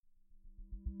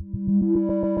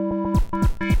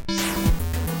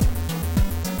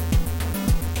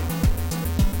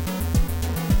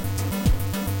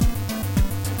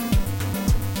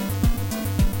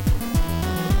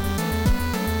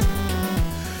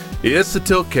It's the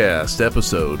Tiltcast,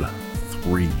 episode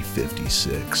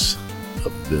 356,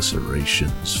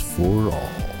 Eviscerations For All.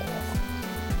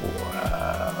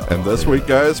 Wow. And this week,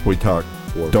 guys, we talk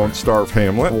Don't Starve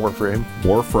Hamlet,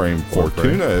 Warframe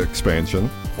Fortuna expansion,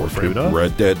 Fortuna,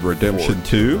 Red Dead Redemption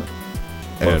 2,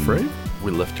 and Warframe. We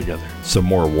live together. Some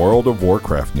more World of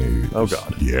Warcraft news. Oh,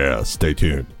 God. Yeah, stay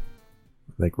tuned.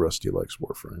 I think Rusty likes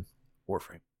Warframe.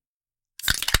 Warframe.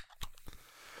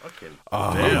 Fucking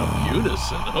damn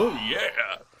unison. Oh,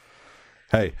 yeah.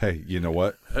 Hey, you know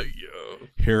what? Hey, yo.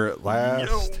 Here at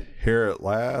last.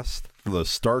 The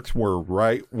Starks were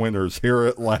right winners here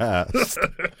at last.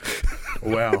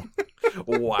 Wow.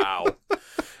 Wow.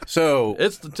 So,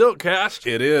 It's the Tiltcast.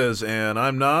 it is, and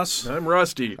I'm Nos, I'm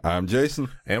Rusty. I'm Jason.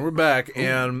 and we're back.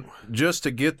 And just to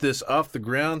get this off the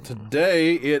ground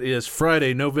today, it is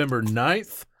Friday, November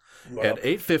 9th at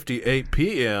 8:58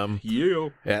 p.m. Yeah.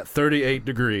 at 38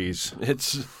 degrees.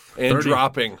 It's and 30.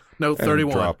 dropping. No,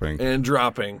 31. Dropping. And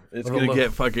dropping. It's going to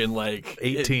get fucking like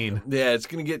 18. it's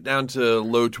going to get down to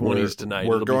low 20s tonight.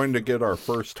 We're It'll be going to get our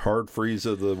first hard freeze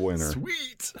of the winter.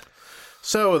 sweet.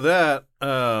 So with that,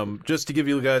 just to give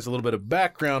you guys a little bit of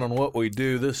background on what we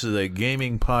do, this is a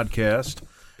gaming podcast.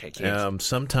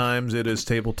 Sometimes it is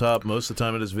tabletop, most of the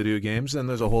time it is video games, and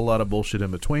there's a whole lot of bullshit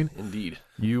in between. Indeed.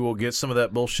 You will get some of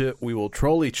that bullshit. We will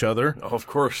troll each other. Oh, of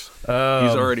course. He's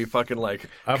already fucking like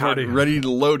ready to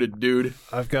load it, dude.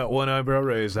 I've got one eyebrow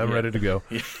raised. I'm ready to go.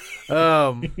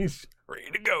 He's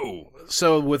ready to go.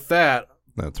 So with that,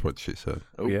 That's what she said.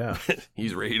 Oh, yeah,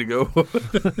 he's ready to go.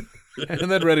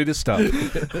 and then ready to stop.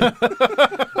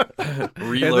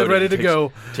 Reloading. And then ready to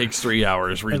go. Takes 3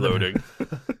 hours reloading.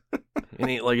 It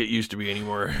ain't like it used to be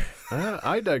anymore.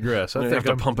 I digress. I I think have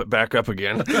to pump it back up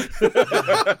again.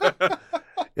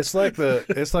 it's like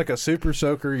a super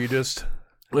soaker. You just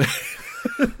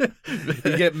you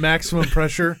get maximum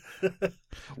pressure.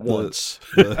 Once.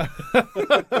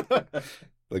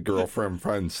 The girlfriend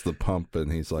finds the pump, and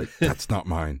he's like, that's not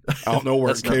mine. I don't know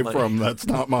where it That's not came mine. from. That's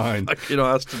not mine. Fucking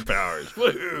Austin Powers.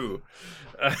 Woohoo.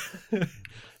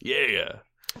 Yeah.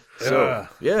 So,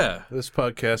 yeah. This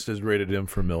podcast is rated M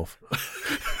for MILF.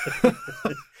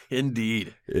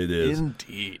 Indeed. It is.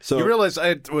 Indeed. So, You realize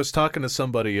I was talking to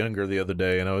somebody younger the other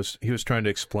day, and he was trying to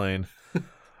explain.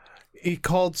 He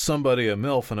called somebody a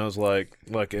MILF, and I was like,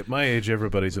 at my age,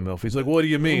 everybody's a MILF. He's like, what do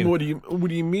you mean? What do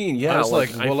you mean? Yeah, I was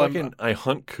like, well, I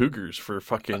hunt cougars for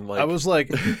fucking like I was like,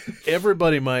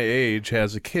 everybody my age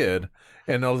has a kid,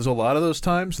 and there's a lot of those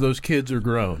times those kids are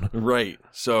grown. right.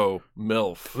 So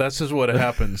MILF. That's just what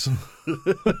happens. And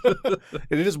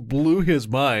it just blew his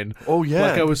mind. Oh yeah.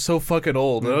 Like I was so fucking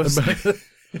old. And I was like,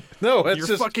 no, that's You're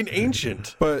just fucking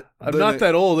ancient. but I'm then not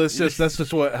that old. That's just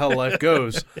how life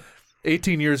goes.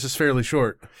 18 years is fairly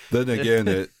short. Then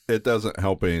again, it doesn't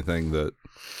help anything that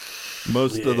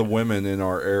most of the women in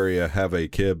our area have a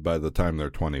kid by the time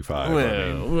they're 25.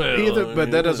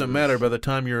 But that doesn't matter. By the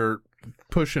time you're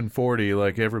pushing 40,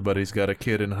 like everybody's got a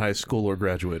kid in high school or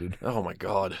graduated. Oh my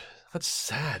god. That's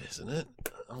sad, isn't it?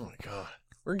 Oh my god.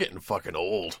 We're getting fucking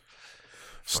old.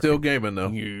 Still gaming though.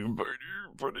 You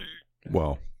buddy.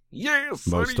 Well, Yes.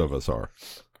 most of us are.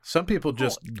 Some people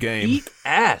just game. Eat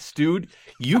ass, dude.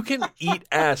 You can eat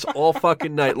ass all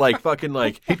fucking night. Like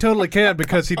He totally can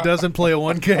because he doesn't play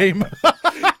one game.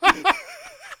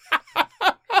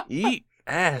 eat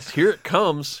ass. Here it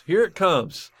comes. Here it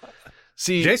comes.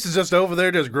 See, Jason's just over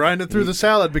there just grinding through the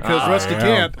salad because Rusty yeah.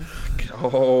 can't.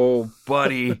 oh,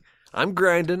 buddy. I'm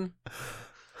grinding.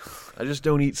 I just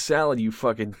don't eat salad, you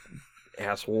fucking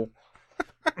asshole.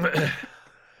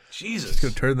 Jesus.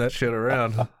 Gonna turn that shit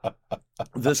around.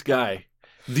 This guy.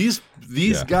 These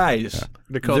guys.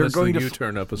 They call They're this going the to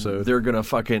U-turn episode. They're gonna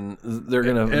try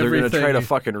Everything- to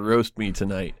fucking roast me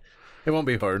tonight. It won't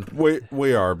be hard.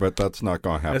 We are, but that's not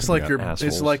going to happen. It's like yet.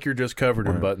 assholes. you're just covered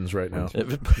in buttons right now.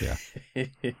 Yeah.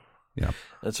 Yeah.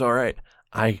 That's all right.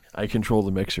 I control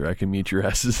the mixer. I can mute your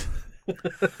asses.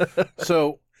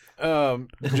 So,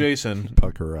 Jason,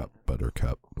 Pucker up,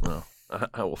 buttercup. Oh,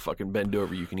 I will fucking bend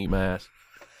over. You can eat my ass.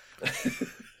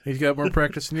 he's got more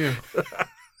practice than you.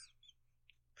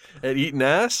 At eating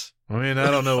ass? I mean,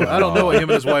 I don't know what him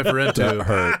and his wife are into. That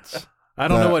hurts. I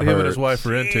don't know That what him and his hurts. wife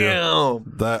are into.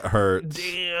 Damn. That hurts.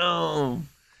 Damn.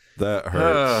 That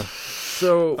hurts.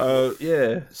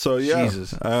 Yeah. So yeah,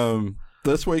 Jesus.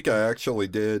 this week I actually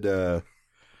did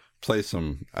play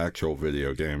some actual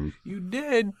video game. You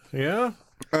did. Yeah?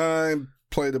 I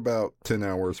played about 10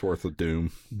 hours worth of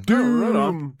Doom.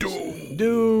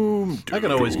 Doom. I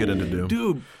can always get into Doom.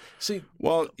 Dude. See,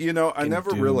 Well, I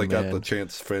never Doom, really got man. the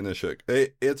chance to finish it.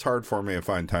 It's hard for me to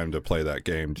find time to play that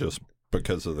game just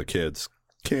because of the kids.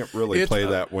 can't really play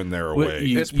that when they're away.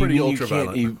 It's pretty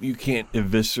ultra-violent. You can't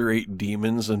eviscerate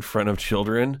demons in front of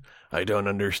children. I don't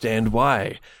understand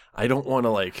why. I don't want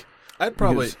to I'd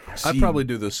probably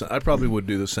do this. I probably would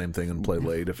do the same thing and play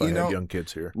late if I had young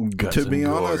kids here. To be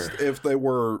honest, if they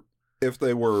were,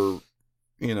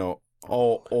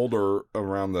 all older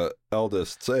around the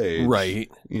eldest's age,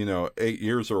 right? 8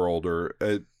 years or older,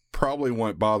 it probably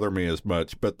wouldn't bother me as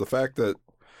much. But the fact that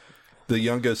the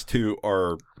youngest two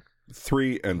are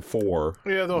 3 and 4,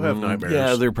 yeah, they'll have nightmares.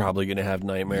 Yeah, they're probably going to have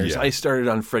nightmares. Yeah. I started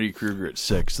on Freddy Krueger at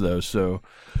 6, though, so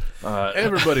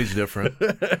everybody's different.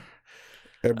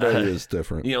 Everybody is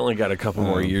different. You only got a couple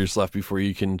more years left before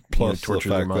you can torture the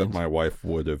their fact minds. that my wife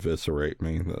would eviscerate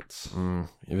me. That's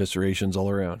eviscerations all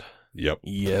around. Yep.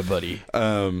 Yeah, buddy.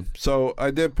 So I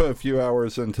did put a few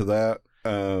hours into that.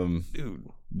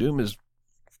 Dude, Doom is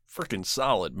freaking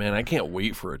solid, man. I can't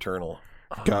wait for Eternal.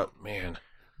 Got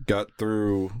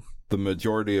through the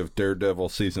majority of Daredevil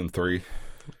season 3.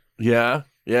 Yeah.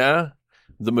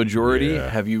 The majority? Yeah.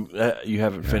 Have you? You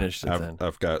haven't finished it then?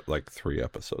 I've got 3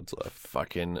 episodes left.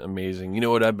 Fucking amazing. You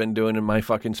know what I've been doing in my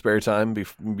fucking spare time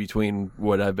between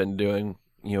what I've been doing,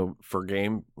 for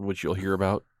game, which you'll hear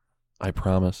about. I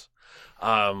promise.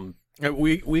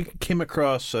 We came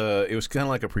across. It was kind of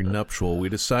like a prenuptial. We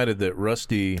decided that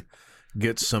Rusty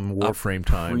gets some Warframe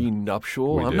time.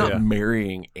 Prenuptial? I'm not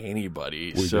marrying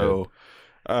anybody.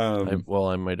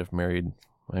 I might have married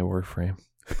my Warframe.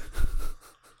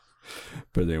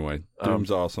 But anyway,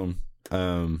 Doom's awesome.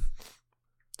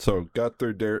 So got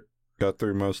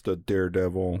through most of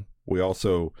Daredevil. We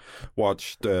also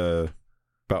watched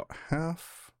about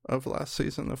half of last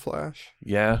season of Flash.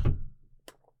 Yeah,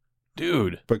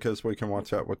 dude. Because we can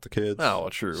watch that with the kids. Oh,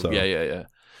 true. So, yeah.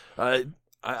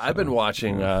 I've been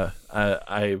watching.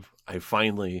 I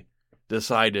finally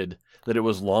decided that it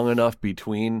was long enough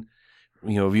between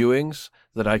viewings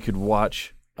that I could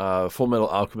watch Full Metal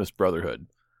Alchemist Brotherhood.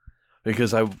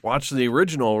 Because I watched the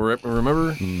original,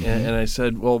 remember? Mm-hmm. And I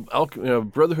said, well,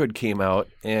 Brotherhood came out,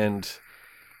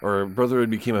 or Brotherhood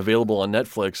became available on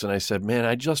Netflix, and I said, man,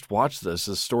 I just watched this.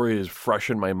 This story is fresh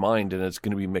in my mind, and it's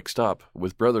going to be mixed up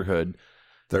with Brotherhood.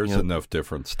 There's enough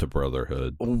difference to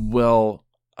Brotherhood. Well,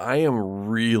 I am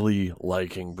really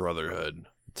liking Brotherhood.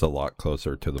 It's a lot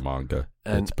closer to the manga.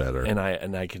 It's better. And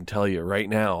I can tell you right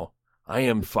now, I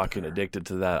am fucking addicted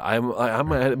to that.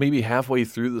 I'm maybe halfway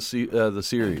through the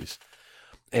series.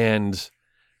 And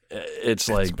it's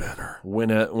better.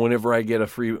 Whenever I get a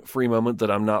free moment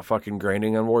that I'm not fucking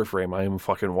grinding on Warframe, I am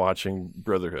fucking watching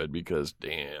Brotherhood because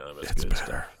damn, it's good better.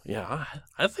 Stuff. Yeah,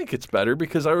 I think it's better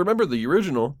because I remember the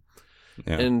original,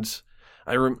 and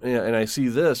I see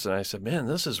this and I said, man,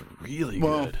 this is really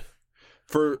good.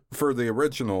 For the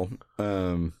original,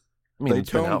 they it's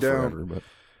been out toned down. Forever, but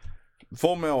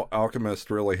Full Metal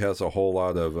Alchemist really has a whole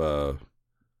lot of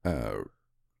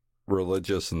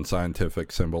religious and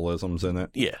scientific symbolisms in it.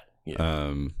 Yeah.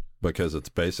 Because it's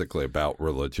basically about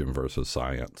religion versus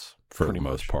science for the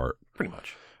most part. Pretty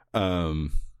much.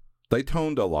 They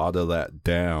toned a lot of that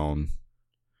down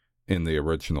in the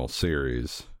original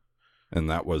series, and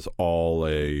that was all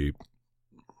that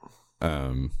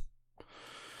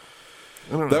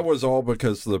was all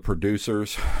because the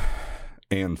producers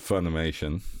and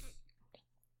Funimation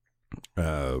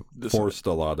forced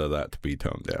a lot of that to be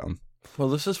toned down. Well,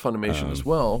 this is Funimation as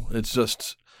well. It's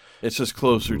just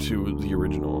closer to the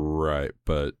original, right?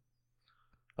 But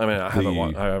I mean, I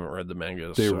haven't read the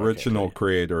manga. The original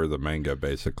creator of the manga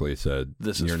basically said,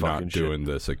 "You're not doing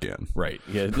this again." Right?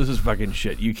 Yeah, this is fucking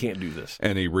shit. You can't do this.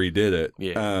 And he redid it.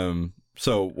 Yeah.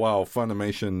 So while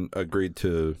Funimation agreed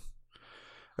to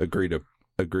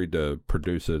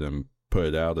produce it and put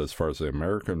it out as far as the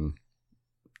American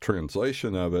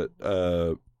translation of it,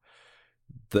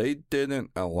 they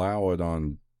didn't allow it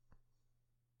on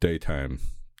daytime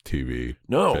TV.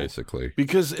 No, basically,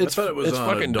 because it's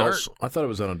fucking dark. I thought it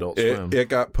was on Adult Swim. It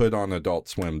got put on Adult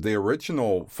Swim. The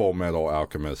original Full Metal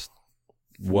Alchemist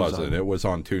wasn't. It was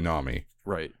on Toonami.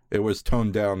 Right. It was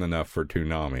toned down enough for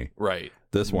Toonami. Right.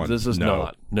 This is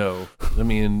not. No. I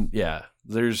mean, yeah.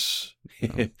 There's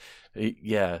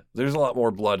there's a lot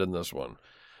more blood in this one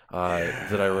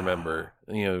that I remember.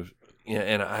 And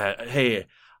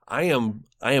I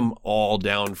am all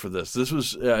down for this. This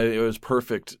was it was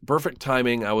perfect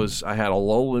timing. I had a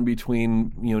lull in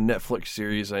between Netflix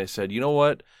series, and I said, you know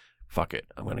what, fuck it,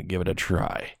 I'm gonna give it a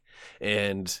try,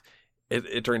 and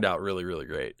it turned out really, really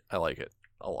great. I like it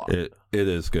a lot. It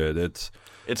is good. It's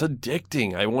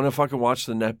addicting. I want to fucking watch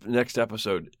the next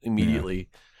episode immediately.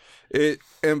 Yeah.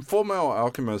 And Full Metal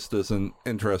Alchemist is an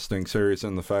interesting series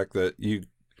in the fact that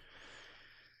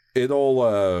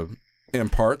it'll in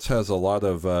parts has a lot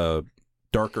of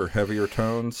darker, heavier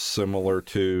tones, similar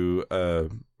to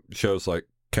shows like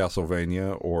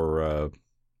Castlevania or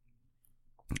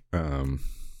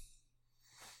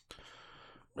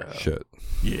shit.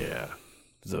 Yeah,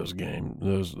 those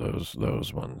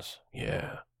ones.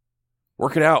 Yeah,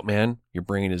 work it out, man. Your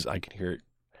brain is. I can hear it.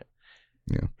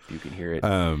 Yeah, you can hear it.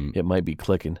 It might be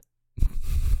clicking.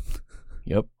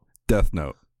 Yep. Death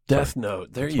Note. Death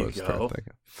Note. There you go.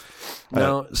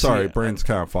 No, sorry, brain's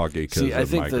kind of foggy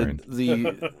because of migraine.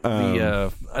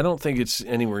 I don't think it's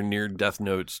anywhere near Death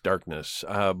Note's darkness.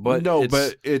 But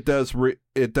it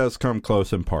does come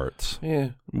close in parts. Yeah,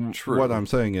 true. What I'm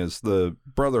saying is the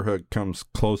Brotherhood comes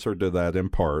closer to that in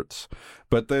parts,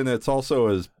 but then it's also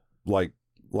as like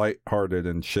lighthearted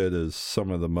and shit as some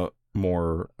of the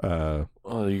more.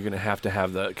 You're gonna have to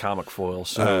have the comic foil.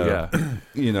 So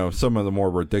yeah, some of the more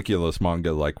ridiculous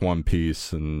manga like One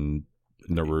Piece and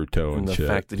Naruto and the shit.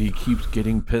 Fact that he keeps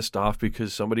getting pissed off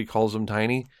because somebody calls him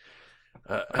tiny.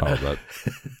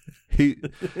 He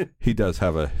does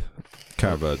have a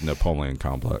kind of a Napoleon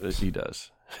complex. He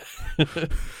does.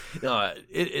 No,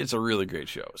 it's a really great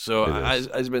show. So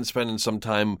I've been spending some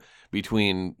time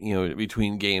between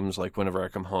games, like whenever I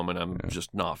come home and I'm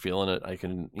just not feeling it, I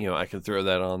can throw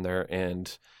that on there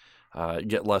and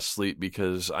get less sleep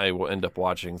because I will end up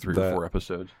watching 3 or 4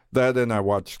 episodes. That and I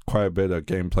watched quite a bit of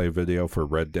gameplay video for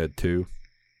Red Dead 2,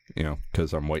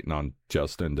 because I'm waiting on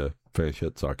Justin to finish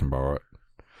it so I can borrow it.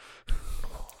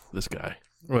 This guy.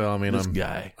 Well, I mean,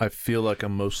 guy. I feel like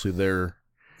I'm mostly there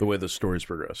the way the story's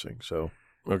progressing, so.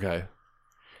 Okay.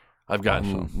 I've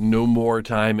gotten no more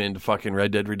time into fucking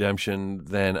Red Dead Redemption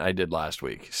than I did last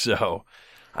week. So,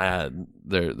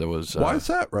 there was... Why is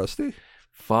that, Rusty?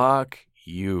 Fuck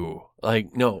you.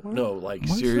 Like, no, like,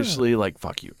 seriously, like,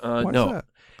 fuck you. No. That?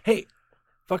 Hey,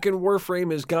 fucking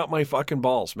Warframe has got my fucking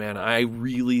balls, man. I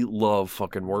really love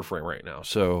fucking Warframe right now.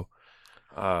 So,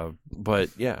 but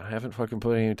yeah, I haven't fucking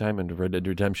put any time into Red Dead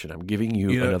Redemption. I'm giving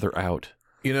you another out.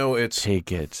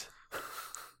 Take it.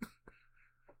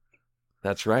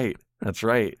 That's right.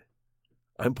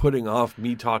 I'm putting off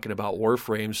me talking about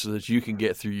Warframe so that you can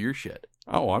get through your shit.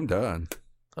 Oh, I'm done.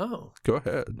 Oh. Go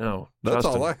ahead. No. That's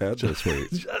all I had this week.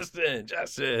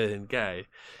 Justin, guy.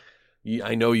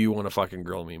 I know you want to fucking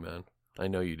grill me, man. I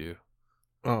know you do.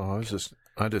 Oh,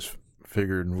 I just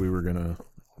figured we were going to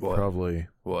probably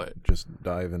just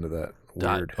dive into that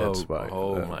weird headspace.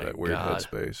 Oh, that weird God.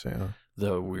 Headspace, yeah.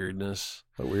 The weirdness.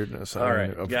 All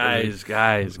right, guys.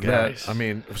 I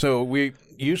mean, so we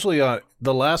usually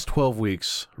the last 12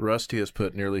 weeks, Rusty has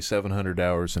put nearly 700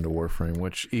 hours into Warframe,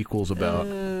 which equals about.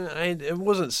 It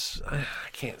wasn't. I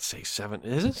can't say 7.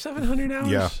 Is it 700 hours?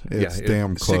 Yeah, it's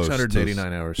damn close.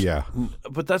 689 hours. Yeah,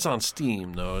 but that's on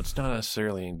Steam, though. It's not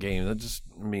necessarily in game. That just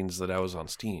means that I was on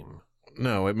Steam.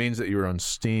 No, it means that you were on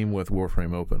Steam with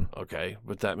Warframe open. Okay,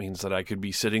 but that means that I could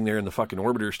be sitting there in the fucking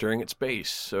orbiter staring at space,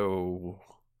 so...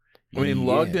 I mean,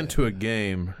 logged into a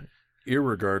game,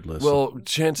 irregardless. Well,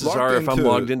 chances are if I'm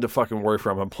logged into fucking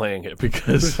Warframe, I'm playing it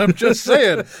because... I'm just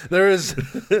saying, there is...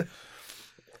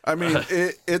 I mean,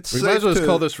 it's we might as well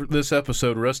call this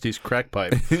episode Rusty's Crack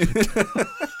Pipe.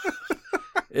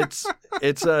 It's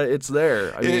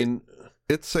there. I mean...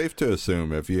 It's safe to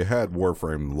assume if you had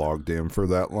Warframe logged in for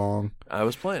that long, I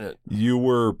was playing it. You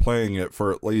were playing it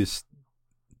for at least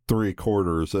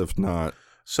 3/4, if not.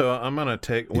 So I'm gonna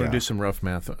do some rough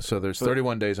math. So there's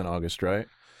 31 days in August, right?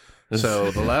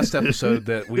 So the last episode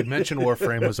that we mentioned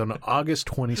Warframe was on August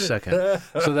 22nd.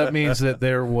 So that means that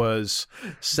there was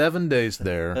 7 days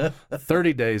there,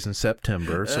 30 days in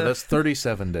September. So that's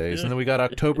 37 days, and then we got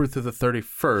October through the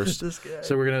 31st.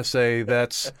 So we're gonna say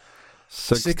that's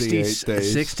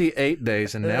 68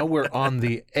 days, and now we're on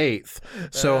the 8th.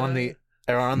 So on the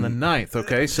 9th,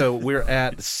 okay? So we're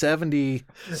at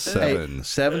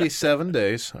 77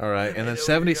 days, all right? And then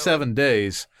 77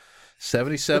 days.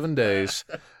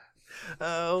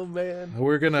 Oh man.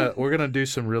 We're gonna do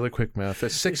some really quick math.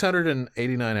 That's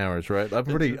 689 hours, right?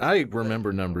 I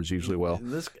remember numbers usually well.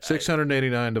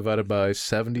 689 divided by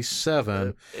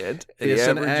 77 and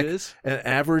is an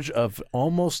average of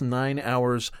almost 9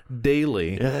 hours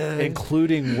daily,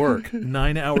 including work.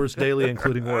 9 hours daily,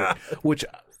 including work. You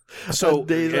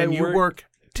work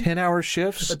 10-hour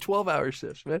shifts? 12-hour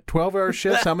shifts, man. 12-hour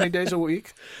shifts? How many days a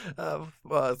week?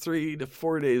 3 to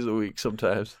 4 days a week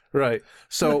sometimes. Right.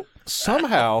 So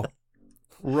somehow,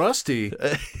 Rusty,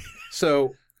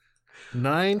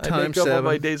 9 times 7. I make up on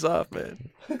my days off, man.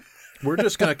 We're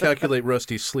just going to calculate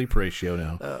Rusty's sleep ratio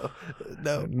now.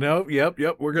 No. Yep.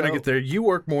 We're going to get there. You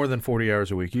work more than 40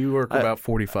 hours a week. You work about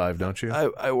 45, don't you?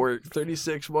 I work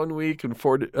 36 one week and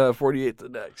 48 the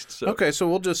next. So. Okay, so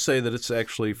we'll just say that it's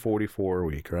actually 44 a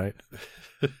week, right?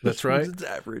 That's right. It's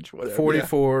average, whatever.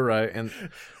 44, right? And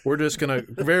we're just going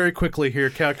to very quickly here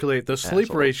calculate the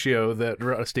sleep ratio that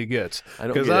Rusty gets.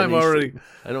 Because I'm already...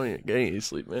 I don't even get any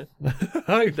sleep, man.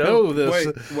 I know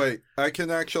this. Wait. I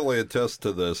can actually attest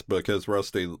to this because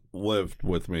Rusty lived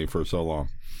with me for so long.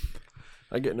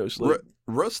 I get no sleep.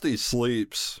 Rusty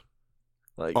sleeps,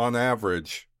 on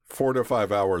average, 4 to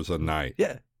 5 hours a night.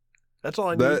 Yeah. That's all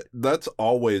I need. That's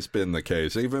always been the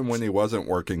case, even when he wasn't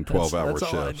working 12-hour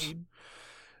shifts. All I need.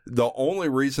 The only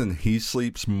reason he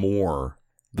sleeps more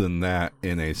than that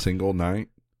in a single night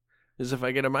is if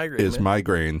I get a migraine.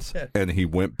 Migraines, and he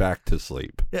went back to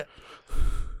sleep. Yeah.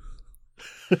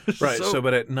 Right. So,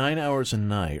 but at 9 hours a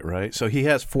night, right? So he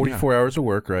has 44 hours of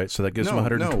work, right? So that gives him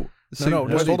 100. No. See,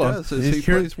 what he does is he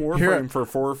plays Warframe for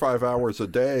 4 or 5 hours a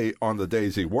day on the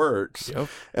days he works,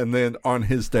 and then on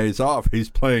his days off, he's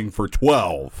playing for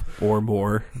 12 or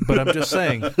more. But I'm just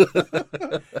saying,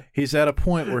 he's at a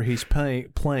point where he's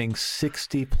playing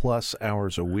 60-plus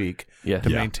hours a week to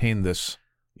maintain this.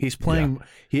 He's playing. Yeah.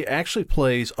 He actually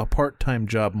plays a part-time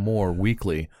job more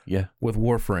weekly. With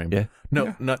Warframe.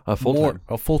 No, not a full-time.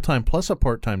 A full-time plus a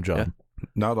part-time job. Yeah.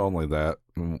 Not only that,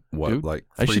 Dude, like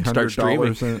I should start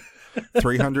streaming.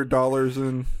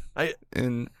 $300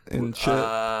 in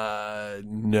shit?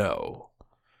 No.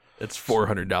 It's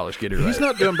 $400. Get it right. He's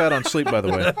not doing bad on sleep, by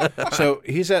the way. So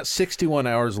he's at 61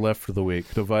 hours left for the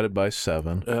week, divided by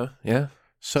 7. Yeah.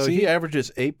 So he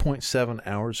averages 8.7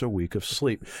 hours a week of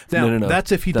sleep. Now, no.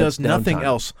 That's if he does nothing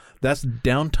else. That's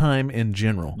downtime in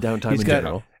general. He's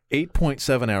got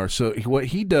 8.7 hours. So what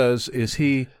he does is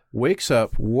he wakes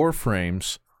up,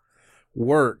 Warframes,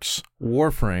 works,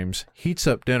 Warframes, heats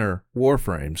up dinner,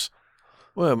 Warframes.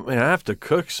 Well, man, I have to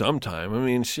cook sometime. I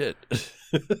mean, shit.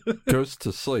 Goes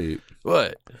to sleep.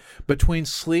 What? Between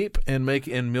sleep and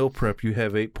meal prep, you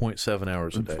have 8.7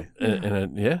 hours a day.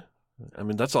 Yeah. I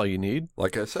mean, that's all you need.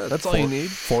 Like I said, that's all you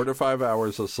need. 4 to 5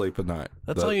 hours of sleep a night.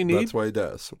 That's all you need. That's what he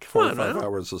does. 4 to 5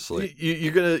 hours of sleep.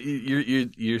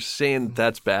 You're saying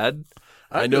that's bad?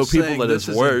 I know people that it's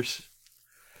worse.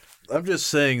 I'm just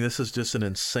saying this is just an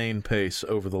insane pace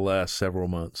over the last several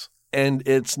months. And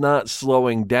it's not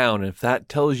slowing down. If that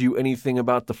tells you anything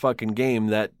about the fucking game,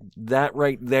 that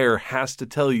right there has to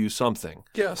tell you something.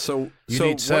 Yeah, so you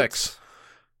need sex.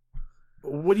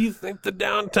 What do you think the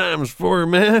downtime's for,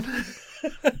 man?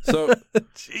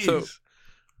 Jeez.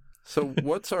 So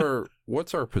what's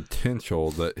our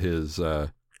potential that his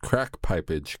crack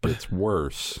pipage gets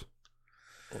worse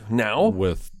now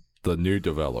with the new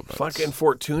developments? Fucking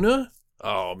Fortuna?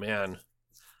 Oh man,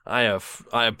 I have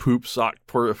poop socked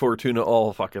Fortuna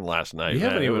all fucking last night. You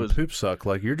haven't even poop socked.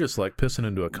 Like you're just like pissing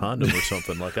into a condom or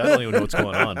something. Like I don't even know what's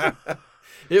going on.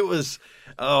 It was.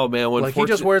 Oh man, when he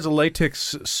just wears a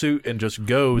latex suit and just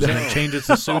goes and changes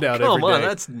the suit out every day. Come on,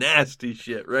 that's nasty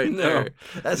shit right there.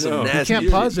 That's some nasty. You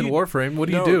can't pause in Warframe. What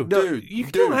do you do? Dude, you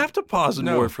don't have to pause in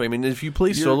Warframe, and if you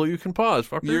play solo, you can pause.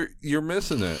 Fucker. You're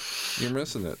missing it. You're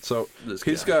missing it. So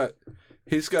he's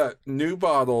got new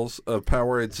bottles of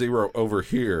Powerade Zero over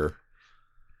here.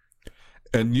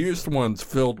 And used ones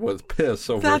filled with piss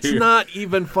over That's here. Not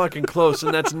even fucking close,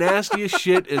 and that's nasty as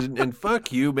shit. And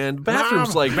fuck you, man. The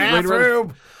bathroom's right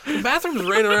around. The bathroom's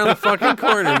right around the fucking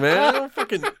corner, man.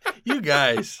 Fucking you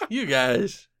guys,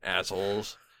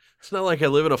 assholes. It's not like I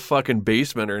live in a fucking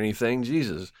basement or anything.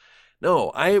 Jesus,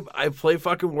 no. I play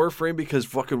fucking Warframe because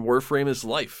fucking Warframe is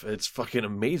life. It's fucking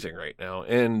amazing right now,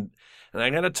 and I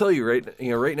gotta tell you,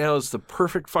 right now is the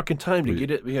perfect fucking time to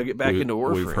get back into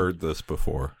Warframe. We've heard this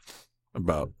before.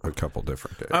 About a couple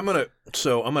different days. I'm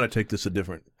gonna take this a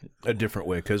different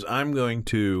way because I'm going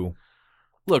to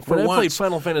look. When I played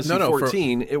Final Fantasy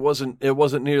XIV, it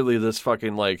wasn't nearly this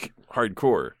fucking like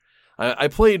hardcore. I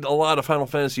played a lot of Final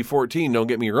Fantasy XIV. Don't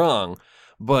get me wrong,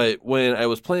 but when I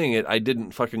was playing it, I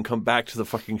didn't fucking come back to the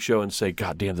fucking show and say,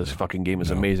 "God damn, this fucking game is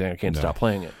amazing. I can't stop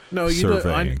playing it." No,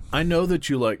 I know that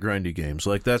you like grindy games.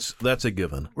 Like that's a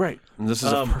given, right? And this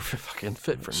is a perfect fucking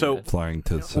fit for me. So flying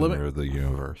to the center of the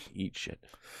universe, eat shit.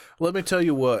 Let me tell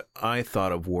you what I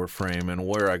thought of Warframe and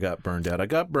where I got burned out. I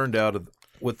got burned out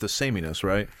with the sameness,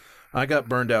 right? I got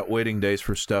burned out waiting days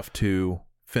for stuff to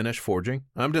finish forging.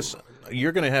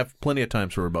 You're going to have plenty of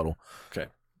times for rebuttal. Okay.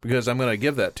 Because I'm going to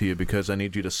give that to you because I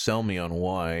need you to sell me on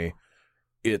why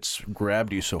it's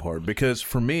grabbed you so hard. Because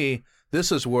for me,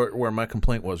 this is where my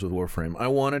complaint was with Warframe. I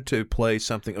wanted to play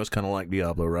something that was kind of like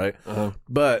Diablo, right? Uh-huh.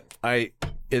 But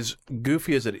as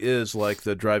goofy as it is, like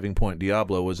the driving point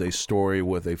Diablo was a story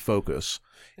with a focus,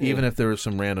 even if there was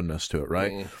some randomness to it,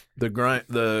 right?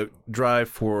 The drive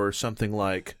for something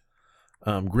like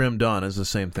Grim Dawn is the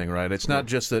same thing, right? It's not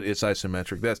just that it's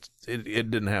isometric. It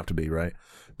didn't have to be, right?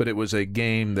 But it was a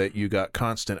game that you got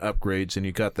constant upgrades and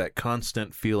you got that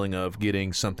constant feeling of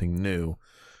getting something new.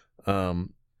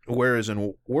 Whereas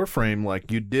in Warframe,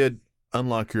 like, you did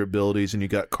unlock your abilities and you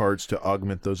got cards to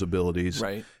augment those abilities,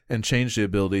 right, and change the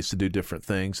abilities to do different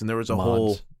things. And there was a Mods.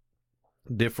 whole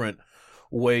different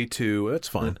way to, it's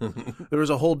fine. There was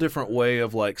a whole different way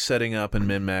of like setting up and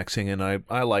min-maxing, and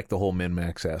I like the whole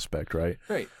min-max aspect, right?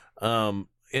 Right.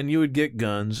 And you would get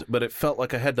guns, but it felt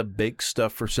like I had to bake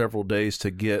stuff for several days to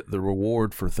get the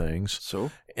reward for things. So?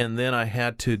 And then I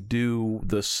had to do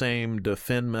the same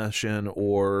defend mission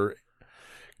or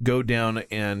go down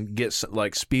and get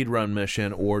like speed run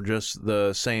mission or just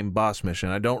the same boss mission.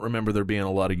 I don't remember there being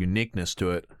a lot of uniqueness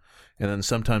to it. And then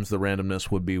sometimes the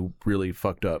randomness would be really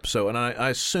fucked up. So, and I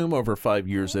assume over 5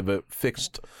 years they've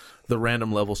fixed the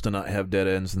random levels to not have dead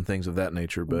ends and things of that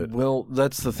nature. But well,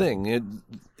 that's the thing.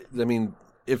 I mean,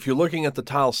 if you're looking at the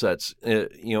tile sets, and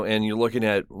you're looking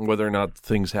at whether or not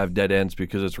things have dead ends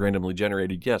because it's randomly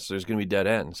generated, yes, there's going to be dead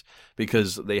ends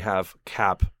because they have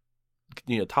cap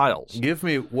tiles. Give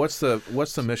me what's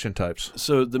the mission types?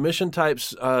 So the mission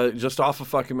types, just off of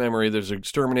fucking memory, there's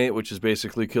exterminate, which is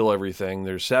basically kill everything.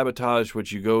 There's sabotage,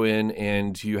 which you go in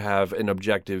and you have an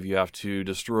objective. You have to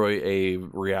destroy a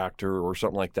reactor or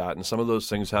something like that. And some of those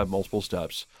things have multiple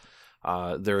steps.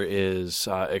 There is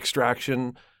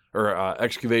extraction or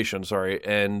excavation, sorry,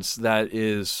 and that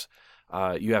is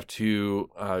you have to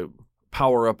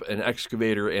power up an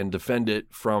excavator and defend it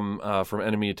from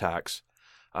enemy attacks.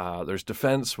 There's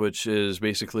defense, which is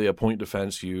basically a point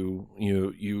defense. You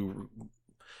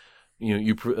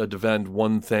defend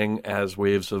one thing as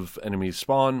waves of enemies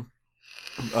spawn.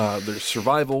 There's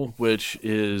survival, which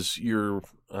is you're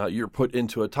put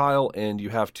into a tile and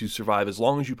you have to survive as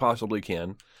long as you possibly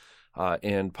can,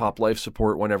 and pop life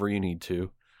support whenever you need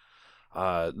to.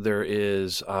 There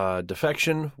is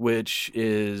defection, which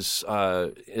is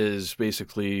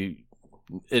basically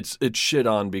it's shit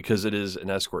on because it is an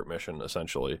escort mission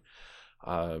essentially,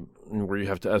 where you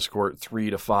have to escort 3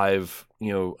 to 5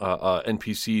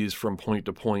 NPCs from point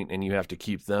to point, and you have to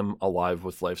keep them alive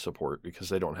with life support because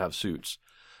they don't have suits,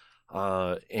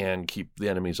 and keep the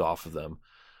enemies off of them.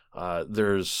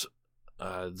 There is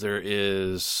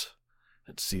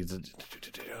let's see,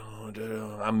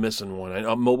 I'm missing one.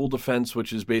 Mobile defense,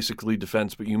 which is basically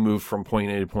defense, but you move from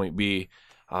point A to point B,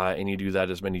 and you do that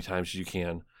as many times as you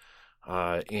can.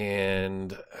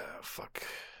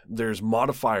 There's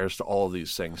modifiers to all of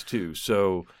these things too.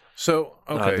 So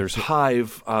okay. There's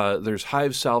hive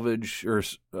salvage, or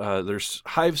there's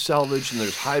hive salvage, and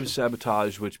there's hive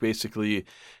sabotage, which basically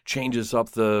changes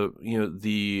up the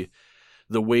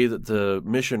way that the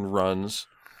mission runs.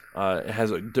 It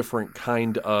has a different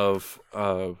kind of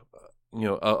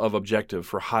objective.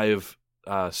 For hive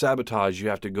sabotage, you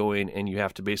have to go in and you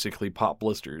have to basically pop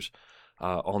blisters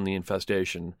on the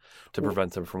infestation to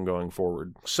prevent them from going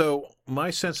forward. So my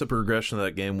sense of progression of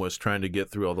that game was trying to get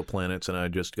through all the planets, and I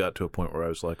just got to a point where I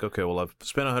was like, okay, well, I've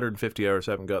spent 150 hours,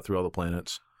 haven't got through all the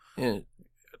planets. Yeah.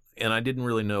 And I didn't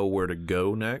really know where to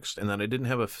go next, and then I didn't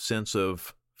have a sense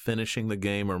of finishing the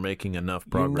game or making enough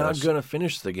progress. You're not going to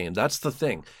finish the game. That's the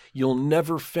thing. You'll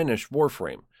never finish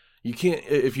Warframe. You can't,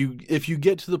 if you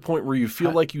get to the point where you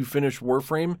feel like you finished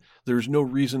Warframe, there's no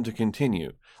reason to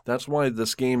continue. That's why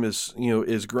this game is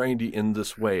grindy in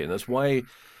this way, and that's why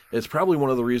it's probably one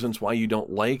of the reasons why you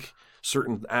don't like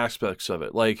certain aspects of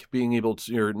it, like being able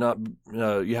to,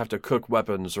 you have to cook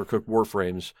weapons or cook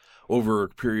Warframes over a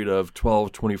period of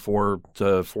 12, 24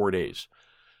 to 4 days,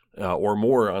 or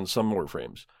more on some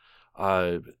Warframes.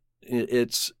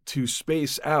 It's to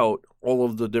space out all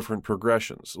of the different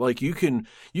progressions. Like you can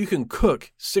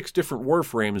cook 6 different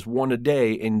Warframes, one a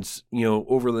day, and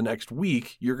over the next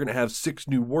week you're going to have 6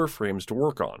 new Warframes to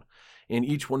work on, and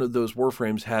each one of those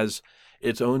Warframes has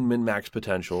its own min-max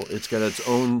potential. It's got its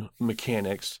own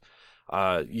mechanics.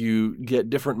 You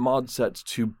get different mod sets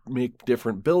to make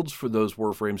different builds for those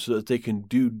Warframes so that they can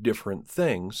do different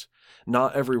things.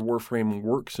 Not every Warframe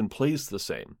works and plays the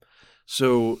same.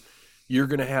 So you're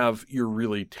going to have your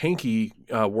really tanky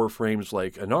Warframes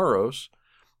like Inaros,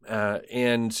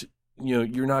 and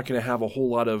you're not going to have a whole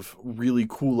lot of really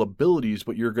cool abilities,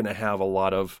 but you're going to have a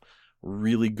lot of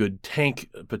really good tank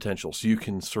potential, so you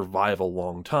can survive a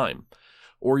long time.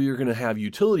 Or you're going to have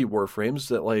utility Warframes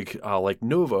that like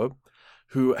Nova,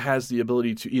 who has the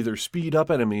ability to either speed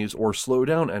up enemies or slow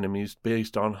down enemies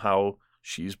based on how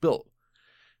she's built.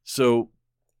 So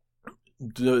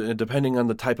depending on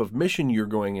the type of mission you're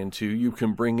going into, you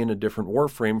can bring in a different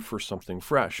Warframe for something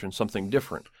fresh and something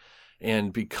different.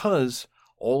 And because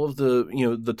all of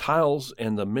the, the tiles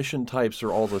and the mission types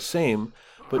are all the same,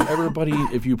 but everybody,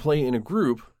 if you play in a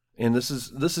group, and this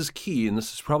is key, and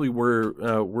this is probably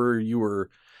where you were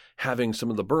having some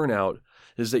of the burnout,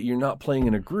 is that you're not playing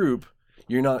in a group.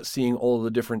 You're not seeing all of the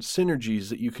different synergies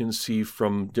that you can see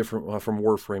from different from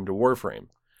Warframe to Warframe.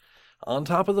 On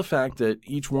top of the fact that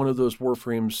each one of those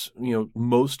Warframes,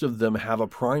 most of them have a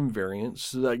prime variant,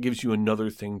 so that gives you another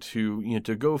thing to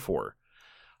go for.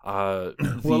 Well,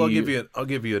 I'll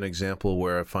give you an example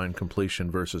where I find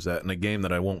completion versus that in a game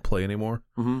that I won't play anymore.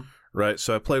 Mm-hmm. Right,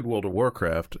 so I played World of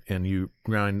Warcraft, and you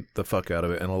grind the fuck out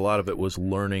of it, and a lot of it was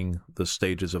learning the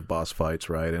stages of boss fights,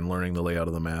 right, and learning the layout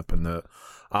of the map and the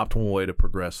optimal way to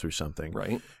progress through something.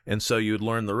 Right. And so you would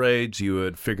learn the raids, you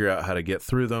would figure out how to get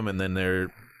through them, and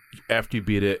then after you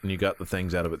beat it and you got the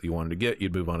things out of it that you wanted to get,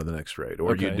 you'd move on to the next raid.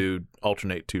 Or you'd do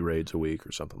alternate 2 raids a week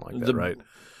or something like that, right?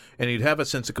 And you'd have a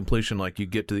sense of completion, like you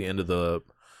get to the end of the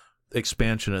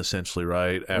expansion, essentially,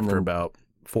 right, after about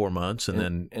 4 months,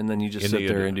 and then you just sit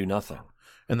there and do nothing.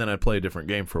 And then I'd play a different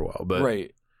game for a while. But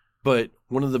right. But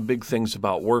one of the big things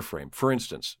about Warframe, for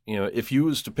instance, if you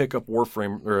was to pick up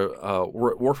Warframe or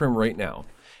Warframe right now,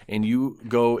 and you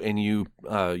go and you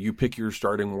pick your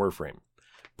starting Warframe,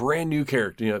 brand new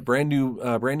character, brand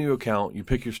new account, you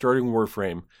pick your starting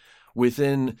Warframe,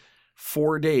 within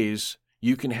 4 days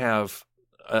you can have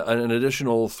an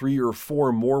additional 3 or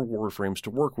 4 more Warframes to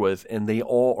work with, and they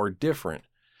all are different.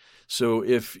 So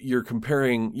if you're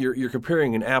comparing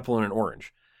an apple and an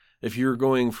orange. If you're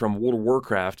going from World of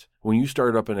Warcraft, when you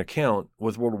start up an account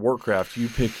with World of Warcraft, you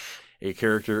pick a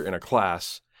character and a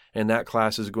class, and that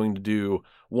class is going to do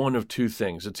one of 2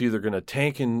 things. It's either going to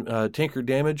tank or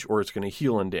damage, or it's going to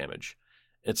heal and damage.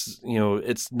 It's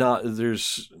not,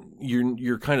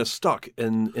 you're kind of stuck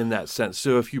in that sense.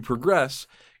 So if you progress,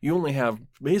 you only have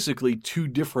basically 2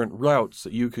 different routes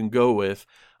that you can go with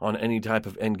on any type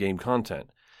of end game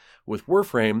content. With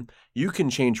Warframe, you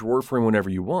can change Warframe whenever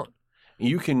you want.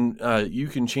 You can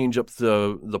change up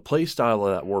the play style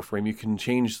of that Warframe. You can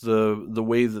change the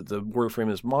way that the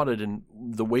Warframe is modded, and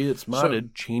the way it's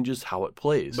modded changes how it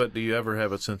plays. But do you ever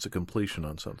have a sense of completion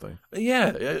on something?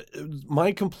 Yeah,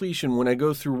 my completion when I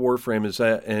go through Warframe is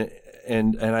that,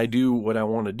 and I do what I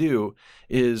want to do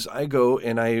is I go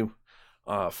and I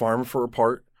farm for a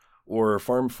part or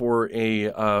farm for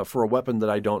a weapon that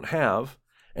I don't have.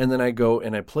 And then I go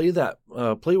and I play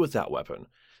with that weapon.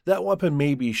 That weapon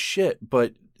may be shit,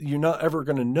 but you're not ever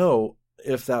going to know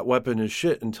if that weapon is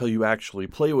shit until you actually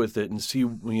play with it and see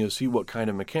what kind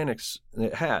of mechanics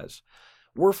it has.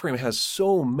 Warframe has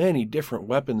so many different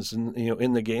weapons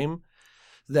in the game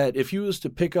that if you was to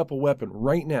pick up a weapon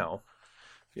right now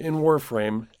in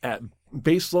Warframe at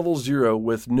base level 0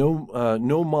 with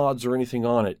no mods or anything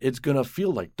on it, it's going to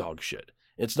feel like dog shit.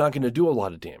 It's not going to do a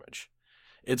lot of damage.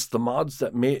 It's the mods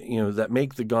that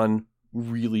make the gun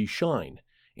really shine.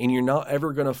 And you're not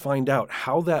ever going to find out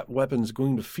how that weapon's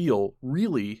going to feel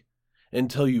really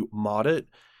until you mod it.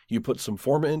 You put some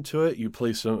forma into it. You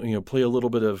play a little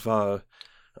bit of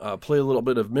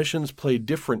missions. Play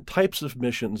different types of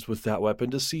missions with that weapon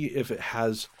to see if it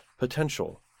has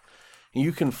potential. And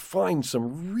you can find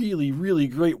some really, really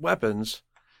great weapons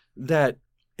that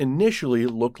initially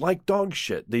look like dog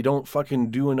shit. They don't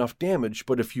fucking do enough damage,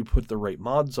 but if you put the right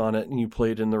mods on it and you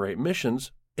play it in the right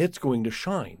missions, it's going to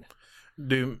shine.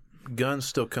 Do guns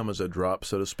still come as a drop,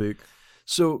 so to speak?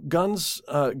 So guns,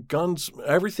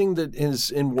 everything that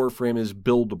is in Warframe is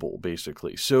buildable,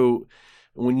 basically. So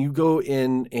when you go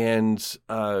in and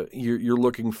you're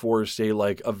looking for, say,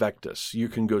 like a Vectus, you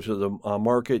can go to the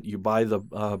market. You buy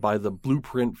the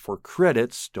blueprint for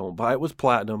credits. Don't buy it with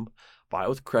platinum. Buy it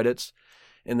with credits,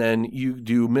 and then you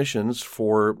do missions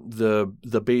for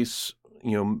the base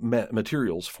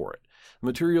materials for it.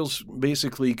 Materials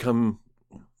basically come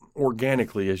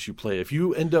organically as you play. If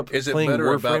you end up playing Warframe... Is it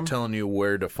better about telling you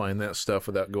where to find that stuff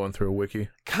without going through a wiki?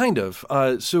 Kind of.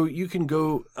 So you can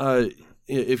go...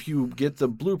 if you get the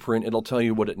blueprint, it'll tell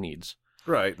you what it needs.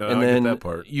 Right. No, and I then get that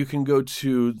part. You can go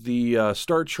to the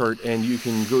star chart, and you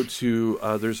can go to...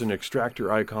 there's an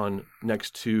extractor icon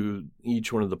next to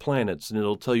each one of the planets, and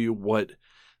it'll tell you what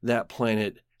that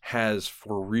planet has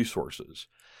for resources.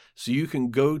 So you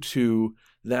can go to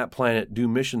that planet, do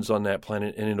missions on that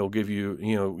planet, and it'll give you,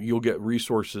 you'll get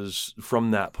resources from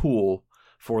that pool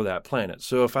for that planet.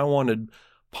 So if I wanted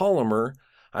polymer,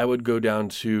 I would go down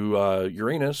to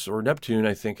Uranus or Neptune,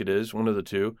 I think it is, one of the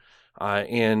two,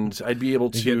 and I'd be able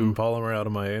to... Getting polymer out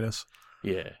of my anus?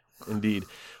 Yeah, indeed.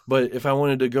 But if I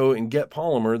wanted to go and get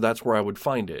polymer, that's where I would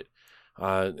find it.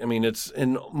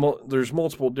 There's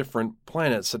multiple different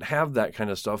planets that have that kind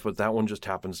of stuff, but that one just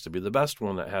happens to be the best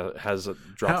one that has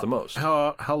dropped the most.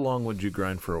 How long would you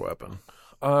grind for a weapon?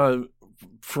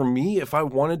 For me, if I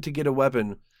wanted to get a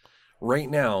weapon right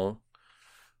now,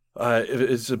 if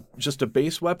it's just a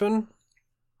base weapon,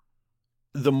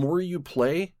 the more you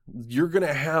play, you're going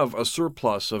to have a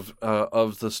surplus of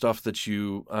the stuff that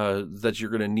you're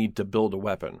going to need to build a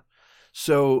weapon.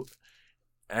 So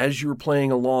as you're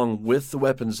playing along with the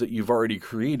weapons that you've already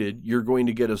created, you're going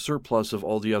to get a surplus of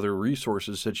all the other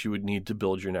resources that you would need to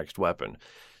build your next weapon.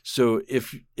 So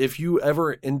if you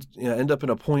ever end up in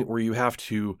a point where you have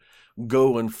to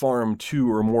go and farm 2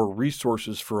 or more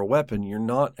resources for a weapon, you're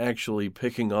not actually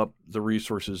picking up the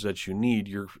resources that you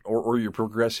need, or you're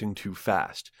progressing too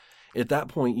fast. At that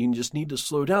point, you just need to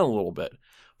slow down a little bit.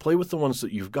 Play with the ones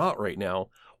that you've got right now,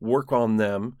 work on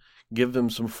them, give them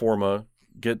some forma,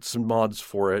 get some mods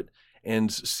for it,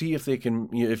 and see if you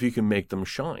can make them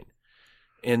shine.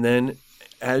 And then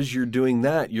as you're doing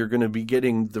that, you're going to be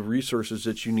getting the resources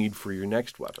that you need for your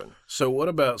next weapon. So what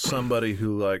about somebody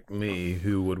who, like me,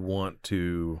 who would want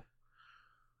to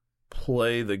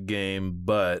play the game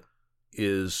but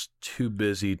is too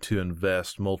busy to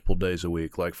invest multiple days a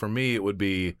week? Like for me, it would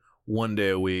be 1 day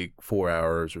a week, 4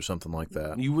 hours or something like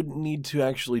that. You wouldn't need to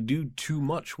actually do too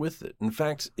much with it. In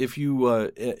fact, if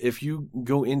you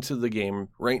go into the game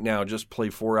right now, just play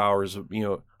 4 hours,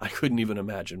 I couldn't even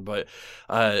imagine. But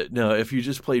no, if you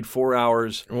just played 4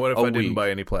 hours and what if I didn't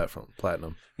buy any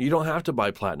platinum? You don't have to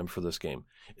buy platinum for this game.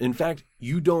 In fact,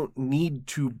 you don't need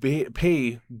to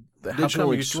pay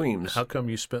digital extremes. How come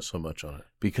you spent so much on it?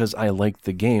 Because I like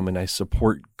the game and I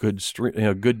support good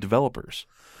developers.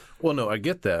 Well, no, I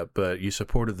get that, but you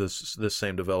supported this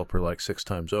same developer like 6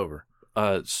 times over.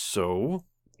 So?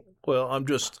 Well, I'm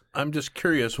just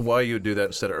curious why you would do that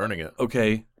instead of earning it.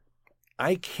 Okay,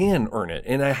 I can earn it,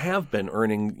 and I have been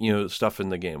earning stuff in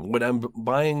the game. What I'm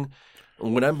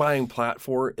buying plat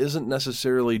for isn't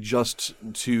necessarily just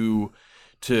to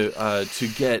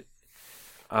get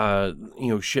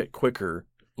shit quicker.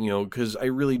 Because I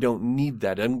really don't need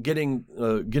that. I'm getting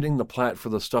the plat for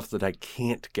the stuff that I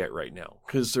can't get right now.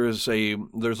 Because there's a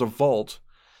vault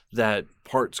that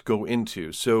parts go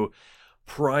into. So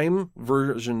prime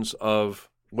versions of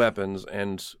weapons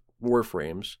and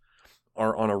warframes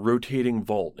are on a rotating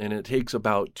vault, and it takes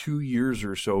about 2 years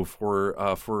or so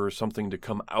for something to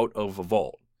come out of a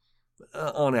vault,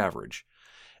 on average.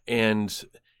 And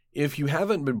if you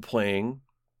haven't been playing,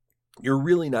 you're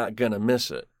really not gonna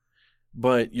miss it.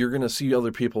 But you're going to see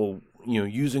other people,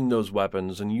 using those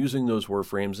weapons and using those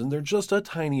warframes, and they're just a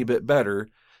tiny bit better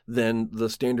than the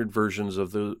standard versions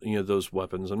of those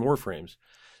weapons and warframes,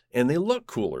 and they look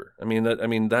cooler.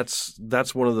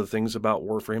 That's one of the things about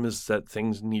Warframe is that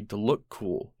things need to look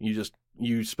cool.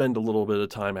 You spend a little bit of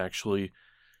time actually,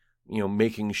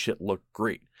 making shit look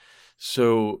great.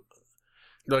 So.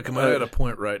 Like, am I at a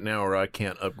point right now where I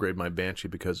can't upgrade my Banshee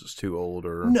because it's too old?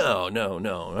 Or No.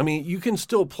 You can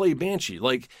still play Banshee.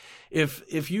 Like,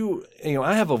 if you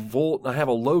I have a Volt, I have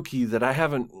a Loki that I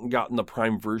haven't gotten the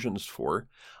prime versions for.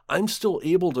 I'm still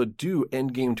able to do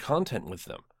end game content with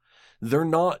them. They're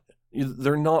not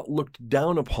looked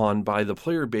down upon by the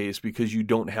player base because you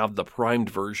don't have the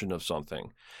primed version of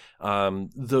something.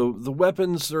 The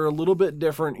weapons are a little bit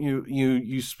different.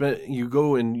 You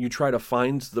go and you try to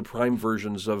find the prime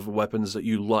versions of weapons that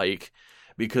you like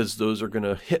because those are going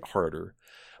to hit harder.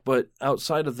 But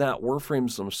outside of that,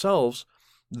 Warframes themselves,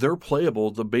 they're playable.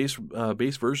 The base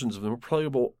versions of them are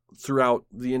playable throughout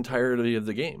the entirety of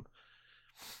the game.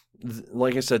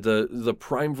 Like I said, the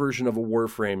prime version of a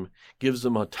Warframe gives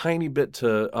them a tiny bit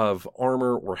of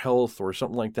armor or health or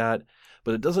something like that,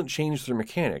 but it doesn't change their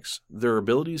mechanics. Their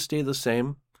abilities stay the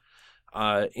same,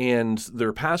 and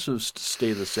their passives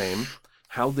stay the same.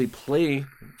 How they play,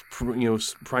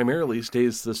 primarily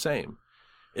stays the same.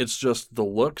 It's just the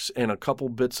looks and a couple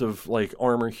bits of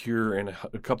armor here and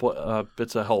a couple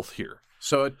bits of health here.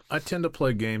 So I tend to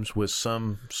play games with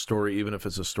some story, even if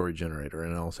it's a story generator,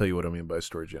 and I'll tell you what I mean by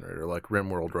story generator. Like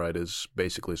RimWorld, right, is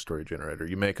basically a story generator.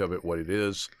 You make of it what it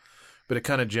is, but it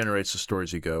kind of generates the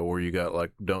stories you go. Or you got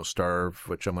like Don't Starve,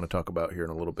 which I'm going to talk about here in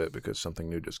a little bit because something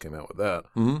new just came out with that.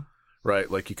 Mm-hmm.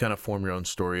 Right, like you kind of form your own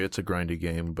story. It's a grindy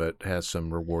game, but has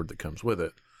some reward that comes with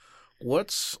it.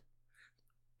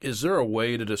 Is there a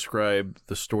way to describe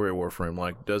the story of Warframe?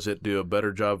 Like, does it do a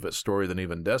better job of its story than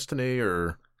even Destiny,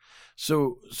 or?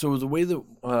 So the way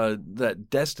that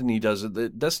Destiny does it,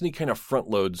 that Destiny kind of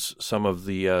front loads some of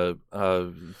the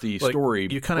story.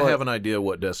 You kind of have an idea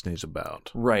what Destiny's about,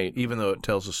 right? Even though it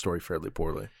tells the story fairly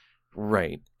poorly,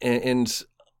 right? And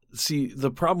see,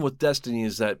 the problem with Destiny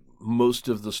is that most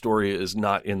of the story is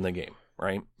not in the game,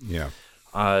 right? Yeah.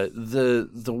 The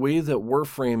way that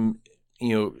Warframe,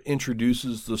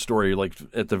 introduces the story, like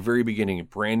at the very beginning, a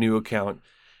brand new account,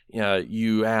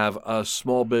 you have a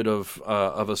small bit of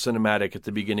a cinematic at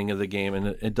the beginning of the game, and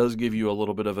it does give you a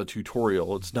little bit of a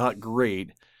tutorial. It's not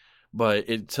great, but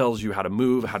it tells you how to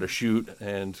move, how to shoot,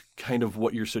 and kind of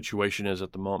what your situation is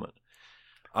at the moment.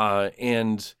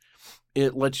 And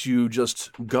it lets you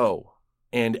just go.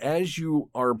 And as you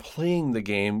are playing the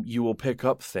game, you will pick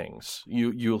up things.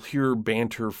 You'll hear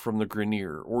banter from the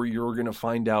Grineer, or you're going to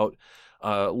find out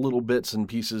little bits and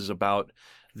pieces about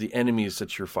the enemies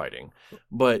that you're fighting.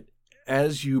 But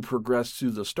as you progress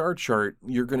through the star chart,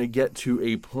 you're going to get to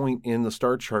a point in the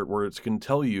star chart where it's going to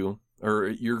tell you, or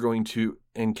you're going to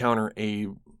encounter a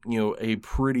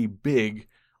pretty big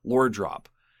lore drop.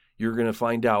 You're going to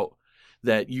find out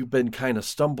that you've been kind of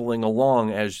stumbling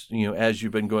along as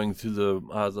you've been going through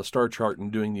the star chart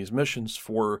and doing these missions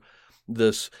for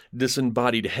this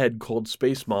disembodied head called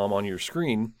Space Mom on your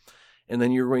screen, and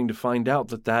then you're going to find out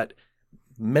that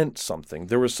meant something.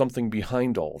 There was something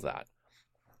behind all that,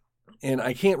 and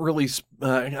I can't really,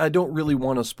 I don't really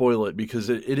want to spoil it because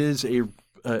it's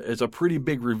a pretty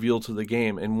big reveal to the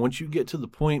game. And once you get to the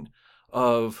point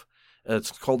of,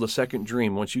 it's called the second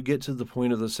dream. Once you get to the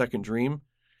point of the second dream,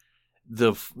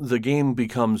 the game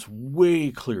becomes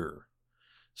way clearer.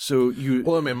 So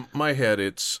well, I mean, my head,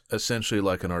 it's essentially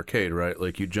like an arcade, right?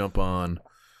 Like you jump on,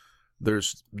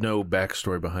 there's no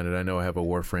backstory behind it. I know I have a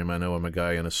Warframe. I know I'm a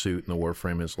guy in a suit, and the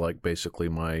Warframe is like basically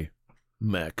my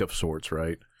mech of sorts,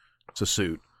 right? It's a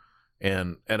suit.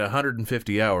 And at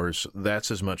 150 hours, that's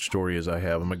as much story as I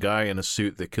have. I'm a guy in a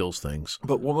suit that kills things.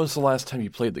 But when was the last time you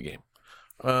played the game?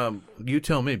 You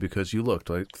tell me, because you looked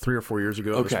like 3 or 4 years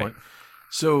ago at this point.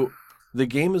 So the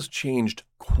game has changed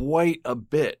quite a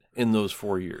bit in those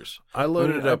 4 years. I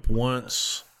loaded it up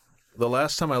once. The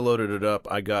last time I loaded it up,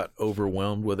 I got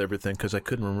overwhelmed with everything because I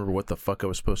couldn't remember what the fuck I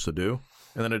was supposed to do.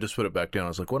 And then I just put it back down. I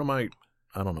was like,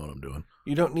 I don't know what I'm doing.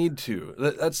 You don't need to.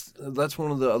 That's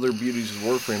one of the other beauties of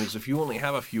Warframe is if you only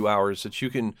have a few hours that you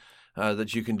can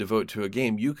devote to a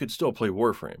game, you could still play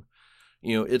Warframe.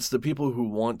 It's the people who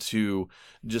want to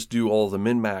just do all the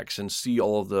min-max and see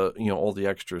all of the, all the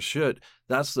extra shit.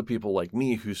 That's the people like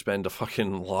me who spend a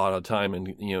fucking lot of time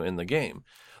in the game.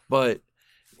 But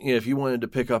if you wanted to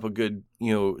pick up a good,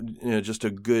 just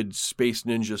a good Space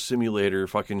Ninja simulator,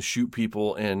 fucking shoot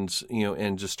people and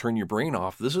just turn your brain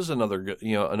off, this is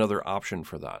another option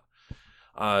for that.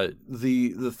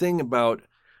 The thing about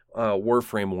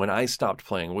Warframe when I stopped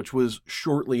playing, which was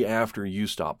shortly after you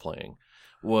stopped playing,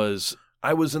 was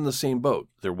I was in the same boat.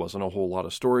 There wasn't a whole lot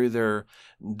of story there.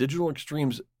 Digital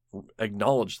Extremes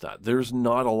acknowledged that there's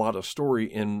not a lot of story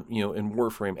in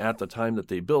Warframe at the time that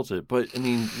they built it. But I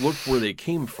mean, look where they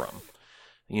came from.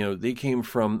 They came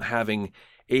from having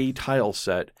a tile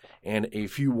set and a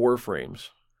few Warframes.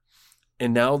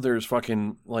 And now there's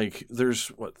fucking,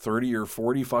 there's 30 or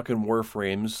 40 fucking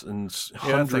Warframes and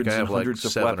hundreds and hundreds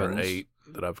of 7 weapons. Or 8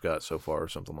 that I've got so far or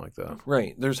something like that.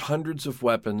 Right. There's hundreds of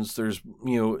weapons. There's,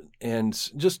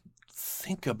 and just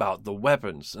think about the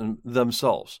weapons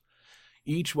themselves.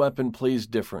 Each weapon plays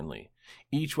differently.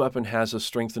 Each weapon has a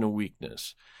strength and a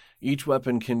weakness. Each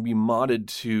weapon can be modded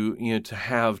to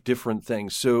have different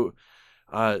things. So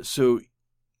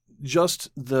just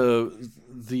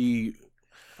the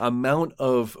amount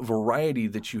of variety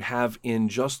that you have in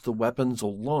just the weapons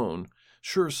alone.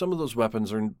 Sure, some of those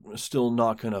weapons are still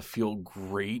not going to feel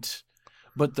great,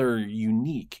 but they're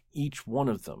unique, each one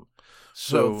of them.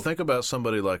 So think about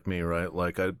somebody like me, right?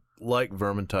 Like I like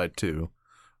Vermintide too,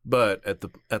 but at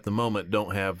the moment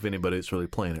don't have anybody that's really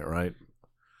playing it, right?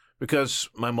 Because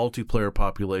my multiplayer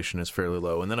population is fairly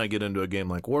low. And then I get into a game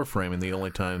like Warframe, and the only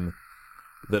time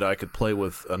that I could play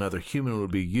with another human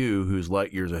would be you, who's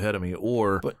light years ahead of me,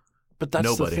 or but that's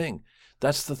nobody. the thing.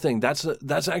 That's the thing.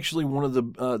 That's actually one of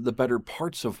the better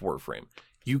parts of Warframe.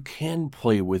 You can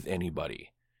play with anybody.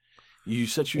 You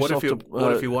set yourself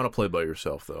What if you want to play by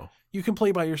yourself, though? You can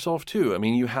play by yourself, too. I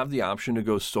mean, you have the option to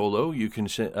go solo. You can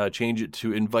change it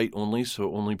to invite only,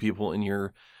 so only people in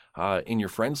your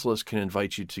friends list can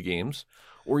invite you to games.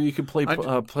 Or you can play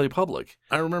public.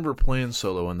 I remember playing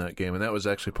solo in that game, and that was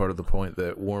actually part of the point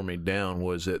that wore me down,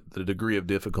 was that the degree of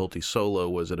difficulty solo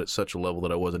was at such a level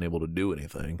that I wasn't able to do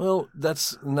anything. Well,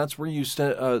 that's where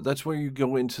you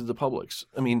go into the publics.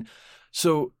 I mean,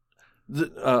 so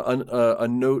a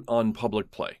note on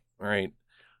public play. All right,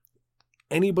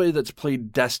 anybody that's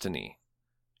played Destiny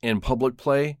in public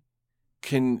play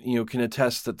can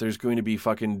attest that there's going to be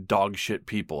fucking dog shit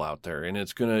people out there, and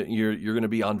you're going to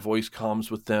be on voice comms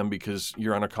with them because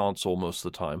you're on a console most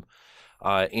of the time.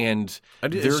 And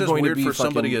it's they're just going weird to be for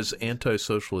somebody as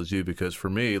antisocial as you, because for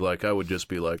me, like, I would just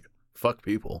be like, fuck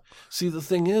people. See, the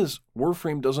thing is,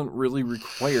 Warframe doesn't really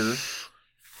require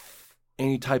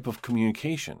any type of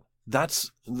communication.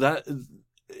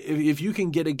 If you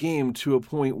can get a game to a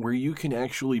point where you can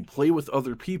actually play with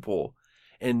other people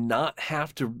and not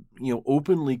have to,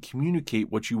 openly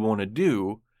communicate what you want to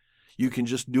do, you can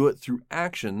just do it through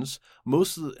actions.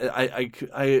 Most of I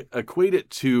equate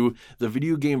it to the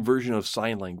video game version of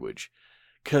sign language,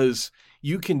 because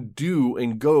you can do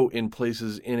and go in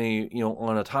places in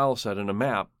on a tile set in a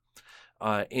map,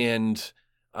 and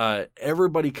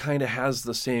everybody kind of has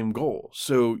the same goal.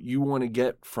 So you want to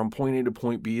get from point A to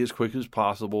point B as quick as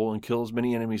possible and kill as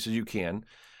many enemies as you can,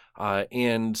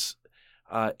 and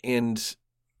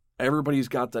everybody's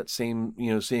got that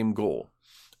same goal,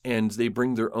 and they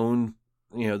bring their own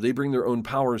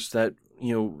powers that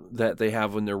that they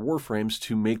have in their warframes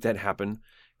to make that happen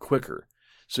quicker.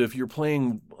 So if you're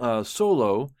playing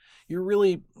solo, you're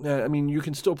really, you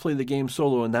can still play the game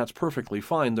solo, and that's perfectly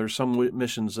fine. There's some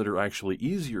missions that are actually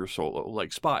easier solo,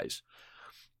 like spies.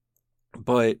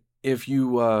 But if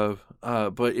you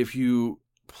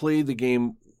play the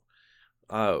game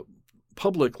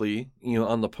publicly,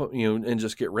 on the and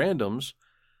just get randoms,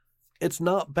 it's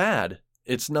not bad.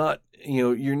 It's not,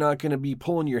 you're not going to be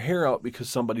pulling your hair out because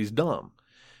somebody's dumb.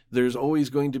 There's always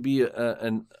going to be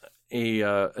an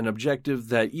objective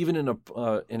that even in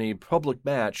a public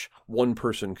match, one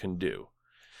person can do.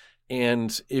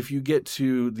 And if you get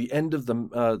to the end of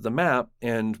the map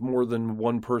and more than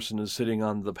one person is sitting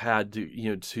on the pad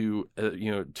to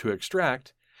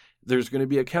extract, there's going to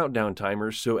be a countdown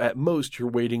timer. So at most you're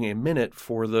waiting a minute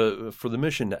for the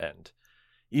mission to end.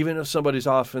 Even if somebody's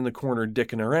off in the corner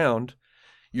dicking around,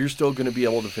 you're still going to be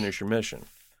able to finish your mission.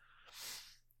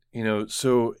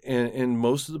 So and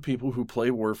most of the people who play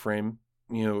Warframe,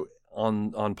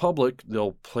 on public,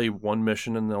 they'll play one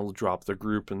mission and they'll drop their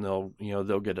group and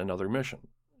they'll get another mission.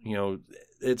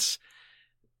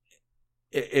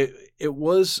 It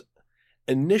was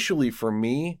initially for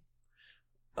me,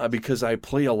 because I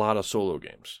play a lot of solo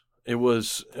games. It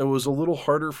was a little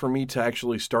harder for me to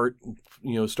actually start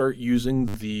using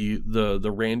the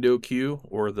rando queue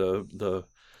or the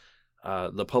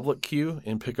public queue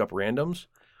and pick up randoms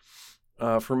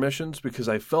for missions, because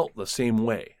I felt the same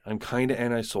way. I'm kind of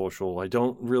antisocial. I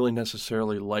don't really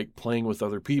necessarily like playing with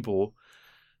other people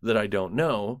that I don't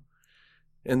know.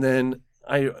 And then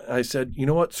I said, you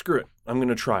know what, screw it. I'm going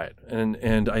to try it.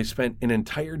 And I spent an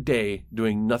entire day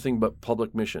doing nothing but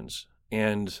public missions.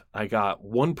 And I got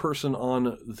one person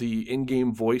on the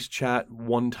in-game voice chat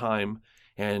one time,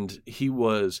 and he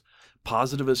was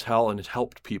positive as hell and it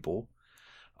helped people.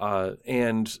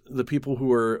 And the people who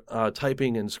were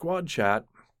typing in squad chat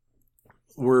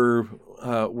were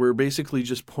basically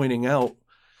just pointing out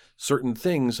certain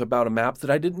things about a map that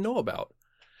I didn't know about.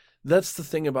 That's the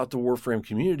thing about the Warframe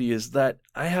community, is that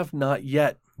I have not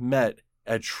yet met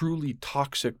a truly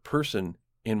toxic person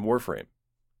in Warframe.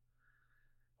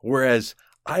 Whereas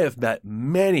I have met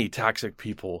many toxic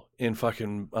people in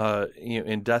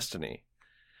in Destiny.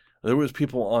 There was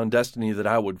people on Destiny that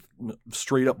I would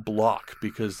straight up block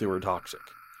because they were toxic.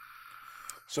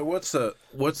 So what's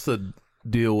the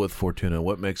deal with Fortuna?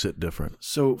 What makes it different?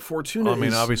 So Fortuna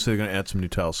obviously they're going to add some new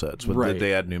tile sets, but right. Did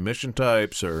they add new mission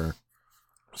types or?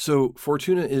 So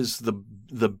Fortuna is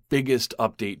the biggest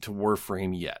update to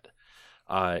Warframe yet.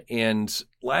 And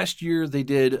last year they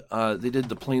did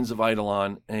the Plains of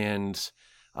Eidolon and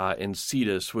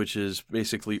Cetus, which is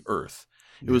basically Earth.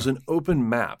 It was an open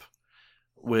map,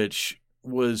 which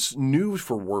was new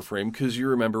for Warframe, because you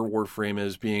remember Warframe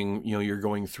as being, you're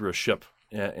going through a ship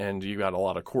and you got a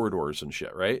lot of corridors and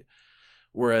shit, right?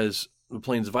 Whereas the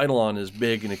Plains of Eidolon is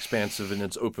big and expansive and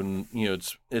it's open,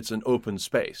 it's an open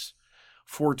space.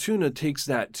 Fortuna takes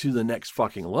that to the next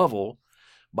fucking level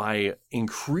by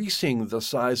increasing the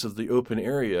size of the open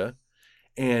area,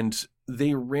 and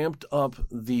they ramped up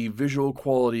the visual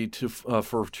quality to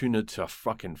Fortuna to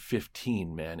fucking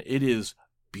 15, man. It is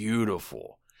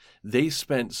beautiful. They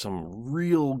spent some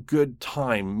real good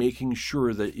time making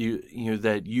sure that you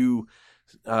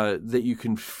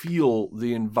can feel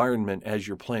the environment as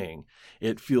you're playing.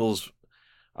 It feels,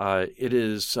 it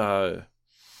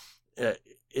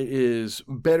is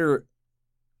better.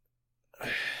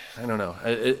 I don't know.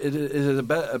 It is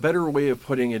a better way of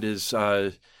putting it is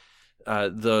the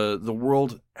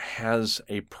world has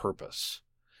a purpose.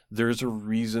 There's a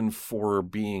reason for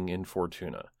being in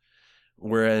Fortuna.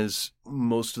 Whereas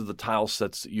most of the tile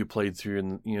sets that you played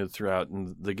through throughout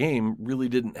in the game really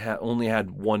only had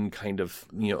one kind of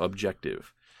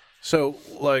objective. So,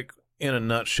 like, in a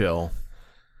nutshell,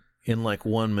 in like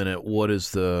 1 minute, what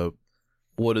is a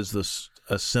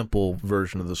simple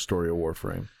version of the story of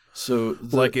Warframe? So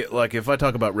like if I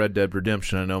talk about Red Dead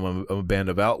Redemption, I know I'm a band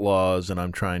of outlaws and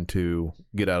I'm trying to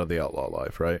get out of the outlaw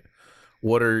life, right?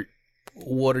 What are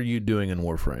you doing in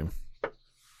Warframe?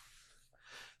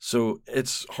 So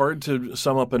it's hard to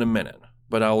sum up in a minute,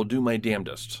 but I will do my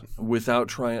damnedest without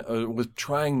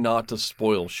trying not to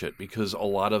spoil shit, because a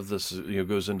lot of this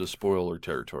goes into spoiler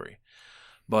territory.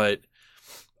 But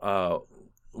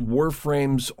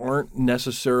Warframes aren't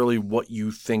necessarily what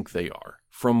you think they are.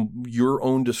 From your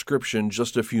own description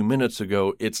just a few minutes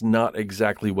ago, it's not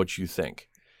exactly what you think.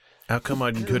 How come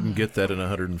I couldn't get that in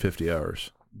 150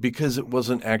 hours? Because it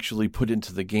wasn't actually put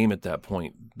into the game at that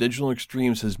point. Digital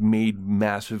Extremes has made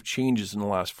massive changes in the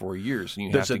last 4 years, and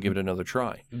you have to give it another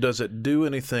try. Does it do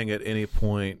anything at any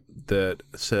point that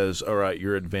says, all right,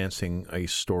 you're advancing a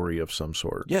story of some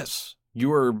sort? Yes.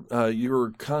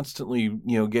 You're constantly,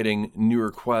 getting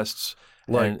newer quests,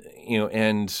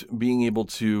 and being able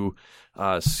to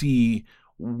see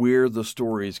where the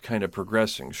story is kind of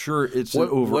progressing. Sure, it's an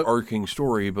overarching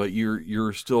story, but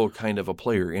you're still kind of a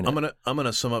player in it. I'm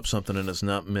gonna sum up something, and it's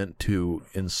not meant to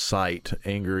incite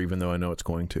anger, even though I know it's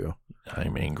going to.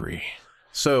 I'm angry.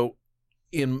 So,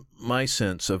 in my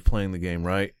sense of playing the game,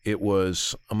 right, it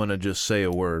was, I'm gonna just say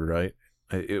a word, right?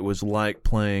 It was like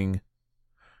playing,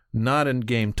 not in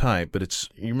game type, but it's,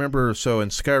 you remember, so in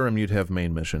Skyrim you'd have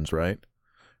main missions, right?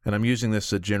 And I'm using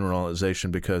this as a generalization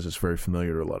because it's very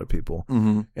familiar to a lot of people.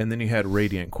 Mm-hmm. And then you had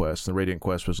Radiant Quest. The Radiant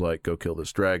Quest was like, go kill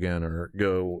this dragon or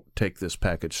go take this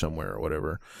package somewhere or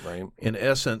whatever. Right. In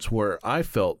essence, where I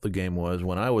felt the game was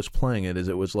when I was playing it is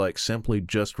it was like simply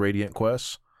just Radiant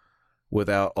Quests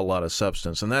without a lot of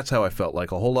substance. And that's how I felt,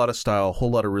 like a whole lot of style, a whole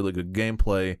lot of really good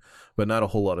gameplay, but not a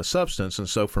whole lot of substance. And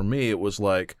so for me, it was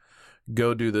like,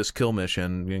 go do this kill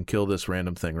mission and kill this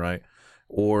random thing, right?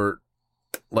 Or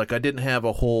like I didn't have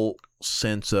a whole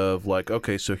sense of like,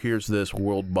 okay, so here's this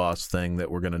world boss thing that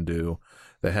we're going to do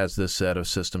that has this set of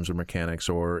systems or mechanics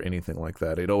or anything like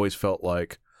that. It always felt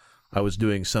like I was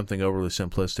doing something overly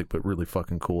simplistic but really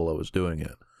fucking cool. I was doing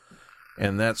it.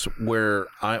 And that's where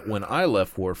when I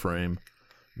left Warframe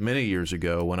many years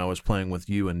ago when I was playing with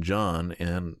you and John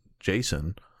and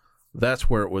Jason, that's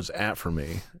where it was at for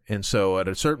me. And so at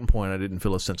a certain point, I didn't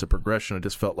feel a sense of progression. I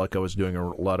just felt like I was doing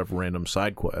a lot of random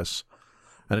side quests.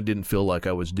 And it didn't feel like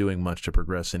I was doing much to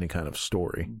progress any kind of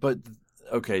story. But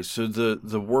okay, so the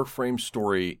Warframe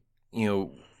story,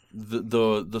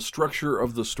 the structure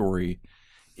of the story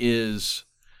is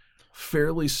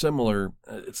fairly similar.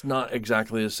 It's not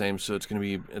exactly the same, so it's going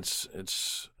to be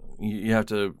it's you have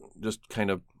to just kind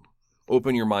of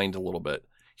open your mind a little bit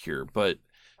here. But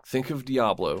think of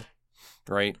Diablo,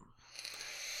 right?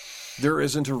 There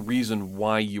isn't a reason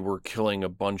why you were killing a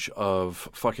bunch of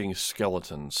fucking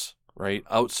skeletons, right?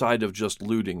 Outside of just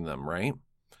looting them, right?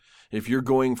 If you're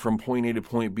going from point A to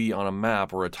point B on a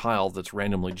map or a tile that's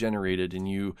randomly generated and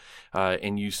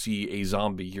you see a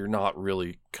zombie, you're not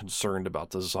really concerned about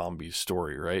the zombie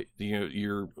story, right?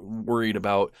 You're worried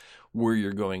about where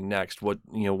you're going next, what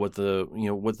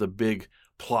the big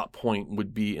plot point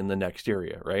would be in the next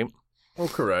area, right? Oh,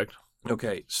 correct.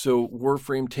 Okay, so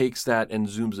Warframe takes that and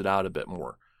zooms it out a bit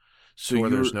more. So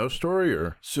where there's no story,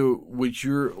 or so what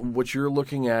you're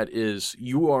looking at is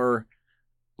you are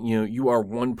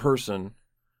one person,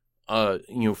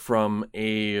 from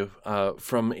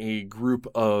a group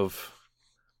of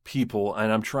people,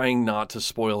 and I'm trying not to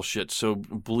spoil shit. So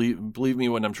believe me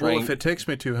when I'm trying. Well, if it takes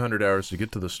me 200 hours to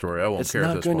get to the story, I won't care.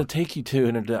 It's not going to take you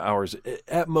 200 hours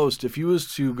at most. If you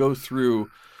was to go through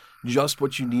just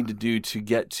what you need to do to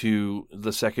get to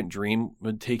the second dream, it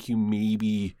would take you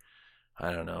maybe,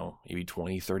 I don't know, maybe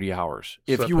 20, 30 hours.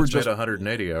 So if you were just at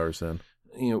 180 hours, then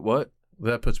what?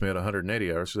 That puts me at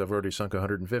 180 hours because I've already sunk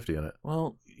 150 in it.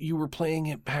 Well, you were playing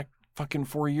it back fucking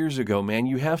 4 years ago, man.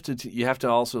 You have to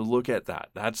also look at that.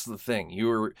 That's the thing.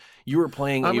 You were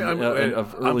playing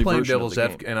I'm playing devil's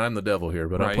advocate, and I'm the devil here,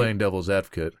 but right. I'm playing devil's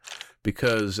advocate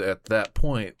because at that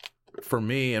point, for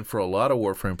me and for a lot of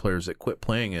Warframe players that quit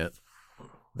playing it,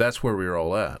 that's where we were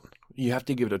all at. You have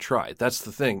to give it a try. That's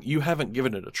the thing. You haven't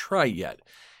given it a try yet.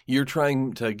 You're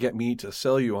trying to get me to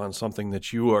sell you on something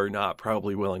that you are not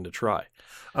probably willing to try.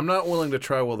 I'm not willing to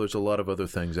try while there's a lot of other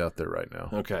things out there right now.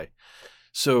 Okay.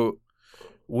 So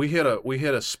we hit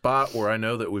a spot where I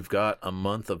know that we've got a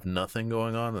month of nothing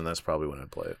going on, and that's probably when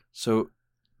I'd play it. So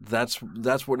that's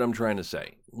what I'm trying to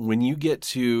say. When you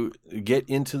get into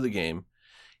the game,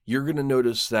 you're going to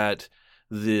notice that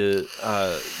the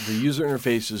user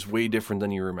interface is way different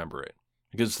than you remember it.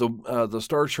 Because the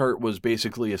star chart was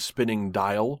basically a spinning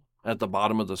dial at the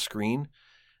bottom of the screen,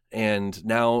 and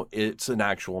now it's an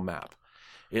actual map.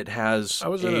 It has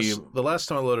the last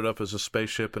time I loaded up as a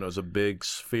spaceship, and it was a big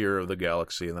sphere of the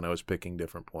galaxy, and then I was picking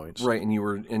different points. Right, and you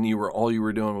were all you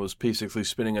were doing was basically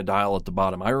spinning a dial at the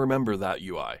bottom. I remember that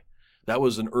UI. That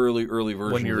was an early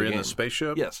version. When you're of the in game. the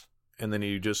spaceship, yes, and then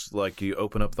you just you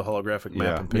open up the holographic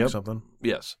map and pick something.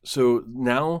 Yes. So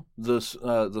now the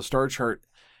star chart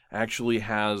actually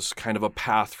has kind of a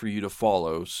path for you to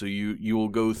follow. So you will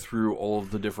go through all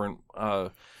of the different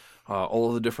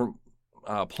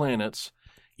planets.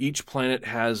 Each planet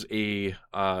has a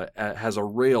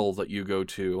rail that you go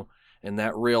to, and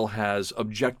that rail has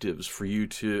objectives for you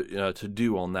to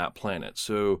do on that planet.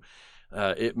 So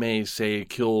it may say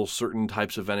kill certain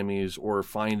types of enemies or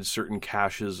find certain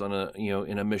caches on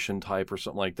in a mission type or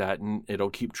something like that, and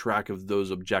it'll keep track of those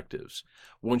objectives.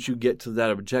 Once you get to that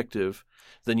objective,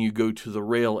 then you go to the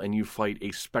rail and you fight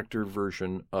a Spectre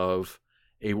version of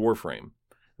a Warframe,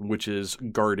 which is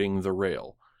guarding the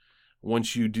rail.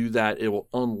 Once you do that, it will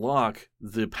unlock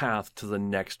the path to the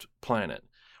next planet,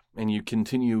 and you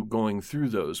continue going through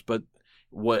those. But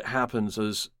what happens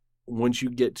is once you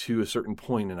get to a certain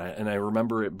point, and I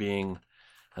remember it being,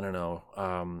 I don't know,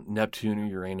 Neptune or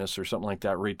Uranus or something like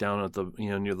that, right down at the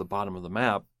near the bottom of the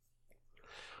map,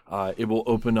 it will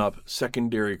open up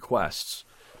secondary quests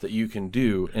that you can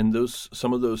do, and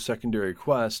some of those secondary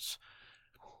quests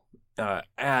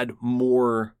add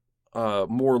more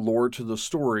lore to the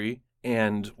story.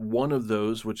 And one of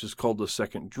those, which is called the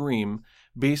Second Dream,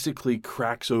 basically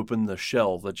cracks open the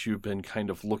shell that you've been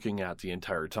kind of looking at the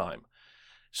entire time.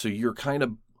 So you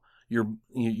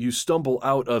stumble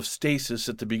out of stasis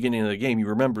at the beginning of the game. You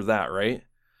remember that, right?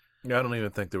 Yeah, I don't even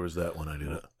think there was that when I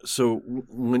did it. So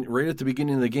right at the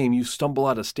beginning of the game, you stumble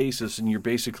out of stasis, and you're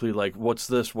basically like, "What's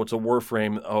this? What's a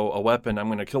Warframe? Oh, a weapon! I'm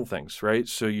going to kill things!" Right?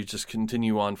 So you just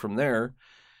continue on from there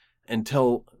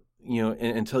until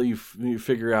you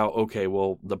figure out, okay,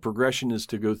 well, the progression is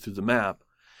to go through the map,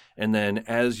 and then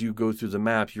as you go through the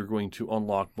map, you're going to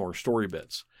unlock more story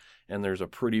bits. And there's a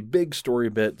pretty big story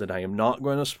bit that I am not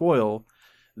going to spoil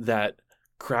that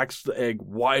cracks the egg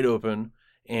wide open,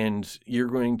 and you're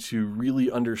going to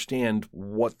really understand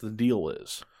what the deal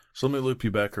is. So let me loop you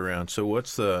back around. So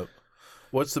what's the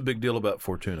big deal about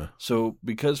Fortuna? So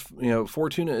because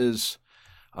Fortuna is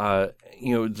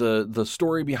the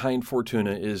story behind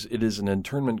Fortuna is it is an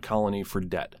internment colony for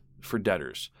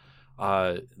debtors.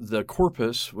 The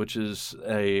Corpus, which is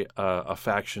a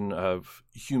faction of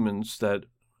humans that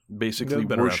basically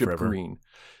worship green.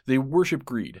 They worship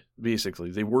greed,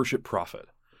 basically. They worship profit.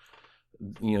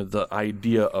 The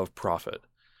idea of profit.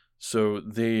 So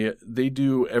they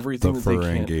do everything that they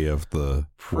can. The Ferengi of the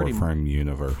Warframe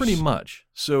universe. Pretty much.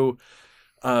 So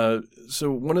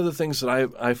one of the things that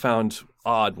I found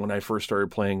odd when I first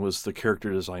started playing was the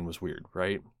character design was weird,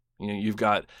 right? You've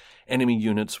got enemy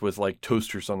units with like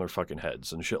toasters on their fucking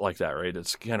heads and shit like that, right?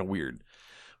 It's kind of weird.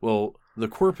 Well, the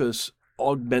Corpus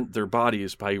augment their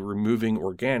bodies by removing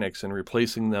organics and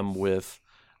replacing them with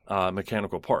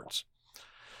mechanical parts.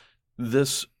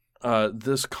 This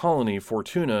colony,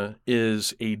 Fortuna,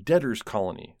 is a debtor's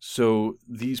colony. So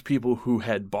these people who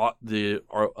had bought the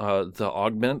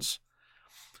augments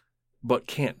but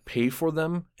can't pay for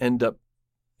them end up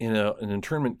in an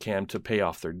internment camp to pay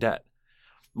off their debt.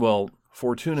 Well,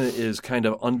 Fortuna is kind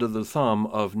of under the thumb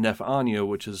of Nef-Anyo,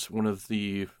 which is one of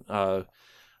the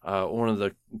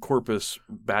Corpus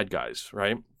bad guys,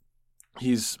 right?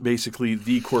 He's basically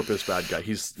the Corpus bad guy.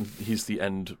 He's the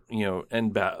end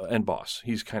boss.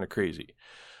 He's kind of crazy,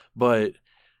 but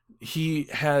he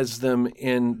has them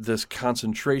in this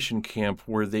concentration camp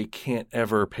where they can't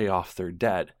ever pay off their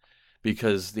debt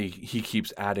because he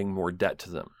keeps adding more debt to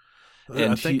them,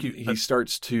 and he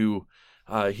starts to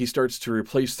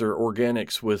replace their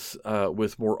organics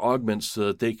with more augments so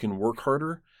that they can work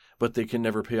harder, but they can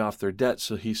never pay off their debt.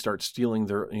 So he starts stealing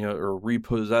their or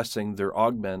repossessing their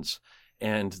augments.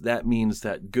 And that means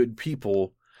that good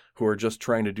people who are just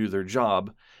trying to do their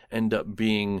job end up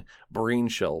being brain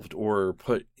shelved or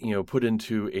put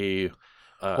into a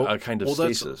kind of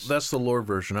stasis. That's the lore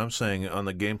version. I'm saying on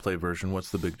the gameplay version,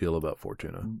 what's the big deal about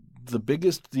Fortuna? The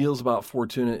biggest deals about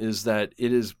Fortuna is that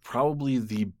it is probably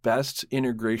the best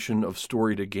integration of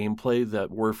story to gameplay that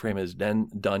Warframe has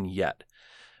done yet.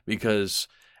 Because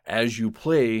as you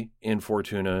play in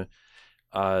Fortuna,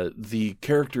 the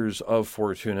characters of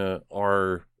Fortuna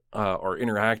are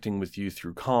interacting with you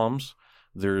through comms.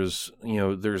 There's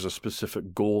a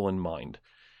specific goal in mind.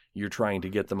 You're trying to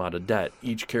get them out of debt.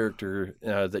 Each character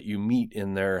that you meet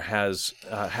in there has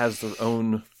their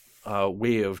own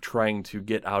way of trying to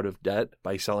get out of debt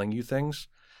by selling you things.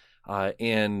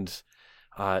 And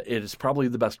it is probably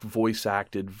the best voice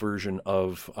acted version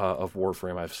of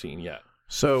Warframe I've seen yet.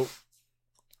 So,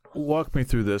 walk me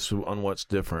through this on what's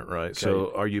different, right? Okay.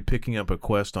 So, are you picking up a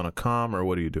quest on a comm, or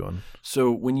what are you doing?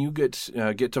 So when you get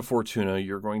to Fortuna,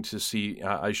 you're going to see.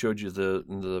 I showed you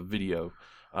the video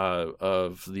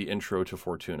of the intro to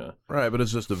Fortuna. Right, but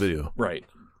it's just a video. Right.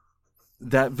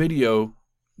 That video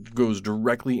goes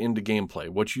directly into gameplay.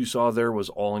 What you saw there was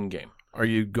all in game. Are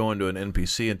you going to an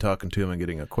NPC and talking to him and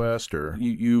getting a quest, or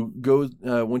You go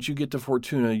once you get to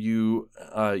Fortuna, you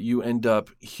end up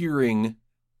hearing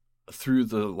through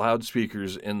the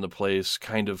loudspeakers in the place,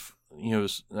 kind of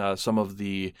some of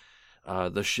the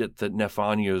shit that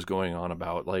Nefanyo is going on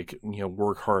about, like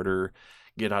work harder,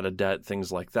 get out of debt,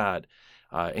 things like that.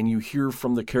 And you hear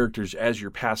from the characters as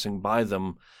you're passing by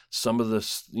them some of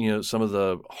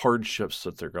the hardships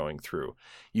that they're going through.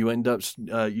 You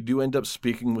do end up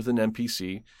speaking with an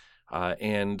NPC,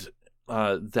 and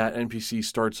that NPC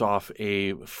starts off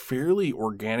a fairly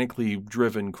organically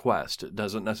driven quest. It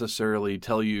doesn't necessarily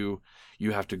tell you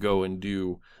have to go and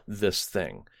do this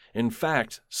thing. In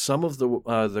fact, some of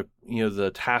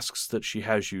the tasks that she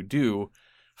has you do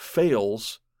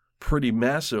fails pretty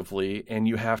massively, and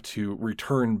you have to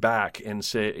return back and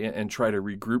try to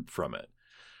regroup from it.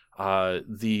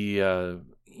 The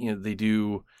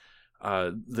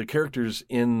characters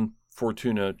in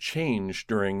Fortuna change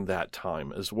during that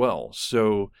time as well.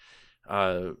 So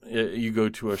you go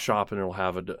to a shop and it'll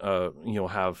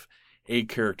have a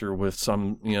character with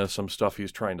some stuff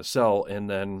he's trying to sell, and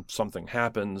then something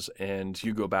happens and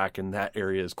you go back and that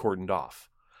area is cordoned off.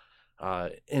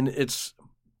 And it's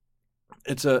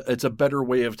a better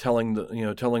way of telling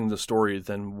the story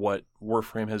than what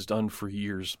Warframe has done for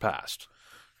years past.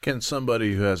 can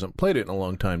somebody who hasn't played it in a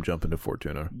long time jump into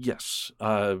Fortuna? Yes.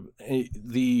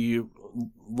 The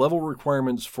level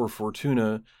requirements for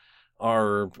Fortuna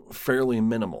are fairly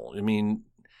minimal. I mean,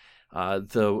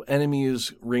 the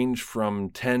enemies range from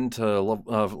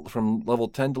from level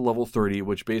 10 to level 30,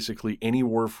 which basically any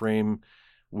Warframe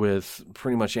with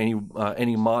pretty much any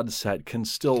mod set can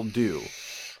still do.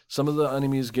 Some of the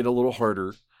enemies get a little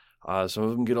harder. Some of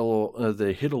them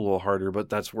they hit a little harder, but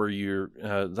that's where you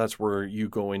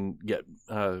go and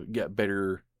get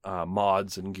better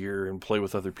mods and gear and play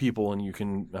with other people, and you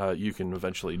can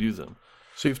eventually do them.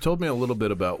 So you've told me a little bit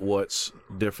about what's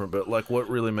different, but like what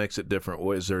really makes it different?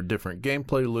 Is there a different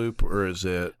gameplay loop, or is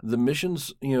it the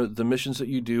missions? The missions that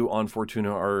you do on Fortuna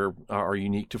are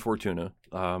unique to Fortuna.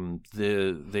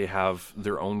 They have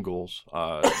their own goals.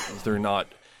 They're not.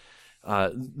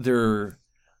 They're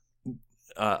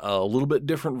a little bit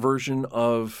different version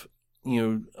of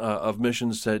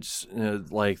missions that's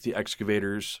like the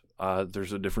excavators.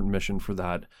 There's a different mission for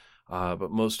that, but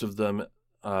most of them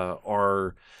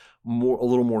are a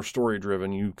little more story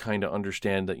driven. You kind of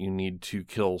understand that you need to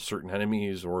kill certain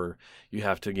enemies, or you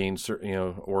have to gain certain,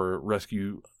 or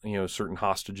rescue, certain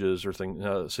hostages or things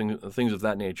of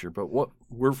that nature. But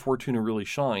where Fortuna really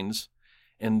shines,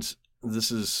 and this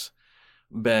has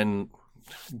been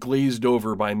glazed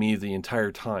over by me the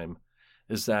entire time,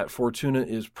 is that Fortuna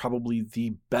is probably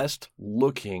the best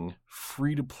looking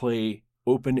free to play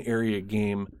open area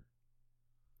game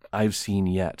I've seen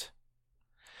yet.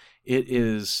 It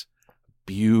is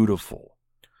beautiful.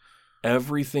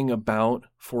 Everything about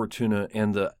Fortuna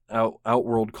and the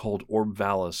outworld called Orb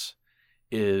Valis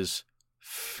is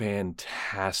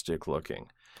fantastic looking.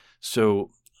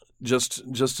 So just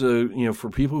for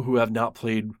people who have not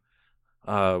played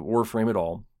Warframe at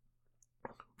all,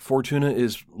 Fortuna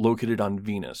is located on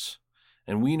Venus,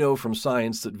 and we know from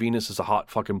science that Venus is a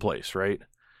hot fucking place, right?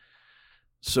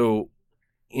 So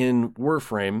in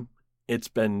Warframe, it's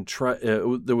been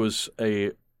there was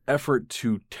a effort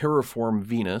to terraform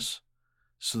Venus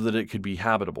so that it could be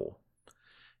habitable,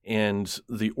 and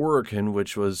the Orokin,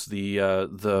 which was the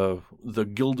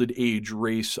Gilded Age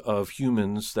race of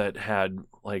humans that had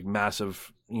like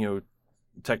massive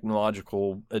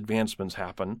technological advancements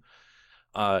happen,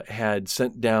 had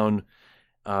sent down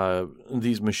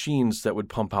these machines that would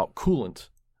pump out coolant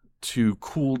to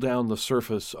cool down the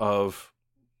surface of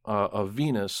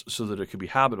Venus so that it could be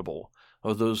habitable.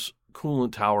 Those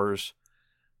coolant towers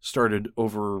started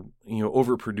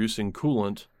overproducing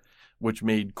coolant, which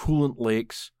made coolant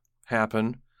lakes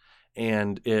happen,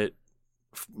 and it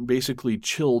basically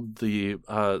chilled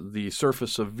the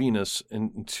surface of Venus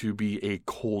to be a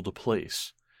cold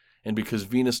place. And because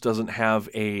Venus doesn't have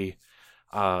a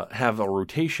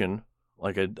rotation,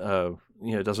 like it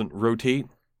doesn't rotate,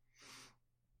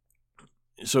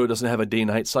 so it doesn't have a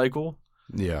day-night cycle.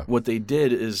 Yeah. What they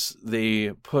did is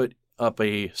they put up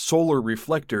a solar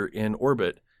reflector in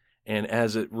orbit, and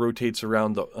as it rotates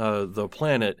around the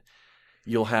planet,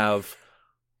 you'll have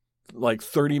like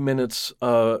 30 minutes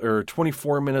or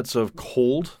 24 minutes of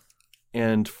cold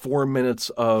and 4 minutes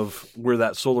of where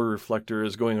that solar reflector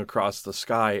is going across the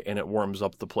sky and it warms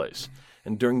up the place.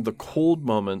 And during the cold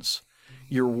moments,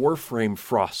 your warframe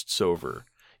frosts over.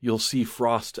 You'll see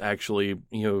frost actually,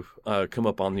 come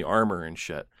up on the armor and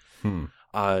shit.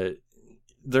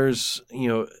 There's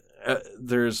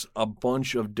a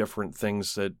bunch of different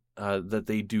things that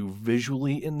they do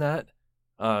visually in that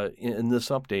in this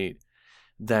update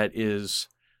that is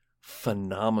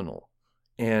phenomenal,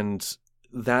 and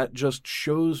that just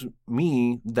shows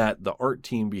me that the art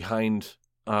team behind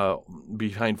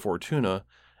Fortuna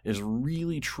is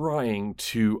really trying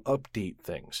to update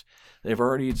things. They've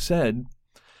already said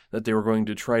that they were going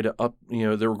to try to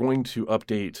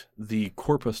update the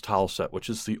Corpus tile set, which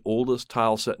is the oldest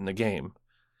tile set in the game,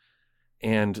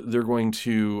 and they're going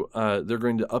to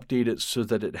update it so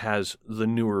that it has the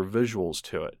newer visuals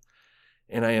to it.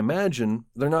 And I imagine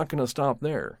they're not going to stop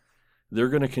there. They're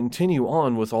going to continue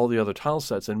on with all the other tile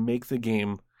sets and make the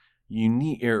game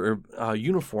unique or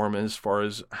uniform as far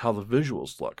as how the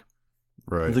visuals look.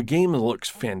 Right. The game looks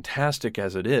fantastic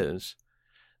as it is.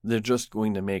 They're just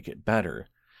going to make it better.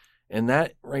 And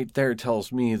that right there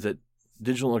tells me that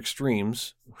Digital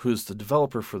Extremes, who's the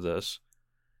developer for this,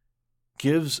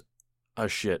 gives a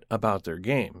shit about their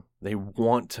game. They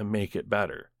want to make it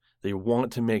better. They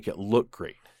want to make it look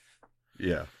great.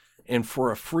 Yeah. And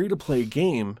for a free-to-play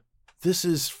game, this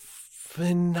is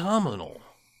phenomenal.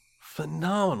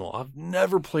 Phenomenal. I've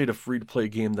never played a free-to-play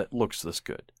game that looks this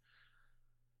good.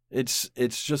 It's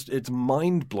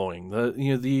mind-blowing.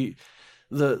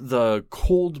 The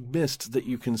cold mist that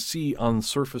you can see on the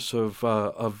surface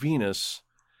of Venus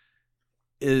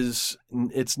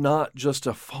it's not just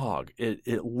a fog.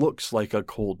 It looks like a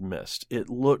cold mist.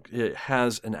 It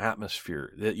has an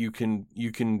atmosphere that you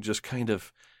can just kind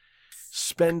of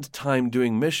spend time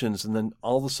doing missions and then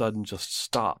all of a sudden just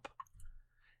stop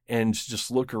and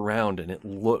just look around, and it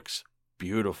looks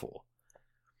beautiful.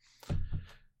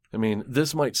 I mean,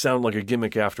 this might sound like a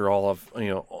gimmick after all of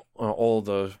all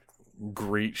the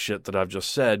great shit that I've just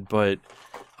said, but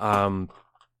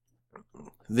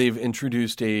they've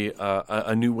introduced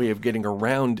a new way of getting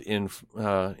around in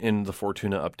the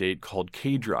Fortuna update called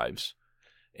K drives,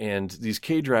 and these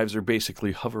K drives are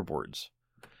basically hoverboards.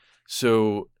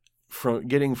 So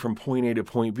getting from point A to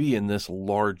point B in this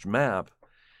large map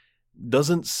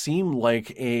doesn't seem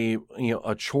like a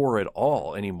chore at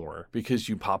all anymore, because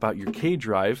you pop out your K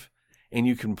drive and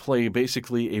you can play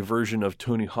basically a version of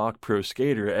Tony Hawk Pro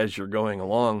Skater as you're going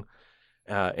along,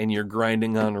 and you're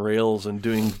grinding on rails and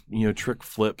doing trick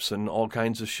flips and all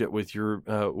kinds of shit with your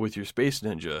Space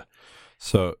Ninja.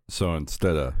 So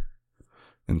instead of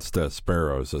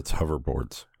sparrows, it's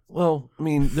hoverboards. Well, I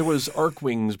mean, there was arc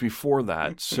wings before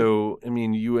that, so I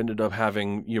mean, you ended up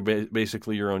having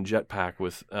basically your own jetpack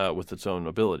with its own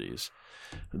abilities.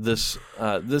 This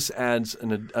adds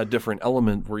a different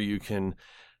element where you can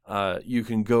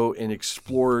go and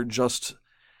explore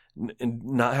and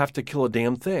not have to kill a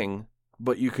damn thing,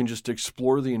 but you can just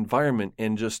explore the environment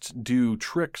and just do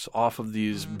tricks off of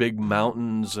these big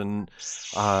mountains and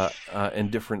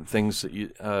different things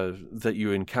that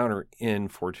you encounter in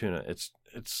Fortuna.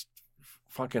 It's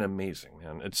fucking amazing,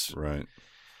 man. It's right.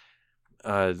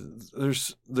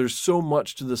 There's so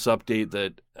much to this update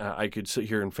that I could sit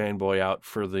here and fanboy out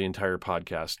for the entire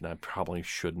podcast, and I probably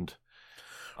shouldn't.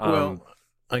 Well,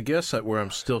 I guess where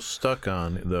I'm still stuck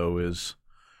on, though, is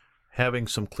having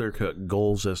some clear-cut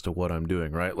goals as to what I'm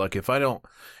doing, right? Like if I don't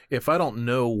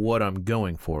know what I'm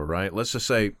going for, right? Let's just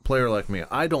say, player like me,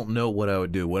 I don't know what I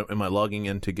would do. What am I logging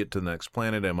in to get to the next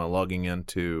planet? Am I logging in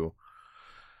to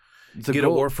get a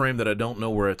warframe that I don't know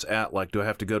where it's at? Like, do I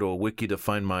have to go to a wiki to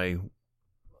find my...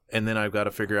 And then I've got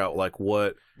to figure out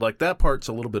that part's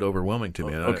a little bit overwhelming to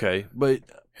me. Okay, but...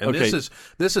 And okay.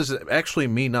 This is actually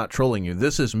me not trolling you.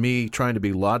 This is me trying to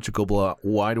be logical about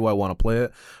why do I want to play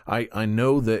it. I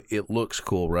know that it looks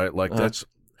cool, right? Like that's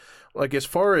like as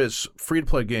far as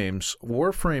free-to-play games,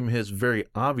 Warframe has very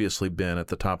obviously been at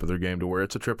the top of their game to where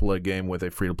it's a AAA game with a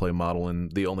free-to-play model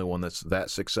and the only one that's that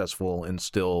successful and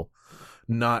still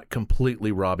not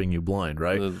completely robbing you blind,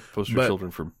 right? The poster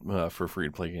children for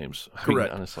free-to-play games.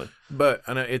 Correct. Honestly. But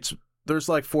there's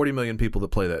like 40 million people that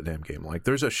play that damn game. Like,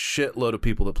 there's a shitload of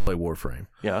people that play Warframe.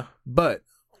 Yeah. But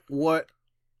what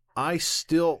I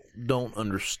still don't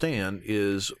understand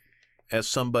is, as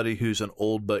somebody who's an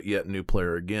old but yet new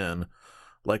player again,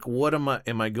 like, what am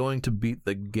I going to beat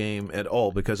the game at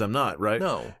all? Because I'm not, right?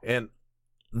 No. And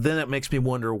then it makes me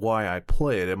wonder why I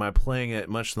play it. Am I playing it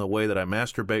much in the way that I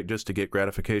masturbate just to get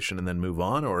gratification and then move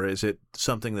on? Or is it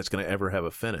something that's going to ever have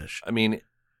a finish? I mean,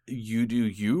 you do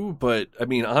you, but I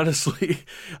mean, honestly,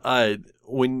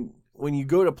 when you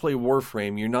go to play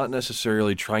Warframe, you're not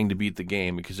necessarily trying to beat the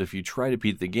game, because if you try to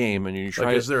beat the game and you try,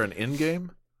 like, is there an end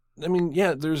game? I mean,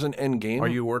 yeah, there's an end game. Are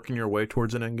you working your way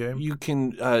towards an end game? You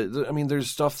can, I mean, there's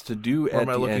stuff to do or at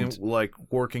the end. Like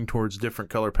working towards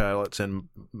different color palettes and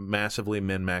massively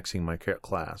min-maxing my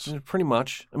class? Pretty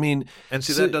much. I mean, and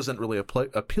see, that doesn't really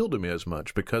appeal to me as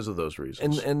much because of those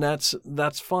reasons. And that's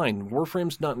fine.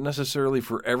 Warframe's not necessarily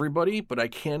for everybody, but I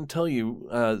can tell you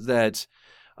that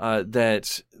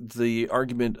the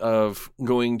argument of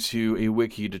going to a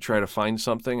wiki to try to find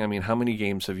something, I mean, how many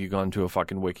games have you gone to a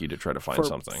fucking wiki to try to find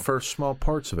something? For small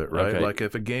parts of it, right? Okay. Like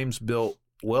if a game's built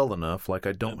well enough, like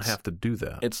I don't have to do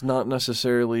that. It's not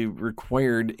necessarily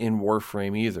required in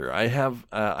Warframe either.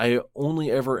 I only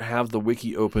ever have the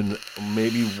wiki open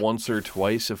maybe once or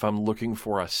twice if I'm looking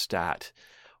for a stat,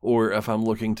 or if I'm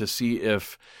looking to see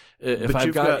if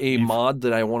I've got a mod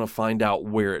that I want to find out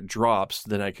where it drops,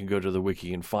 then I can go to the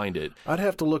wiki and find it. I'd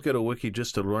have to look at a wiki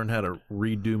just to learn how to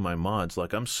redo my mods.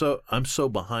 Like I'm so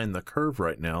behind the curve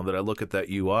right now that I look at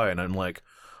that UI and I'm like,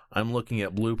 I'm looking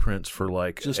at blueprints for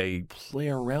like just play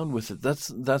around with it. That's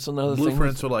another thing.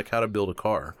 Blueprints are like how to build a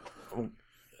car.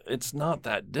 It's not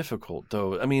that difficult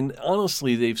though. I mean,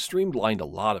 honestly, they've streamlined a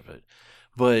lot of it,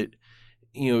 but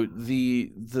you know, the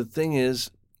thing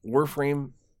is,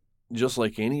 Warframe, just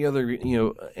like any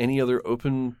other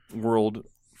open world,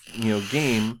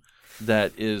 game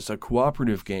that is a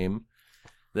cooperative game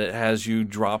that has you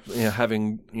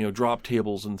having drop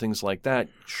tables and things like that.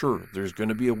 Sure, there's going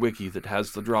to be a wiki that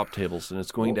has the drop tables, and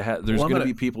it's going to have. There's going to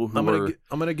be people who I'm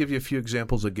going to give you a few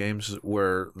examples of games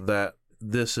where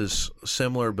this is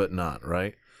similar but not,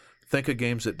 right? Think of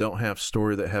games that don't have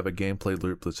story, that have a gameplay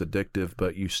loop that's addictive,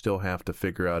 but you still have to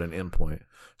figure out an endpoint.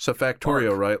 So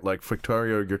Factorio, right? Like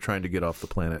Factorio, you're trying to get off the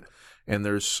planet, and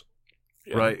there's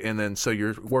right, and then so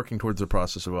you're working towards the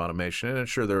process of automation. And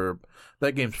sure,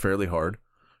 that game's fairly hard,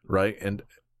 right? And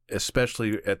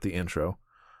especially at the intro.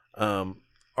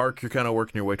 Arc, you're kind of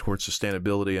working your way towards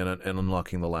sustainability and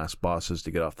unlocking the last bosses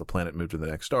to get off the planet, move to the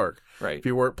next arc. Right. If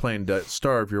you weren't playing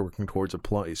Starve, you're working towards a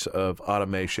place of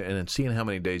automation and then seeing how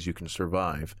many days you can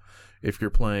survive. If you're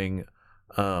playing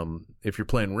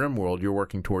RimWorld, you're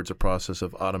working towards a process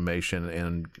of automation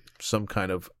and some kind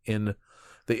of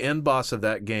the end boss of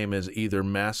that game is either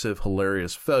massive,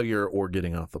 hilarious failure or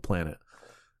getting off the planet.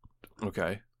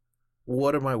 Okay.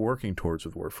 What am I working towards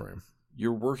with Warframe?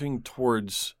 You're working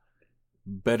towards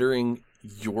bettering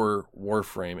your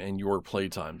Warframe and your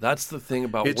playtime. That's the thing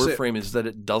about Warframe is that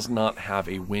it does not have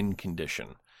a win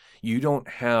condition. You don't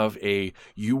have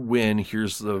you win,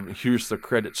 here's the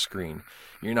credit screen.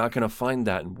 You're not going to find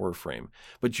that in Warframe.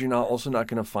 But you're also not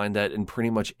going to find that in pretty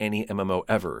much any MMO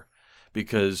ever,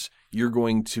 because you're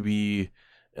going to be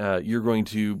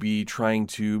trying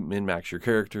to min-max your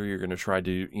character. You're going to try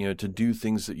to to do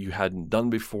things that you hadn't done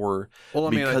before. Well,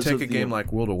 I mean, I take a game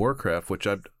like World of Warcraft, which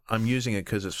I'm using it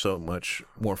because it's so much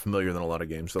more familiar than a lot of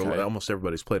games. So almost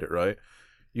everybody's played it, right?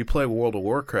 You play World of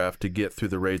Warcraft to get through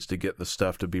the raids, to get the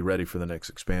stuff to be ready for the next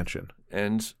expansion,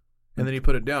 and then you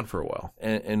put it down for a while.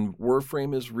 And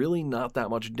Warframe is really not that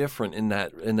much different in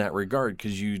that regard,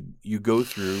 because you go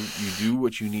through, you do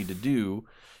what you need to do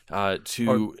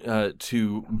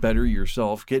to better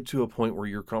yourself, get to a point where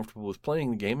you're comfortable with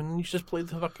playing the game, and then you just play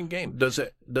the fucking game. Does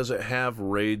it have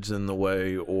raids in the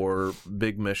way or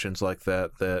big missions like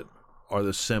that are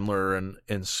the similar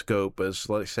in scope as,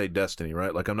 let's say, Destiny,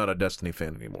 right? Like, I'm not a Destiny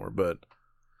fan anymore, but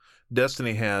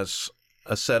Destiny has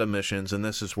a set of missions, and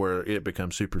this is where it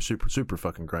becomes super, super, super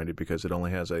fucking grindy, because it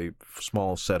only has a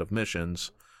small set of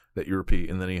missions that you repeat,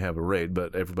 and then you have a raid,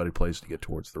 but everybody plays to get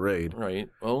towards the raid. Right.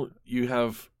 Well, you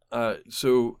have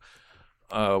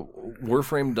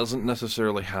Warframe doesn't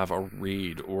necessarily have a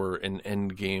raid or an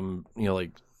end game,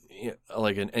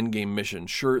 like an end game mission.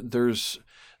 Sure, there's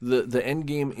the end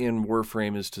game in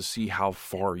Warframe is to see how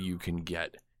far you can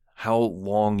get, how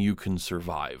long you can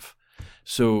survive.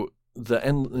 So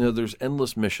there's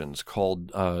endless missions called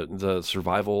the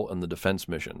survival and the defense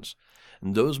missions,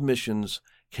 and those missions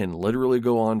can literally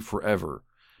go on forever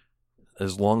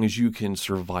as long as you can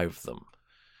survive them.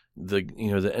 The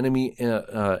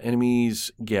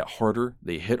enemies get harder,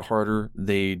 they hit harder,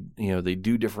 they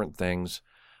do different things,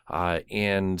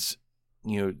 and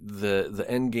the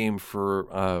end game for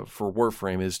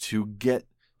Warframe is to get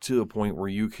to a point where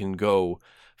you can go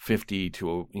 50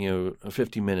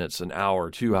 minutes, an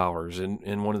hour, 2 hours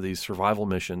in one of these survival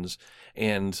missions,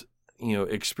 and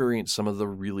experience some of the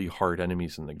really hard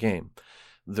enemies in the game.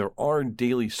 There are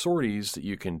daily sorties that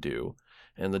you can do,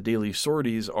 and the daily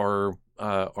sorties are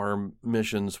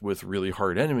missions with really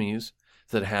hard enemies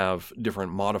that have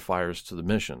different modifiers to the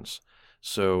missions.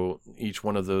 So each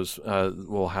one of those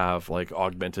will have like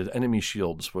augmented enemy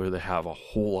shields, where they have a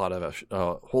whole lot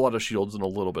of shields and a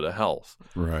little bit of health.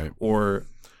 Right. Or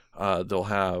they'll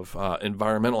have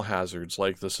environmental hazards,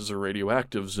 like this is a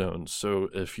radioactive zone. So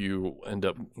if you end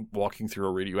up walking through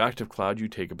a radioactive cloud, you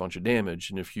take a bunch of damage.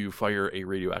 And if you fire a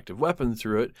radioactive weapon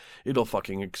through it, it'll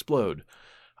fucking explode.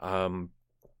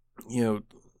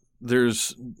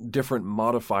 There's different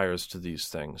modifiers to these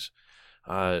things.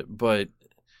 But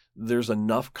there's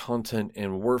enough content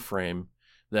in Warframe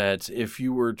that if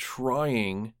you were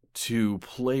trying to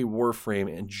play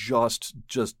Warframe and just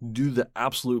do the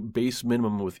absolute base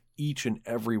minimum with each and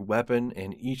every weapon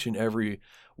and each and every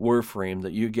Warframe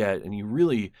that you get, and you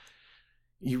really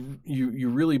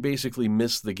basically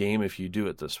miss the game if you do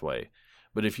it this way.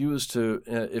 But if you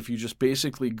just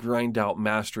basically grind out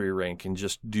mastery rank and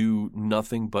just do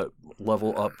nothing but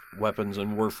level up weapons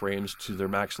and Warframes to their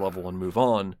max level and move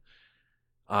on,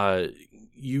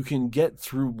 you can get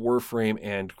through Warframe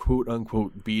and quote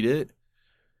unquote beat it,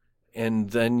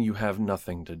 and then you have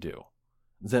nothing to do.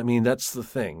 I mean, that's the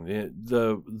thing.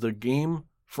 The game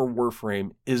for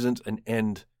Warframe isn't an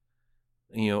end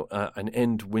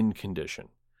win condition.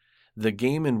 The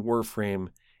game in Warframe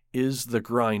is the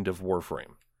grind of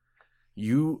Warframe.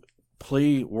 You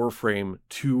play Warframe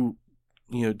to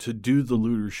do the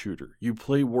looter shooter. You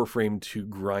play Warframe to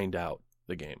grind out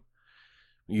the game.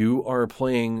 You are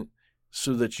playing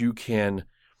so that you can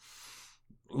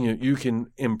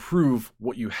improve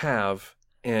what you have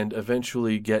and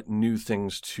eventually get new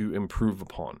things to improve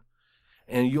upon.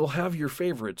 And you'll have your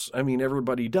favorites. I mean,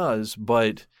 everybody does,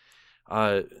 but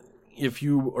if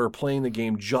you are playing the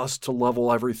game just to level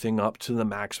everything up to the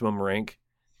maximum rank,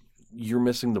 you're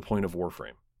missing the point of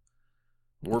Warframe.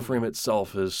 Warframe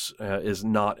itself is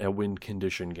not a win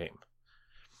condition game.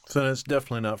 So it's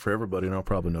definitely not for everybody, and I'll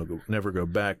probably never go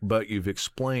back, but you've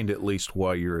explained at least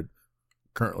why you're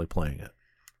currently playing it.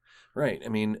 Right. I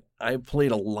mean, I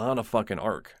played a lot of fucking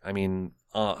Ark. I mean,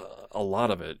 a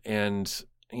lot of it. And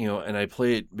I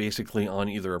play it basically on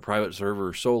either a private server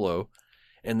or solo,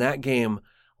 and that game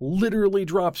literally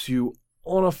drops you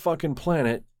on a fucking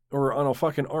planet or on a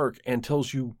fucking Ark and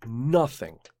tells you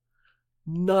nothing.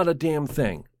 Not a damn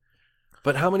thing.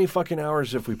 But how many fucking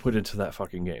hours have we put into that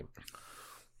fucking game?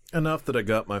 Enough that I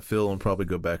got my fill and probably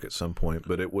go back at some point,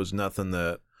 but it was nothing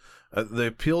that... the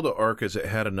appeal to Ark is it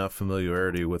had enough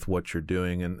familiarity with what you're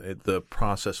doing, and the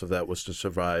process of that was to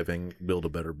survive and build a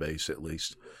better base at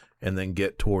least, and then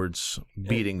get towards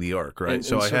beating the Ark, right? And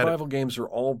survival games are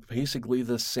all basically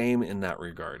the same in that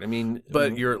regard. I mean,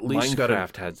 but you're at least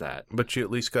Minecraft has that. But you at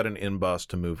least got an end boss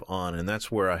to move on, and that's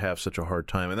where I have such a hard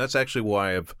time. And that's actually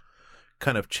why I've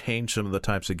kind of changed some of the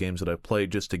types of games that I've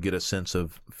played just to get a sense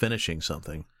of finishing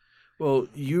something. Well,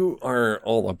 you are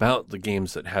all about the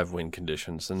games that have win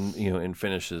conditions and and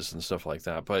finishes and stuff like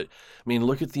that. But I mean,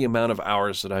 look at the amount of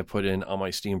hours that I put in on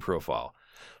my Steam profile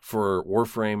for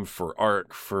Warframe, for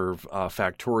Ark, for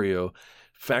Factorio.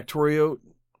 Factorio,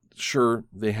 sure,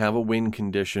 they have a win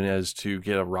condition as to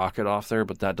get a rocket off there,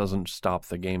 but that doesn't stop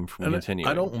the game from continuing.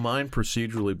 I don't mind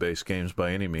procedurally based games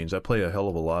by any means. I play a hell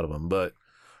of a lot of them, but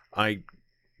I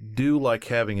do like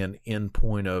having an end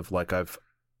point of like I've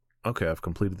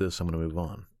completed this, I'm going to move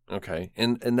on. Okay,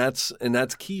 and that's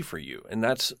key for you, and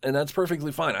that's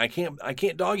perfectly fine. I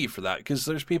can't dog you for that because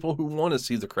there's people who want to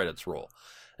see the credits roll,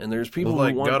 and there's people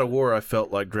like who want... God of War. I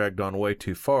felt like dragged on way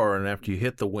too far, and after you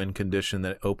hit the win condition,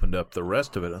 that opened up the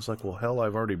rest of it. I was like, well, hell,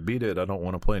 I've already beat it. I don't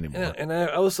want to play anymore. Yeah, and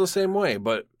I was the same way.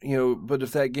 But but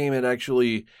if that game had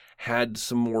actually had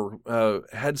some more,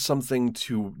 had something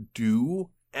to do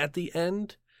at the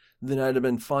end, then I'd have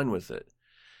been fine with it.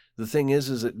 The thing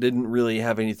is it didn't really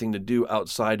have anything to do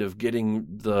outside of getting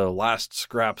the last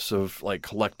scraps of like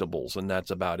collectibles, and that's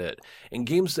about it. And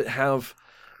games that have,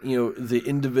 the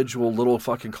individual little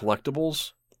fucking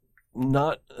collectibles,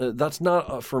 that's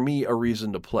not for me a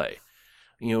reason to play.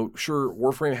 Sure,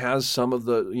 Warframe has some of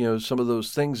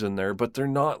those things in there, but they're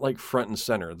not like front and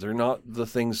center. They're not the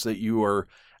things that you are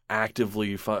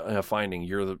actively finding.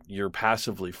 You're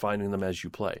passively finding them as you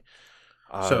play.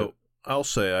 So I'll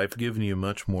say I've given you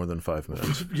much more than 5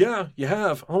 minutes. Yeah, you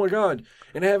have. Oh my God.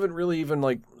 And I haven't really even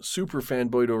like super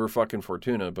fanboyed over fucking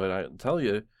Fortuna, but I tell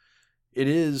you, it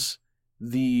is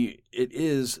the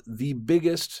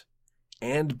biggest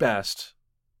and best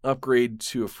upgrade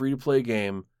to a free-to-play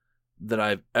game that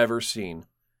I've ever seen.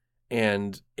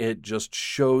 And it just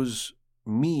shows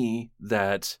me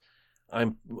that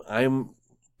I'm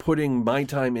putting my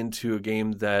time into a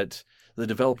game that the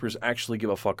developers actually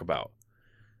give a fuck about.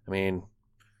 I mean,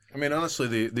 I mean,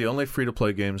 honestly, the only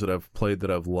free-to-play games that I've played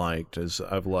that I've liked is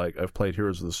I've played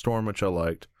Heroes of the Storm, which I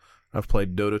liked. I've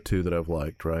played Dota 2 that I've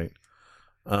liked, right?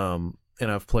 And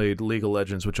I've played League of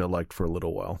Legends, which I liked for a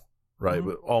little while, right? Mm-hmm.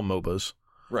 But all MOBAs.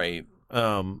 Right.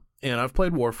 And I've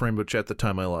played Warframe, which at the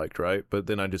time I liked, right? But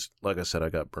then like I said, I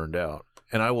got burned out.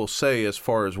 And I will say, as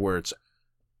far as where it's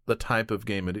the type of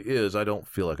game it is, I don't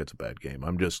feel like it's a bad game.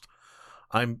 I'm just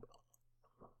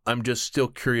still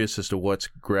curious as to what's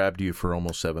grabbed you for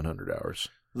almost 700 hours.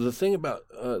 The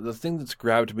thing that's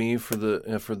grabbed me for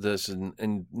this,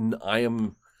 and I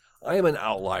am an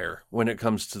outlier when it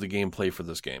comes to the gameplay for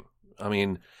this game. I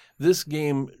mean, this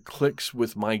game clicks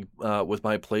with my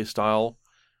play style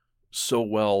so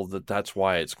well that's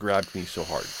why it's grabbed me so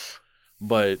hard.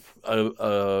 But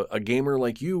a gamer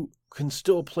like you can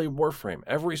still play Warframe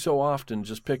every so often.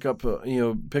 Just pick up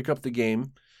the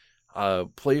game.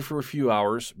 Play for a few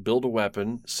hours, build a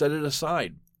weapon, set it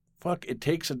aside. Fuck, it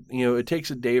takes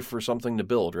a day for something to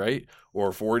build, right?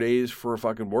 Or 4 days for a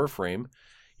fucking Warframe.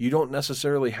 You don't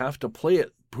necessarily have to play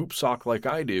it poop sock like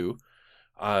I do.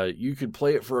 You could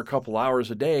play it for a couple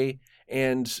hours a day,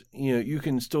 and you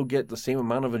can still get the same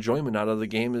amount of enjoyment out of the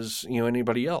game as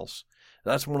anybody else.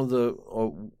 That's one of the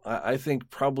I think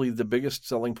probably the biggest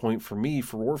selling point for me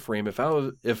for Warframe.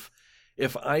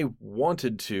 If I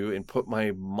wanted to and put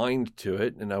my mind to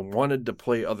it and I wanted to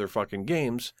play other fucking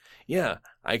games, yeah,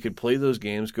 I could play those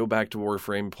games, go back to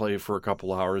Warframe, play for a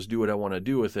couple hours, do what I want to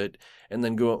do with it, and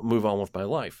then move on with my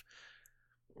life.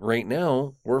 Right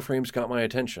now, Warframe's got my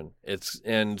attention.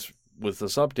 And with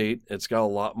this update, it's got a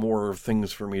lot more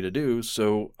things for me to do,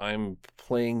 so I'm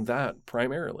playing that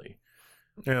primarily.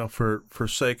 Yeah, for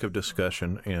sake of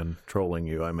discussion and trolling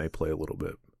you, I may play a little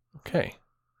bit. Okay.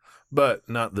 But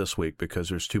not this week because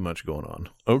there's too much going on.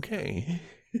 Okay.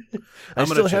 I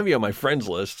still have you on my friends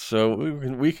list, so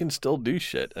we can still do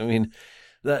shit. I mean,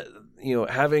 that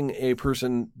having a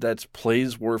person that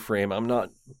plays Warframe, I'm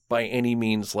not by any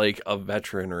means like a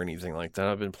veteran or anything like that.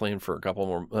 I've been playing for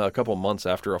a couple months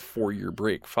after a 4-year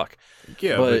break. Fuck.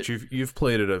 Yeah, but you've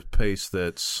played at a pace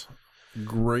that's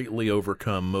greatly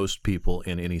overcome most people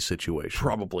in any situation.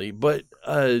 Probably, but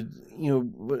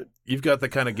you've got the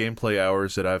kind of gameplay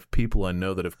hours that people I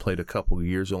know that have played a couple of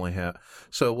years only have.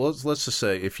 So let's just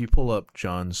say if you pull up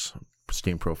John's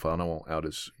Steam profile, and I won't out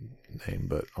his name,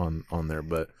 but on there,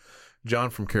 but John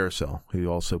from Carousel, who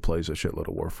also plays a shitload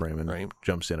of Warframe and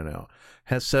jumps in and out,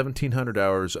 has 1,700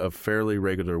 hours of fairly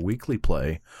regular weekly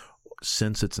play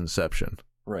since its inception.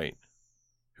 Right.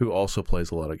 Who also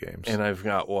plays a lot of games. And I've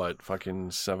got,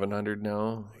 fucking 700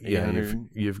 now? 800? Yeah,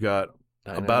 you've got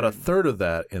about a third of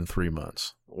that in 3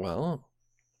 months. Well,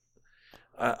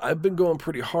 I've been going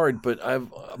pretty hard, but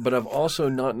I've also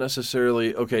not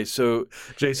necessarily... Okay, so...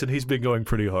 Jason, he's been going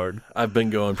pretty hard. I've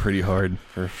been going pretty hard,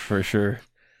 for sure.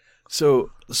 So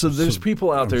there's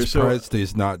people out there... I'm surprised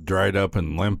he's not dried up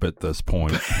and limp at this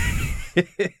point.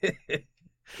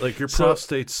 Like your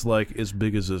prostate's like as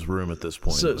big as this room at this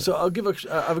point. So I'll give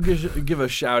a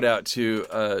shout out to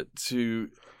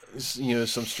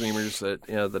some streamers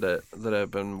that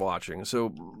I've been watching.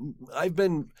 So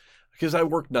because I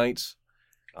work nights,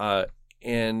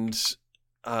 and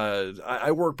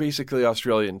I work basically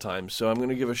Australian time. So I'm going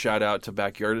to give a shout out to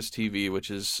Backyardist TV,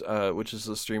 which is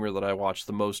the streamer that I watch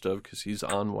the most of because he's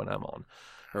on when I'm on,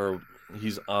 or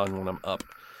he's on when I'm up.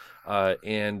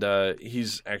 And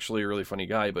he's actually a really funny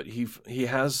guy, but he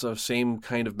has the same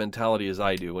kind of mentality as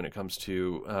I do when it comes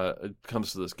to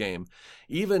this game.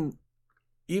 Even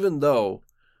though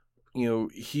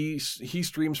he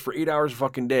streams for 8 hours a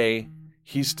fucking day,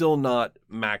 he's still not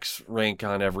max rank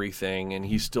on everything, and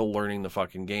he's still learning the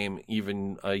fucking game.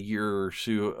 Even a year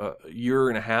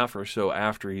and a half or so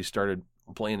after he started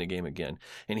playing the game again,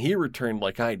 and he returned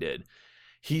like I did.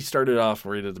 He started off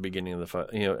right at the beginning of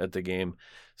at the game,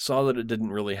 saw that it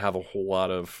didn't really have a whole lot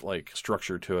of like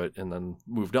structure to it, and then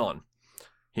moved on.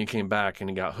 He came back and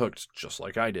he got hooked just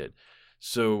like I did.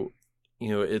 So,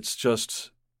 it's just,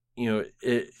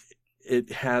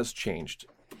 it has changed.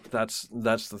 That's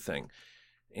the thing,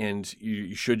 and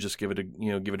you should just give it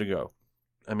a go.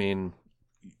 I mean,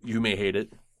 you may hate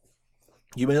it,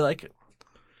 you may like it.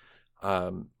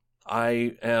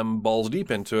 I am balls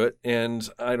deep into it, and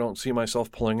I don't see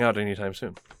myself pulling out anytime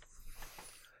soon.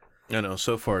 I know.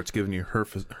 So far, it's given you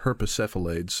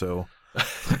herpetocephalade, so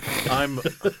I'm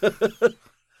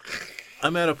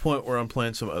at a point where I'm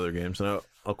playing some other games, and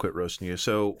I'll quit roasting you.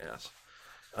 So, yes.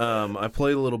 I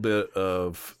played a little bit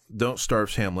of Don't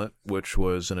Starve's Hamlet, which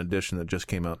was an edition that just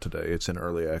came out today. It's in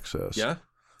early access. Yeah?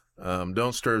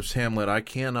 Don't Starve's Hamlet, I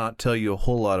cannot tell you a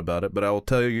whole lot about it, but I will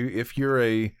tell you, if you're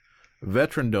a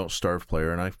veteran Don't Starve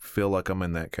player, and I feel like I'm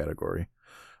in that category,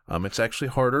 It's actually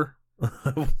harder.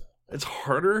 It's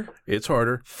harder? It's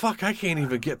harder. Fuck, I can't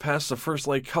even get past the first,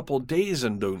 couple days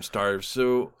in Don't Starve,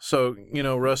 so... So,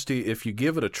 Rusty, if you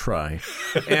give it a try,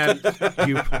 and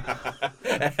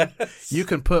you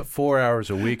can put 4 hours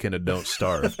a week into Don't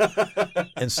Starve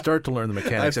and start to learn the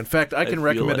mechanics. In fact, I can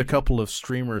recommend a couple of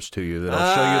streamers to you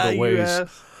that'll show you the ways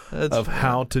of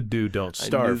how to do Don't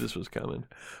Starve. I knew this was coming.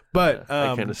 But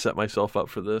I kind of set myself up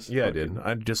for this. Yeah, I did.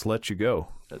 I just let you go.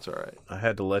 That's all right. I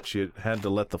had to let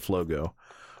the flow go.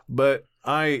 But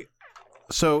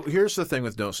so here's the thing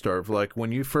with Don't Starve. Like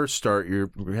when you first start, you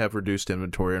have reduced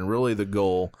inventory, and really the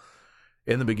goal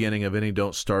in the beginning of any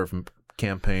Don't Starve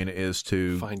campaign is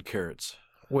to find carrots.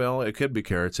 Well, it could be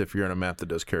carrots if you're on a map that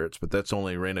does carrots, but that's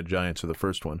only Reign of Giants or the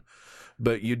first one.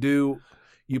 But you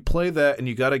play that, and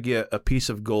you got to get a piece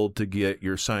of gold to get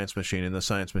your science machine, and the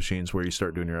science machine's where you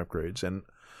start doing your upgrades. And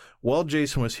while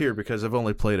Jason was here, because I've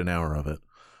only played an hour of it,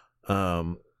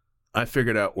 I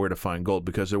figured out where to find gold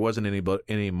because there wasn't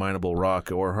any mineable rock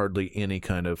or hardly any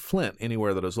kind of flint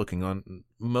anywhere that I was looking. On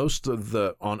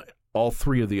all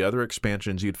three of the other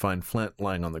expansions, you'd find flint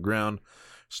lying on the ground,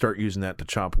 start using that to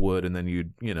chop wood, and then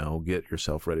you'd get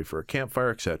yourself ready for a campfire,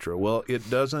 etc. Well,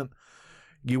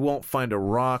 you won't find a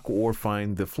rock or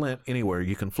find the flint anywhere.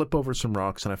 You can flip over some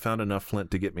rocks, and I found enough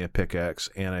flint to get me a pickaxe,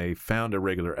 and I found a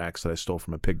regular axe that I stole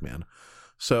from a pigman.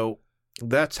 So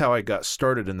that's how I got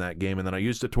started in that game, and then I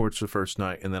used a torch the first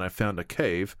night, and then I found a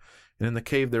cave, and in the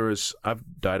cave I've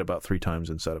died about 3 times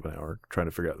inside of an hour trying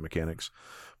to figure out the mechanics,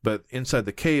 but inside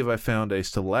the cave I found a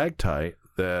stalactite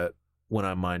that when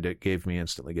I mined it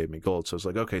instantly gave me gold. So I was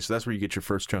like, okay, so that's where you get your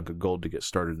first chunk of gold to get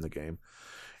started in the game.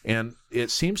 And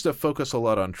it seems to focus a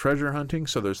lot on treasure hunting,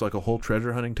 so there's like a whole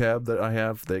treasure hunting tab that I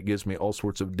have that gives me all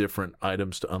sorts of different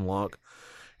items to unlock.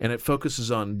 And it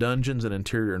focuses on dungeons and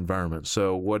interior environments.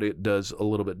 So what it does a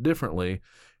little bit differently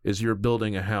is you're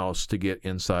building a house to get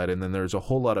inside, and then there's a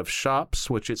whole lot of shops,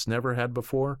 which it's never had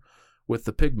before, with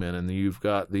the pigmen. And you've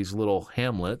got these little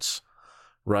hamlets,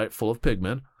 right, full of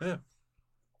pigmen. Yeah,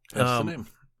 that's the name.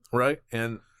 Right,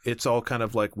 and it's all kind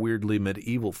of like weirdly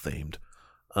medieval themed.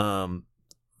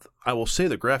 I will say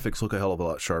the graphics look a hell of a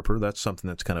lot sharper. That's something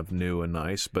that's kind of new and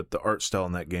nice, but the art style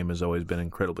in that game has always been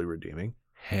incredibly redeeming.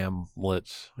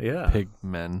 Hamlets. Yeah.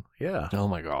 Pigmen. Yeah. Oh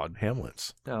my God.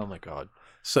 Hamlets. Oh my God.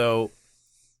 So,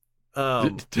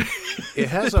 it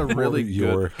has a really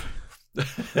good.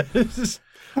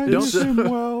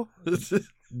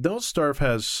 Don't Starve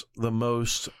has the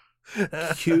most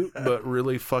cute but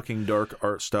really fucking dark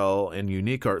art style and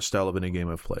unique art style of any game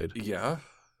I've played. Yeah.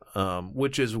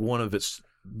 Which is one of its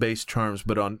base charms,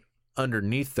 but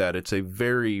underneath that, it's a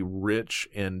very rich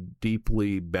and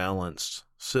deeply balanced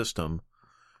system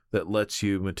that lets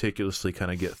you meticulously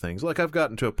kind of get things. Like I've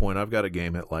gotten to a point, I've got a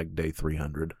game at like day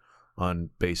 300 on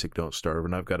basic Don't Starve,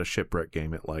 and I've got a shipwreck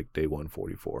game at like day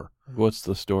 144. What's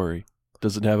the story?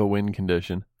 Does it have a win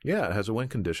condition? Yeah, it has a win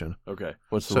condition. Okay.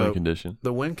 What's the win condition?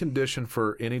 The win condition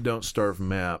for any Don't Starve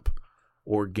map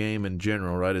or game in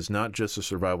general, right, is not just a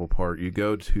survival part. You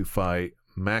go to fight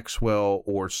Maxwell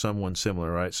or someone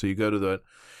similar, right? So you go to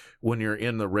when you're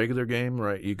in the regular game,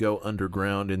 right, you go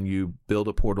underground and you build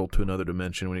a portal to another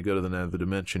dimension. When you go to another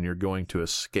dimension, you're going to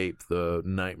escape the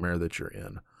nightmare that you're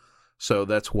in. So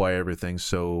that's why everything's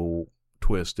so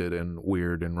twisted and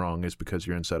weird and wrong, is because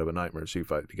you're inside of a nightmare, so you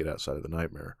fight to get outside of the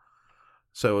nightmare.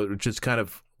 So which is kind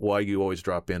of why you always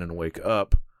drop in and wake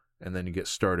up, and then you get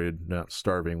started not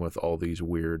starving with all these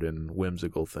weird and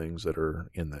whimsical things that are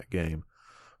in that game.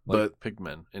 Like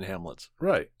pigmen in Hamlets.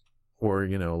 Right. Or,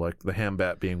 like the ham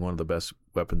bat being one of the best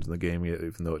weapons in the game,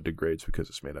 even though it degrades because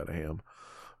it's made out of ham.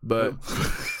 But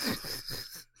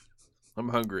I'm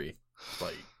hungry.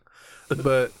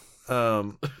 But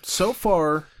so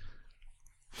far,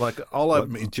 let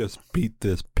me just beat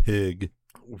this pig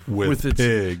with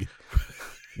pig.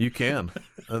 You can.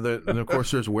 And of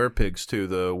course, there's werepigs too.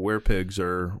 The werepigs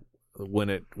are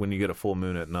when you get a full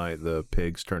moon at night, the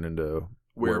pigs turn into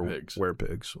werepigs,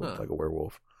 like a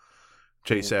werewolf.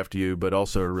 Chase after you, but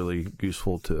also are really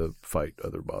useful to fight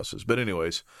other bosses. But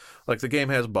anyways, like the game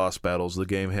has boss battles. The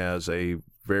game has a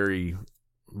very,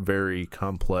 very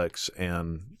complex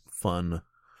and fun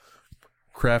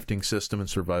crafting system and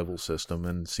survival system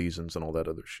and seasons and all that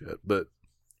other shit. But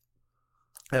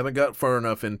I haven't got far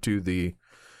enough into the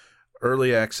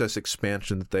early access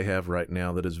expansion that they have right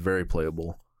now that is very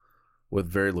playable with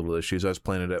very little issues. I was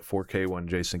playing it at 4K when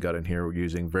Jason got in here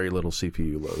using very little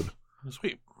CPU load.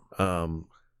 Sweet.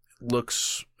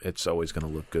 It's always going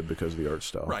to look good because of the art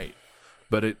style. Right.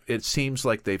 But it seems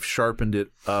like they've sharpened it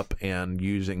up and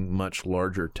using much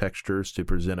larger textures to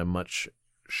present a much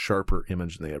sharper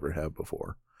image than they ever have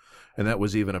before. And that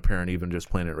was even apparent even just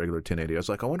playing at regular 1080. I was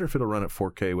like, I wonder if it'll run at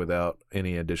 4K without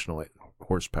any additional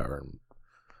horsepower. And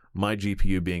my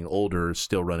GPU being older is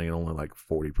still running at only like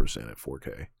 40% at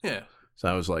 4K. Yeah. So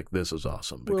I was like, this is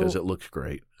awesome because it looks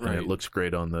great. Right. And it looks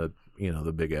great on the,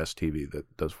 the big ass TV that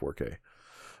does 4K.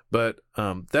 But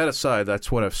that aside,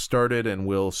 that's what I've started and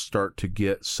will start to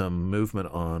get some movement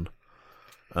on.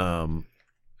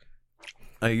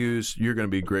 You're going to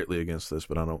be greatly against this,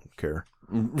 but I don't care.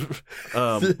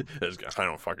 This guy, I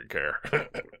don't fucking care.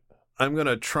 I'm going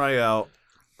to try out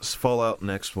Fallout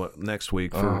next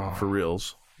week for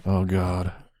reals. Oh,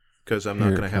 God. Because I'm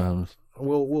not going to have...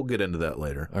 We'll get into that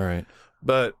later. All right.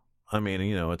 But, I mean,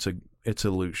 it's a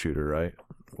loot shooter, right?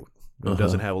 It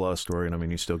doesn't have a lot of story, and I mean,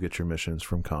 you still get your missions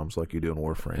from comms like you do in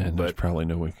Warframe. And there's probably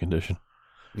no win condition.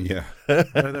 Yeah.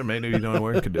 There may be no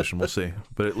win condition. We'll see.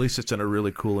 But at least it's in a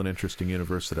really cool and interesting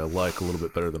universe that I like a little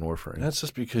bit better than Warframe. That's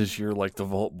just because you're like the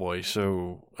Vault Boy,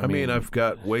 so... I mean, I've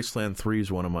got Wasteland 3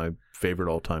 is one of my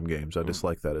favorite all-time games. I just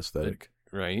like that aesthetic.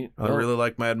 Right. I really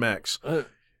like Mad Max.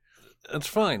 That's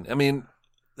fine. I mean...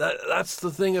 That's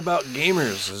the thing about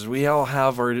gamers is we all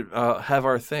have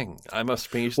our thing. I'm a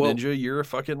space ninja. You're a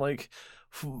fucking like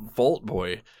Vault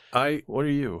Boy. What are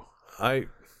you?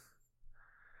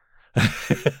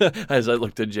 As I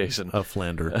looked at Jason, a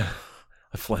Flander.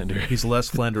 A Flander. He's less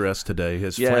Flander-esque today.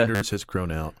 His Flanders has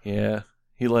grown out. Yeah,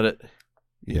 he let it.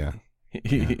 Yeah.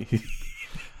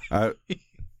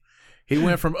 He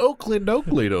went from Oakland to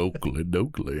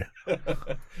Oakland.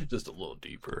 Just a little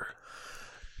deeper.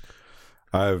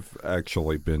 I've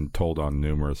actually been told on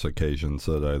numerous occasions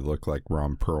that I look like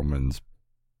Ron Perlman's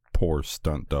poor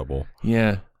stunt double.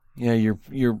 Yeah, you're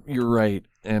right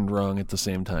and wrong at the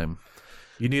same time.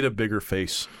 You need a bigger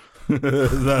face.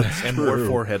 That's and true. More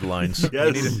forehead lines.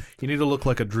 Yes. You need to look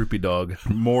like a droopy dog.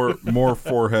 More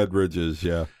forehead ridges.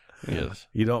 Yeah. Yes.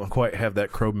 You don't quite have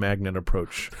that Cro-Magnon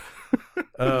approach.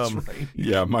 That's right.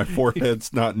 Yeah, my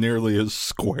forehead's not nearly as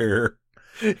square.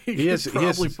 He's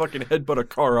probably fucking headbutt a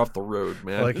car off the road,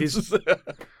 man. Like he's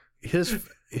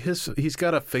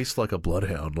got a face like a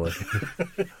bloodhound. Like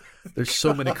there's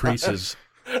so many creases.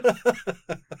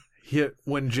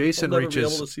 When Jason I'll never reaches,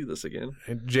 be able to see this again.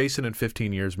 Jason in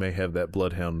 15 years may have that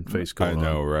bloodhound face going on.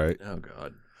 I know, right? Oh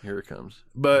God, here it comes.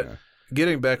 But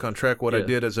getting back on track, what I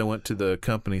did is I went to the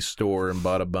company store and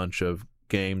bought a bunch of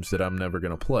games that I'm never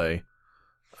going to play.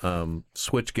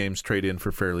 Switch games trade in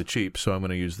for fairly cheap, so I'm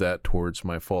going to use that towards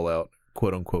my Fallout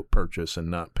quote-unquote purchase and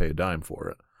not pay a dime for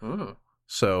it. Oh.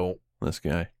 So this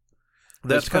guy.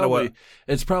 That's kind of what...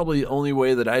 It's probably the only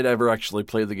way that I'd ever actually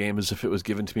play the game is if it was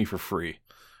given to me for free.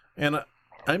 And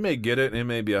I may get it, and it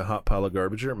may be a hot pile of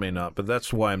garbage, or it may not, but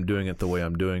that's why I'm doing it the way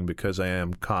I'm doing, because I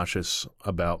am cautious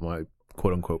about my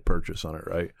quote-unquote purchase on it,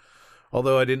 right?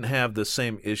 Although I didn't have the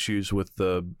same issues with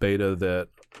the beta that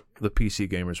the PC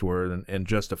gamers were, and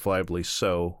justifiably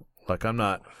so. Like, I'm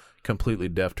not completely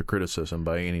deaf to criticism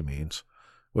by any means,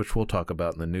 which we'll talk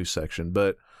about in the news section.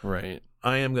 But right.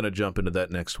 I am going to jump into that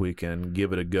next week and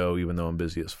give it a go, even though I'm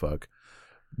busy as fuck.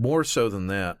 More so than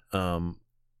that,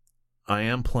 I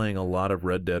am playing a lot of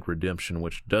Red Dead Redemption,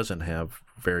 which doesn't have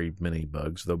very many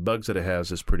bugs. The bugs that it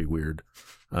has is pretty weird.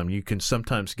 You can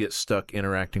sometimes get stuck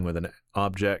interacting with an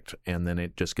object, and then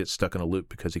it just gets stuck in a loop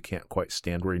because he can't quite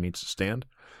stand where he needs to stand.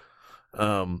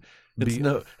 It's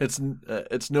no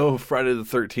Friday the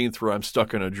 13th where I'm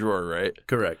stuck in a drawer, right?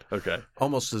 Correct. Okay.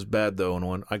 Almost as bad though. And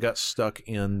when I got stuck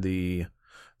in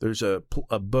there's a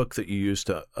book that you use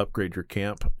to upgrade your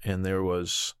camp, and there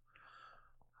was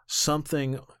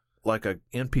something like a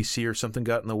NPC or something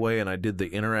got in the way, and I did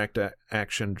the interact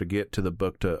action to get to the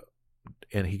book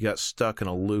and he got stuck in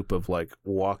a loop of like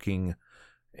walking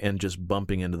and just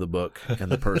bumping into the book and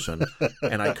the person,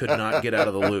 and I could not get out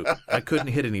of the loop. I couldn't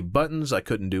hit any buttons. I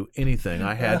couldn't do anything.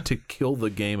 I had to kill the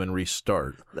game and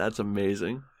restart. That's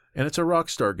amazing. And it's a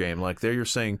Rockstar game. Like there, you're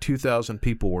saying 2,000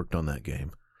 people worked on that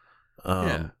game.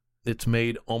 It's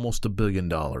made almost $1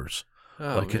 billion. Oh,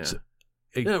 it's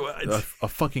a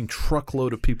fucking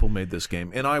truckload of people made this game.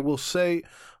 And I will say,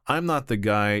 I'm not the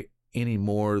guy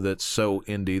anymore that's so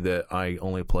indie that I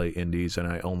only play indies and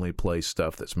I only play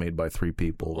stuff that's made by 3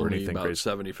 people or only anything about crazy.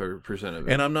 75% of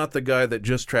it. And I'm not the guy that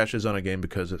just trashes on a game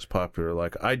because it's popular.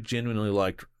 Like I genuinely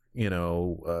liked,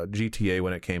 GTA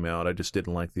when it came out. I just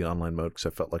didn't like the online mode because I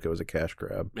felt like it was a cash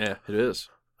grab. Yeah, it is.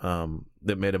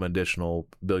 That made them additional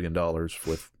 $1 billion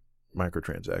with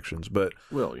microtransactions. But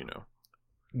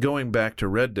going back to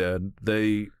Red Dead,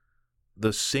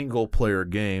 the single-player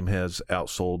game has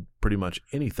outsold pretty much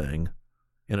anything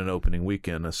in an opening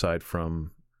weekend, aside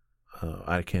from,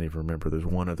 I can't even remember. There's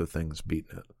one other thing that's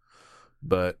beaten it.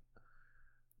 But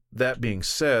That being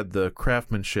said, the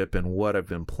craftsmanship in what I've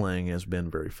been playing has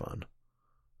been very fun.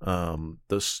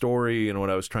 The story, and what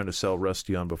I was trying to sell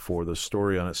Rusty on before, the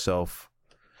story on itself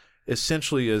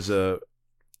essentially is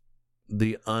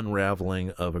the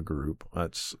unraveling of a group.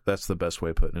 That's the best way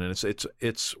of putting it.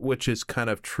 It's which is kind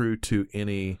of true to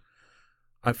any.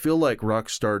 I feel like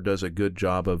Rockstar does a good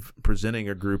job of presenting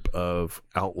a group of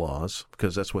outlaws,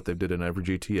 because that's what they did in every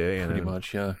GTA. Pretty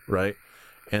much, yeah. Right?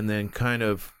 And then kind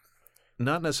of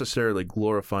not necessarily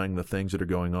glorifying the things that are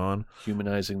going on.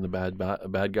 Humanizing the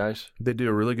bad guys. They do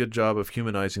a really good job of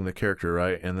humanizing the character,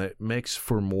 right? And that makes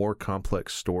for more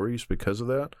complex stories because of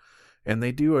that. And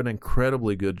they do an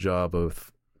incredibly good job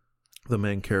of the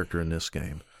main character in this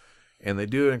game. And they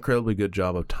do an incredibly good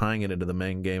job of tying it into the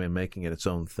main game and making it its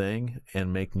own thing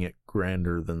and making it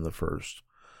grander than the first.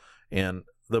 And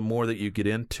the more that you get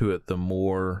into it, the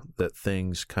more that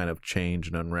things kind of change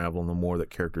and unravel, and the more that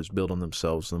characters build on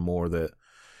themselves, the more that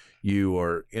you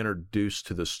are introduced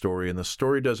to the story. And the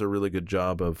story does a really good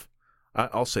job of,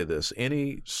 I'll say this,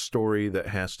 any story that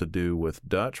has to do with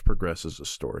Dutch progresses the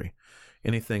story.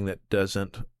 Anything that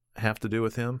doesn't have to do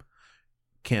with him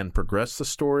can progress the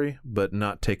story, but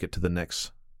not take it to the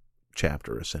next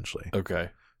chapter, essentially. Okay.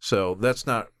 So that's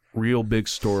not real big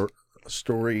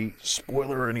story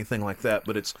spoiler or anything like that,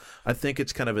 but I think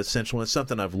it's kind of essential. And it's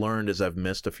something I've learned as I've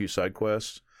missed a few side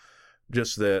quests.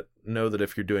 Just that, know that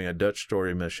if you're doing a Dutch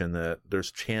story mission, that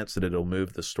there's a chance that it'll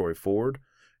move the story forward,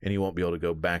 and you won't be able to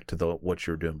go back to what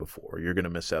you were doing before. You're going to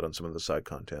miss out on some of the side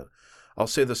content. I'll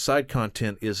say the side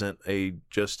content isn't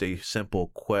just a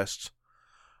simple quest,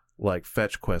 like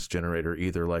fetch quest generator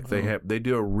either. Like they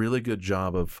do a really good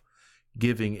job of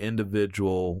giving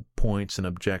individual points and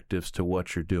objectives to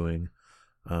what you're doing.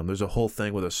 There's a whole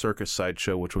thing with a circus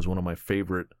sideshow, which was one of my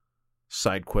favorite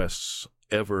side quests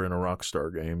ever in a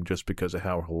Rockstar game, just because of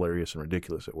how hilarious and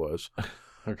ridiculous it was.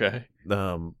 Okay.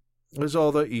 There's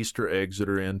all the Easter eggs that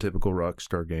are in typical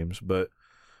Rockstar games, but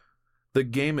the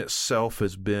game itself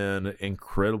has been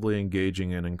incredibly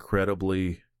engaging and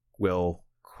incredibly well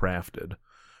crafted.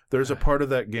 There's a part of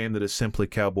that game that is simply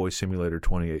Cowboy Simulator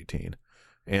 2018.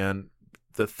 And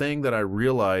the thing that I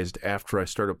realized after I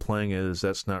started playing it is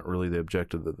that's not really the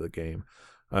objective of the game.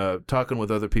 Talking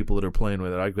with other people that are playing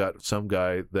with it, I've got some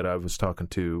guy that I was talking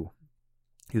to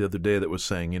the other day that was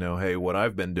saying, hey, what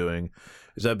I've been doing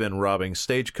is I've been robbing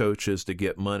stagecoaches to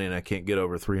get money, and I can't get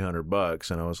over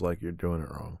 $300. And I was like, you're doing it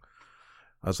wrong.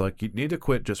 I was like, you need to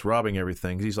quit just robbing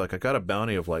everything. He's like, I got a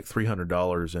bounty of like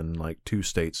 $300 in like 2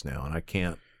 states now,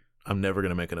 and I'm never going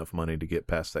to make enough money to get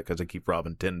past that because I keep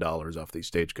robbing $10 off these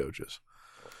stagecoaches.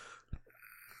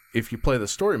 If you play the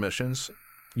story missions,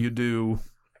 you do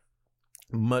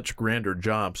much grander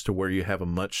jobs to where you have a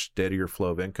much steadier flow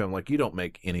of income. Like, you don't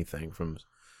make anything from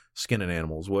skinning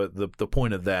animals. What the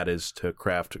point of that is to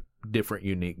craft different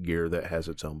unique gear that has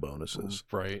its own bonuses.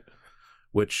 Right.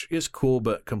 Which is cool,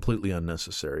 but completely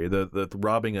unnecessary. The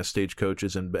robbing of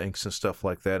stagecoaches and banks and stuff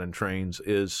like that and trains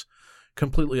is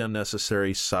completely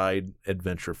unnecessary side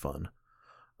adventure fun.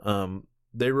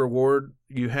 They reward,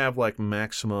 you have like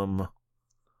maximum,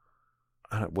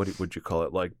 what would you call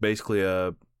it? Like basically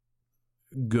a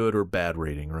good or bad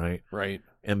rating, right? Right.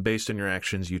 And based on your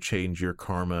actions, you change your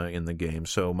karma in the game.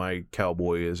 So my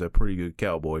cowboy is a pretty good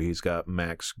cowboy. He's got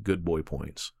max good boy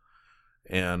points.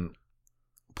 And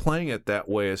playing it that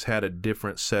way has had a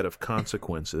different set of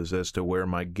consequences as to where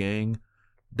my gang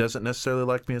doesn't necessarily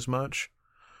like me as much,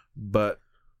 but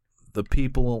the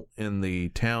people in the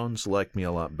towns like me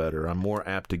a lot better. I'm more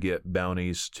apt to get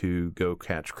bounties to go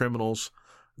catch criminals.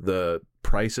 The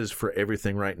prices for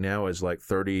everything right now is like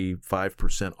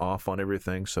 35% off on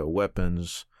everything. So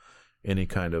weapons, any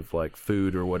kind of like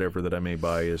food or whatever that I may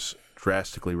buy is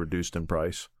drastically reduced in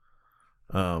price.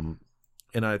 And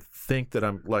I think that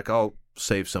I'll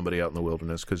save somebody out in the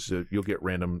wilderness because you'll get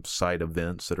random side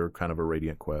events that are kind of a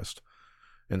Radiant quest.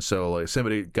 And so like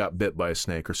somebody got bit by a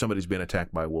snake or somebody's being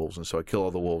attacked by wolves. And so I kill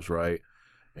all the wolves, right?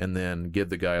 And then give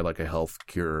the guy like a health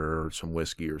cure or some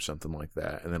whiskey or something like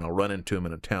that. And then I'll run into him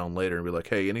in a town later and be like,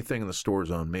 hey, anything in the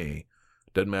store's on me.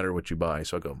 Doesn't matter what you buy.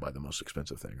 So I go and buy the most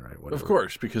expensive thing, right? Whatever. Of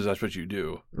course, because that's what you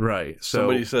do. Right. So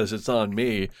somebody says it's on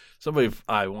me.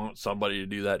 I want somebody to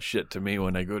do that shit to me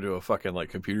when I go to a fucking like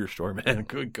computer store, man.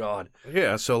 Good God.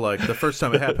 Yeah. So like the first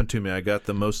time it happened to me, I got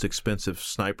the most expensive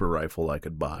sniper rifle I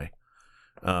could buy.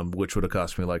 Which would have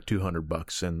cost me like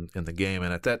 $200 in the game.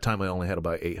 And at that time, I only had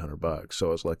about $800. So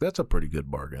I was like, that's a pretty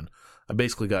good bargain. I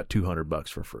basically got $200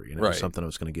 for free. Right. Something I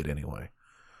was going to get anyway.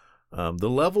 The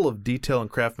level of detail and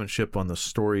craftsmanship on the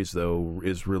stories, though,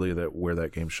 is really where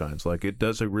that game shines. Like, it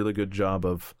does a really good job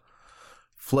of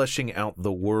fleshing out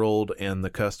the world and the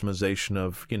customization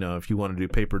of, if you want to do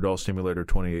Paper Doll Simulator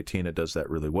 2018, it does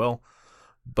that really well.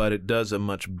 But it does a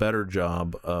much better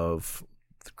job of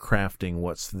crafting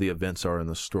what the events are in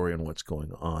the story and what's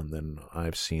going on than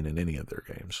I've seen in any of their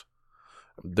games.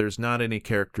 There's not any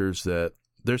characters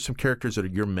there's some characters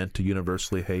that you're meant to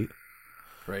universally hate.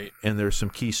 Right. And there's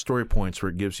some key story points where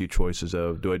it gives you choices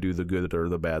of, do I do the good or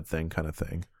the bad thing kind of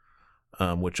thing,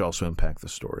 which also impact the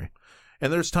story.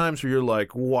 And there's times where you're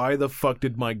like, why the fuck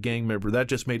did my gang member, that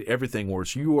just made everything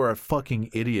worse. You are a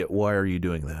fucking idiot. Why are you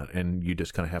doing that? And you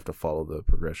just kind of have to follow the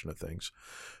progression of things.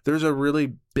 There's a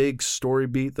really big story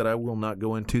beat that I will not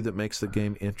go into that makes the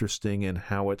game interesting in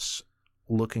how it's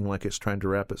looking like it's trying to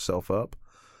wrap itself up.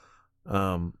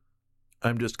 I'm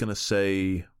just going to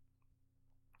say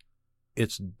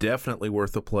it's definitely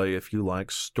worth a play if you like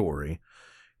story.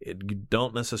 You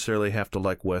don't necessarily have to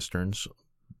like Westerns.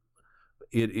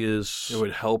 It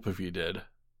would help if you did.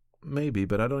 Maybe,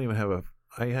 but I don't even have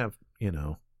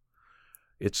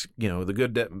it's,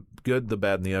 the good, the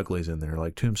bad, and the ugly's in there,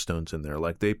 like Tombstone's in there.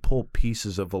 Like, they pull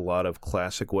pieces of a lot of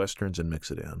classic Westerns and mix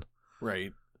it in.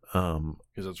 Right.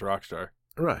 Because it's Rockstar.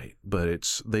 Right,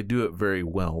 but they do it very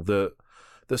well. The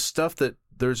stuff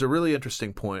there's a really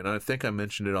interesting point, and I think I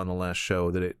mentioned it on the last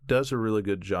show, that it does a really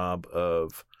good job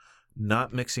of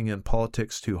not mixing in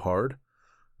politics too hard,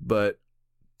 but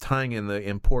tying in the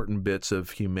important bits of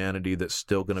humanity that's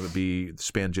still going to be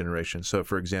span generations. So,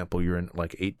 for example, you're in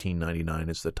like 1899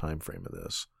 is the time frame of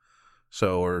this.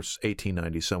 So, or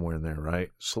 1890, somewhere in there,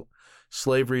 right?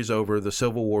 Slavery's over, the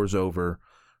Civil War's over,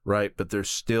 right? But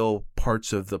there's still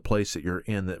parts of the place that you're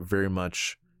in that very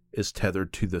much is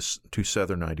tethered to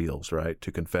Southern ideals, right?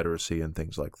 To Confederacy and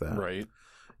things like that. Right.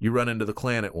 You run into the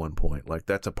Klan at one point, like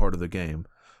that's a part of the game,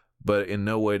 but in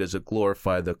no way does it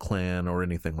glorify the Klan or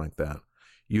anything like that.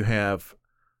 You have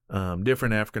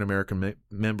different African-American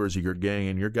members of your gang,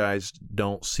 and your guys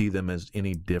don't see them as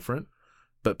any different,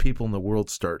 but people in the world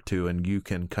start to, and you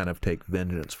can kind of take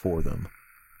vengeance for them,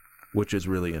 which is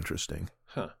really interesting.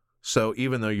 Huh. So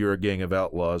even though you're a gang of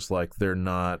outlaws, like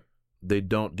they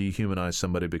don't dehumanize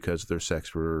somebody because of their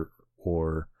sex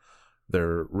or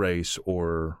their race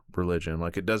or religion.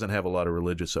 Like, it doesn't have a lot of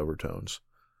religious overtones.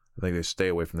 I think they stay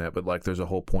away from that, but like there's a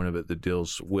whole point of it that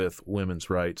deals with women's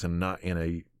rights, and not in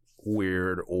a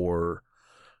weird or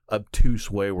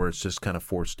obtuse way where it's just kind of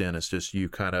forced in. It's just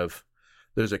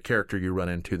there's a character you run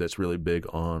into that's really big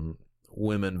on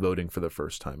women voting for the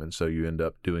first time, and so you end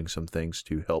up doing some things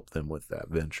to help them with that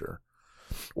venture.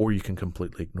 Or you can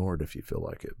completely ignore it if you feel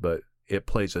like it, but it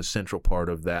plays a central part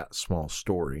of that small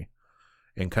story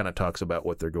and kind of talks about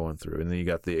what they're going through. And then you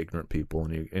got the ignorant people,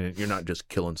 and you're not just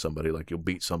killing somebody, like you'll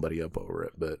beat somebody up over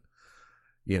it, but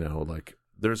like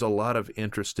there's a lot of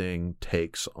interesting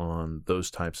takes on those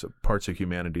types of parts of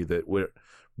humanity that would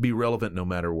be relevant no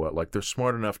matter what. Like, they're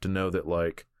smart enough to know that,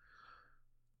 like,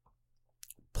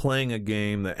 playing a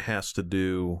game that has to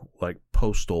do like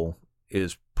Postal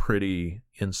is pretty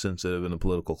insensitive in the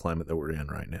political climate that we're in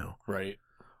right now. Right.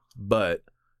 But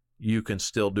you can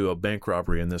still do a bank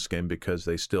robbery in this game because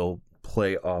they still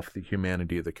play off the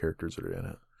humanity of the characters that are in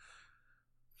it.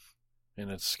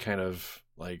 And it's kind of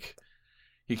like,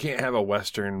 you can't have a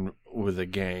Western with a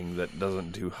gang that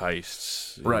doesn't do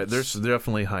heists. Right. There's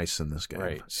definitely heists in this game.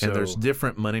 Right. And there's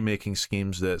different money-making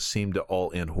schemes that seem to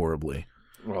all end horribly.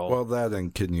 Well, that,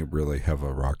 and can you really have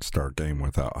a Rockstar game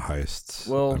without heists?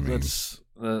 Well, that's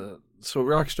so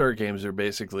Rockstar games are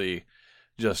basically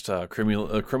just criminal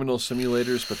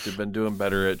simulators, but they've been doing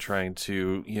better at trying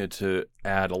to to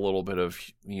add a little bit of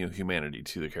humanity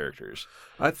to the characters.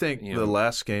 I think the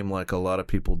last game, like, a lot of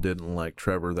people didn't like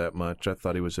Trevor that much. I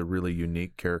thought he was a really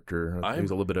unique character. He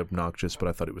was a little bit obnoxious, but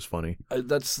I thought he was funny.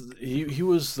 He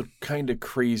was the kind of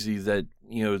crazy that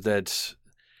that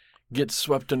gets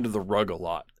swept under the rug a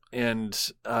lot. And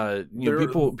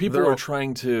people are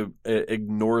trying to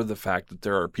ignore the fact that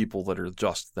there are people that are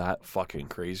just that fucking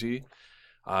crazy.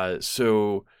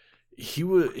 So he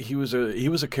was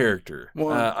a character.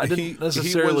 Well, I didn't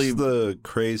necessarily. He was the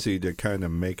crazy to kind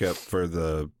of make up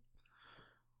for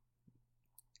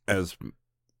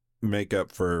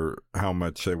how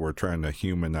much they were trying to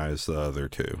humanize the other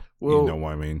two. Well, you know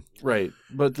what I mean? Right.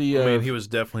 But he was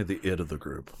definitely the it of the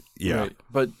group. Yeah. Right.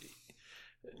 But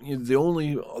the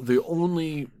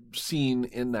only scene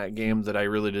in that game that I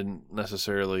really didn't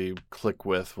necessarily click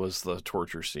with was the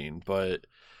torture scene, but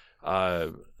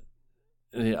I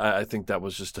think that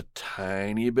was just a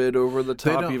tiny bit over the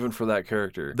top, even for that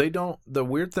character. The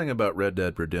weird thing about Red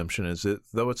Dead Redemption is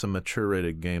though it's a mature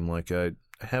rated game, like there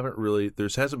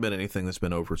hasn't been anything that's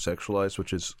been over sexualized,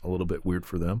 which is a little bit weird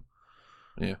for them.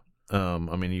 Yeah.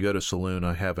 I mean, you go to a saloon,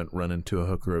 I haven't run into a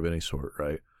hooker of any sort,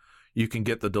 right? You can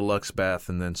get the deluxe bath,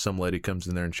 and then some lady comes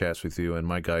in there and chats with you, and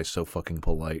my guy's so fucking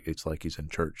polite, it's like he's in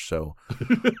church. So,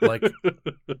 like,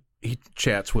 he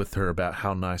chats with her about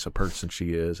how nice a person she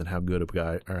is and how good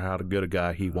a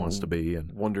guy he wants to be.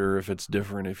 And wonder if it's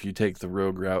different if you take the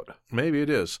rogue route. Maybe it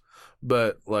is.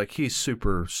 But, like, he's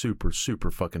super, super, super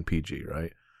fucking PG,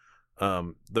 right?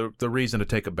 The reason to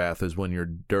take a bath is when you're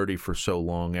dirty for so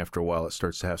long, after a while it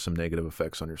starts to have some negative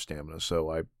effects on your stamina. So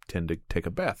I tend to take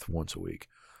a bath once a week.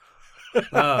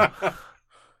 And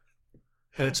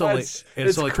it's only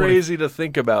crazy to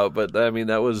think about, but I mean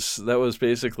that was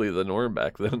basically the norm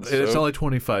back then. So. It's only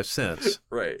 25 cents,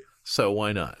 right? So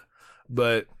why not?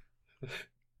 But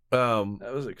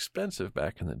that was expensive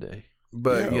back in the day.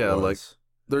 But yeah, like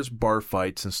there's bar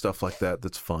fights and stuff like that.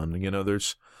 That's fun. You know,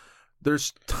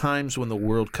 there's times when the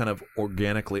world kind of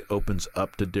organically opens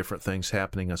up to different things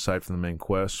happening aside from the main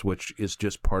quest, which is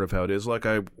just part of how it is. Like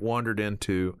I tend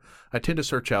to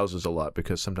search houses a lot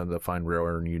because sometimes I find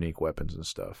rare and unique weapons and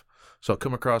stuff. So I'll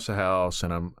come across a house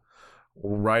and I'm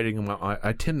riding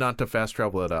I tend not to fast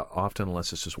travel it out often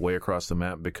unless it's just way across the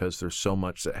map because there's so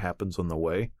much that happens on the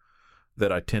way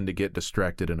that I tend to get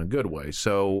distracted in a good way.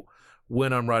 So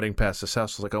when I'm riding past this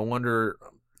house, it's like I wonder...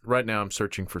 Right now, I'm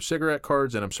searching for cigarette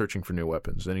cards and I'm searching for new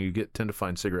weapons. And you tend to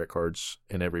find cigarette cards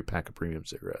in every pack of premium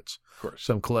cigarettes. Of course.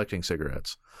 So I'm collecting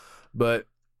cigarettes. But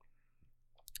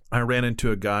I ran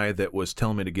into a guy that was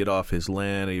telling me to get off his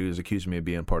land. He was accusing me of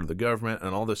being part of the government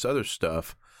and all this other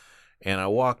stuff. And I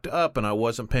walked up and I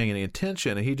wasn't paying any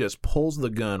attention. And he just pulls the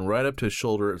gun right up to his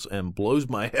shoulder and blows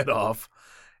my head off.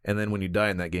 And then when you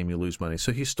die in that game, you lose money.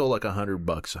 So he stole like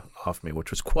 $100 off me, which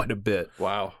was quite a bit.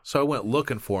 Wow. So I went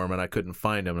looking for him and I couldn't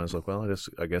find him. And I was like, well,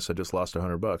 I guess I just lost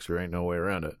 $100. There ain't no way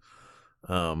around it.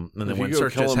 And then went and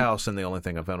searched his house and the only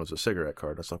thing I found was a cigarette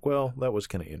card. I was like, well, that was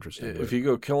kind of interesting. If you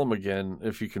go kill him again,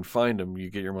 if you can find him, you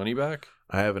get your money back?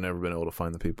 I haven't ever been able to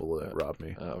find the people that robbed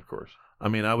me. Of course. I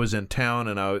mean, I was in town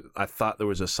and I thought there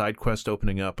was a side quest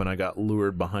opening up and I got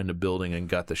lured behind a building and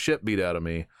got the shit beat out of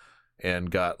me.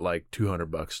 And got like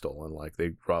 $200 stolen. Like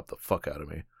they robbed the fuck out of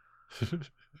me.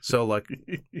 So like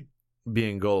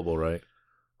being gullible, right?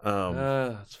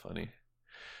 That's funny.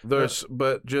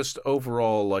 But just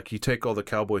overall, like you take all the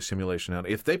cowboy simulation out.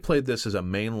 If they played this as a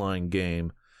mainline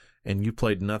game, and you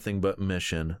played nothing but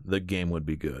mission, the game would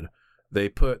be good. They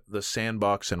put the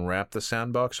sandbox and wrap the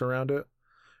sandbox around it,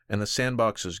 and the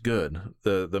sandbox is good.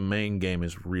 The main game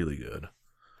is really good.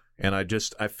 And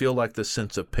I feel like the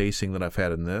sense of pacing that I've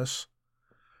had in this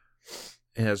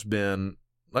has been,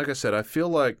 like I said, I feel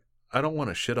like I don't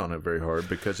want to shit on it very hard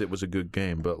because it was a good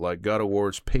game, but like God of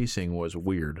War's pacing was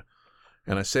weird.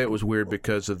 And I say it was weird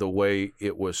because of the way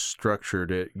it was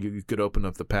structured. You could open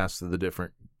up the paths to the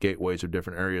different gateways or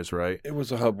different areas, right? It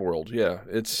was a hub world, yeah.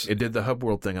 It did the hub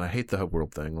world thing, and I hate the hub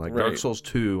world thing. Like Dark Souls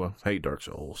 2, I hate Dark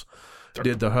Souls.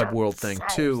 Did the hub world thing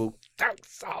too,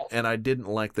 and I didn't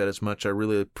like that as much. I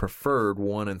really preferred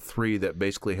 1 and 3 that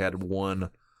basically had one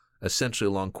essentially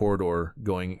long corridor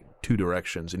going 2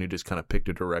 directions, and you just kind of picked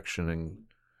a direction and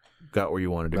got where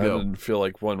you wanted to go. I didn't feel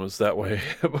like 1 was that way,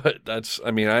 but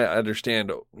I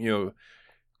understand,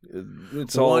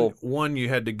 it's one you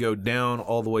had to go down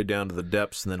all the way down to the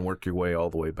depths and then work your way all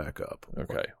the way back up.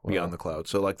 Okay. Beyond the cloud.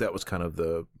 So like that was kind of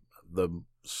the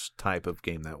type of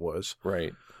game that was.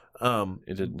 Right.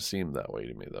 It didn't seem that way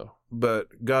to me though.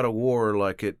 But God of War,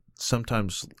 like it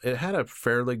had a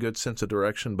fairly good sense of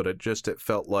direction, but it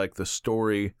felt like the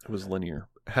story was linear.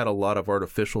 Had a lot of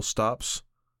artificial stops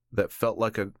that felt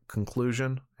like a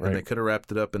conclusion, and they could have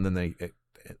wrapped it up, and then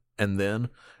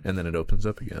it opens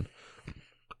up again.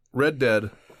 Red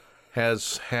Dead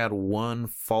has had one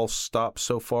false stop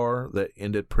so far that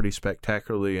ended pretty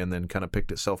spectacularly, and then kind of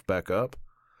picked itself back up.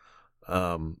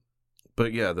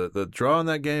 But yeah, the draw in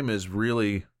that game is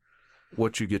really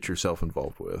what you get yourself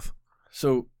involved with.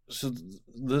 So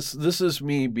this is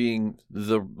me being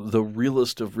the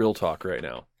realist of real talk right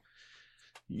now.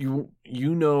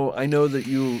 I know that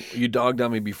you dogged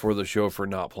on me before the show for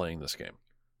not playing this game,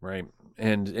 right?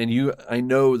 And I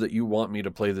know that you want me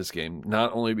to play this game,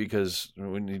 not only because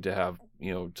we need to have,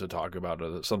 to talk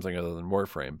about something other than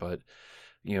Warframe, but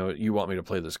you want me to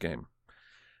play this game.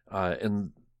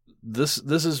 And this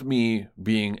is me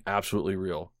being absolutely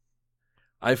real.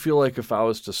 I feel like if I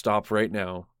was to stop right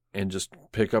now and just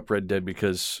pick up Red Dead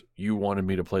because you wanted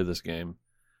me to play this game,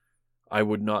 I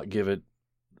wouldn't give it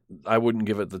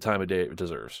the time of day it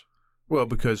deserves. Well,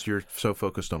 because you're so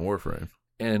focused on Warframe.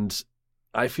 And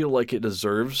I feel like it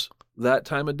deserves that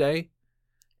time of day.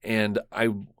 And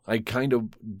I kind of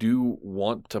do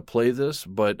want to play this,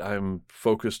 but I'm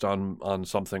focused on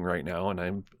something right now,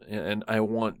 and I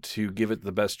want to give it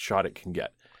the best shot it can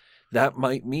get. That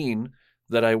might mean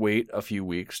that I wait a few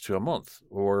weeks to a month,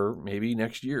 or maybe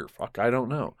next year. Fuck, I don't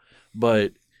know.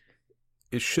 But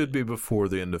it should be before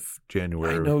the end of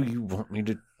January. I know you want me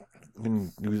to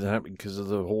do that because of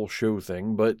the whole show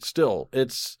thing, but still,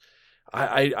 it's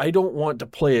I don't want to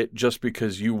play it just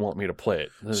because you want me to play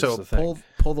it. That's so the thing.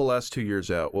 pull the last 2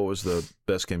 years out. What was the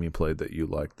best game you played that you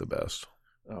liked the best?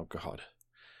 Oh God.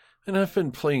 And I've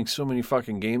been playing so many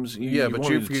fucking games.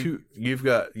 You've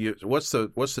got what's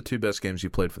the 2 best games you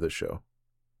played for this show?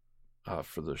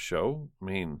 For the show, I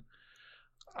mean,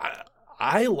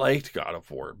 I liked God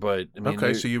of War, but I mean,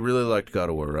 okay, so you really liked God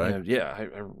of War, right? Yeah, I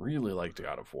really liked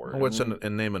God of War.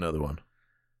 And name another one.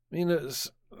 I mean, it's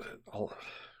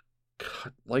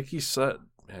like you said,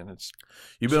 man. It's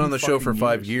you've been on the show for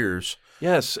 5 years.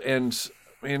 Yes, and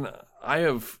I mean, I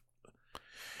have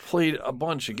played a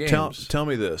bunch of games. Tell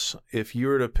me this: if you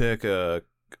were to pick a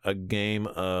game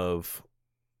of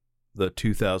the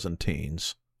 2000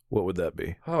 teens, what would that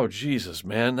be? Oh Jesus,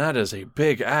 man, that is a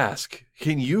big ask.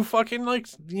 Can you fucking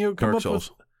come Dark up Souls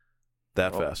with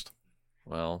that fast?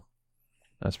 Well,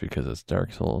 that's because it's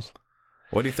Dark Souls.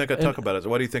 What do you think I talk about it?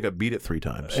 Why do you think I beat it 3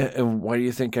 times? And why do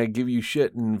you think I give you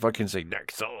shit and fucking say Dark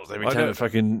Souls every time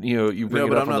fucking you bring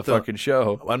it up on the fucking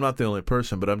show? I'm not the only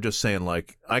person, but I'm just saying,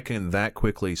 like, I can that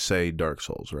quickly say Dark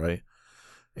Souls, right?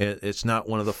 It's not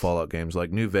one of the Fallout games.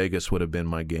 Like New Vegas would have been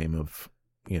my game of,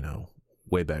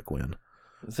 way back when.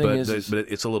 The thing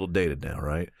but it's a little dated now,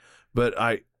 right? But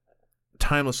I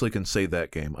timelessly can say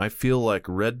that game. I feel like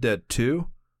Red Dead 2,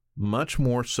 much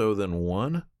more so than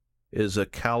 1, is a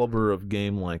caliber of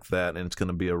game like that, and it's going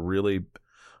to be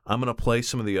I'm going to play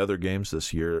some of the other games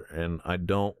this year, and I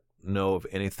don't know of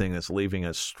anything that's leaving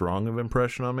as strong of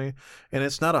impression on me. And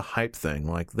it's not a hype thing.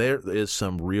 Like, there is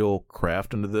some real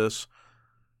craft into this,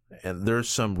 and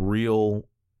there's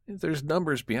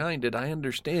numbers behind it. I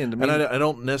understand. And I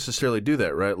don't necessarily do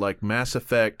that, right? Like Mass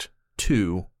Effect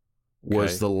 2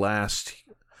 was the last.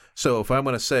 So if I'm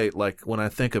going to say, like, when I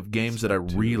think of games that I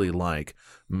really like,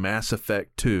 Mass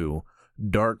Effect 2,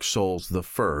 Dark Souls the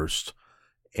first,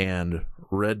 and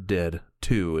Red Dead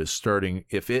 2 is starting.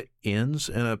 If it ends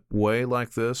in a way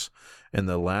like this, and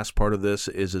the last part of this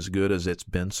is as good as it's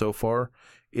been so far,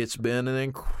 it's been an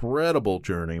incredible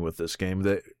journey with this game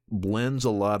that blends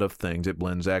a lot of things. It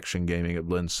blends action gaming, it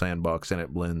blends sandbox, and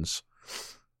it blends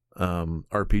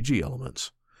RPG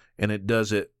elements. And it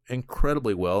does it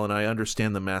incredibly well, and I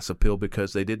understand the mass appeal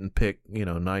because they didn't pick,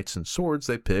 knights and swords.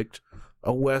 They picked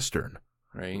a Western,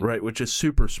 right, which is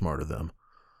super smart of them.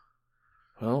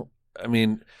 Well, I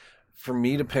mean, for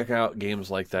me to pick out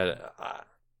games like that,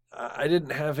 I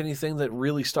didn't have anything that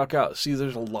really stuck out. See,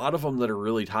 there's a lot of them that are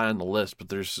really high on the list, but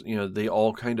there's, they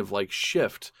all kind of like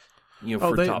shift,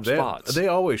 for top spots. They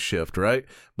always shift, right?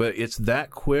 But it's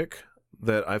that quick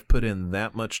that I've put in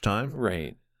that much time.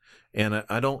 Right. And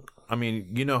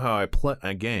you know how I play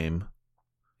a game.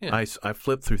 Yeah. I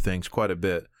flip through things quite a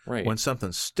bit. Right. When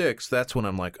something sticks, that's when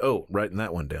I'm like, oh, writing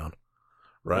that one down.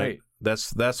 Right.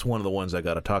 That's one of the ones I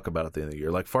got to talk about at the end of the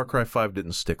year. Like Far Cry 5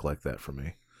 didn't stick like that for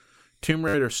me. Tomb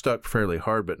Raider stuck fairly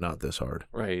hard, but not this hard.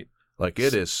 Right. Like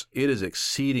it is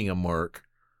exceeding a mark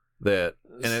that,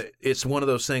 and it's one of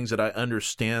those things that I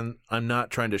understand. I'm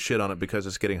not trying to shit on it because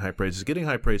it's getting high praise. It's getting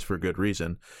high praise for a good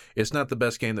reason. It's not the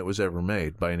best game that was ever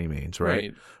made by any means,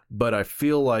 right? But I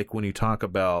feel like when you talk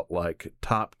about like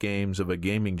top games of a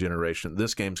gaming generation,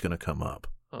 this game's going to come up.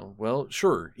 Oh, well,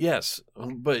 sure, yes,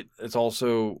 but it's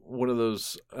also one of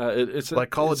those. It's like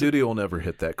Call of Duty will never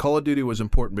hit that. Call of Duty was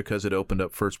important because it opened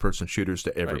up first-person shooters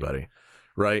to everybody,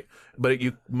 right? But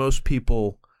most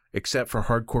people, except for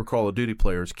hardcore Call of Duty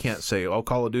players, can't say, "Oh,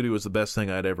 Call of Duty was the best thing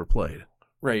I'd ever played."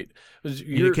 Right.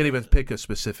 You can't even pick a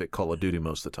specific Call of Duty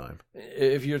most of the time.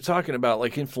 If you're talking about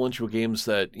like influential games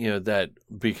that that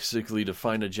basically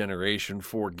define a generation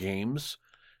for games,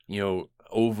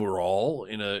 overall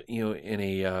in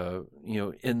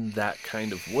that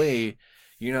kind of way,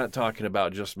 you're not talking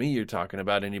about just me, you're talking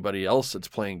about anybody else that's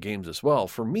playing games as well.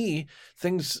 For me,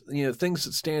 things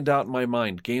that stand out in my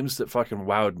mind, games that fucking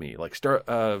wowed me, like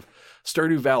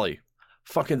Stardew Valley.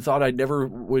 Fucking thought I never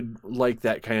would like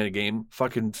that kind of game.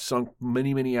 Fucking sunk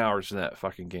many hours in that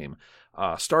fucking game.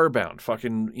 Starbound,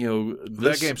 fucking,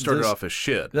 that game started off as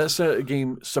shit. That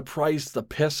game surprised the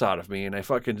piss out of me, and I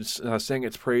fucking sang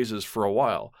its praises for a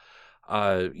while.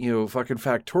 Fucking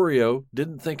Factorio,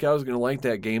 didn't think I was going to like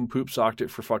that game, poop-socked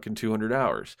it for fucking 200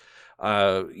 hours.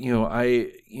 But I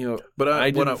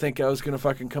didn't think I was going to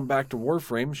fucking come back to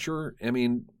Warframe. Sure, I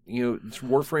mean,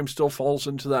 Warframe still falls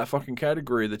into that fucking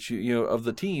category that of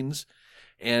the teens.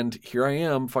 And here I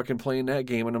am fucking playing that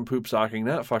game, and I'm poop socking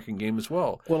that fucking game as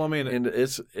well. Well, I mean, and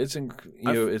it's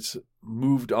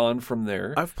moved on from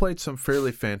there. I've played some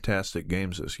fairly fantastic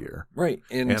games this year, right?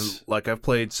 And like I've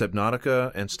played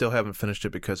Subnautica and still haven't finished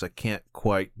it because I can't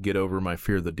quite get over my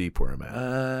fear of the deep where I'm at.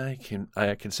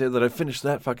 I can say that I finished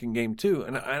that fucking game too,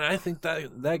 and I think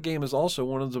that game is also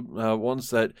one of the ones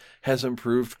that has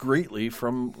improved greatly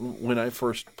from when I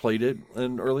first played it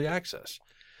in early access.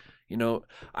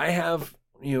 I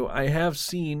have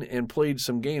seen and played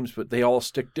some games, but they all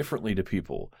stick differently to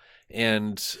people.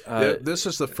 And this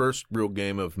is the first real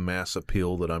game of mass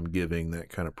appeal that I'm giving that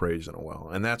kind of praise in a while.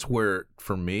 And that's where,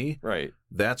 for me, right,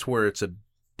 that's where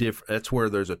that's where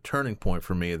there's a turning point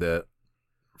for me that,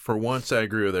 for once, I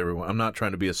agree with everyone. I'm not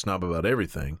trying to be a snob about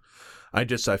everything. I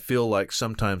feel like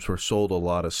sometimes we're sold a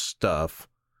lot of stuff,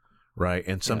 right?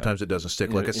 And sometimes it doesn't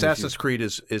stick. Like Assassin's Creed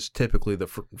is typically the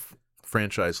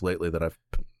franchise lately that I've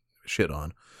shit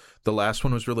on. The last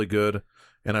one was really good,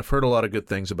 and I've heard a lot of good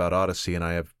things about Odyssey, and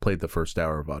I have played the first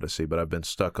hour of Odyssey, but I've been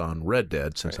stuck on Red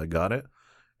Dead since I got it,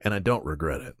 and I don't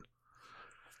regret it.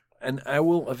 And I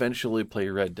will eventually play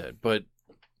Red Dead, but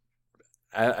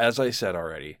as I said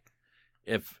already,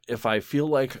 if I feel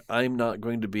like I'm not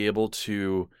going to be able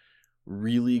to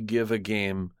really give a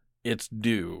game its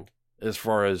due as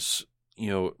far as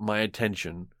my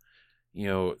attention,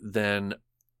 then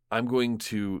I'm going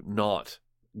to not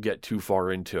get too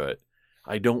far into it.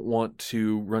 I don't want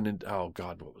to run into... Oh,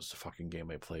 God, what was the fucking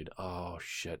game I played? Oh,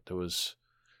 shit. There was...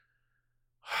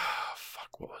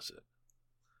 Fuck, what was it?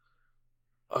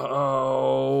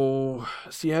 Oh...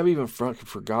 See, I've even fucking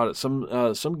forgot it.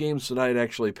 Some games that I had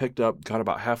actually picked up, got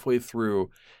about halfway through,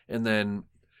 and then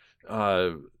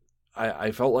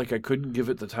I felt like I couldn't give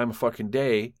it the time of fucking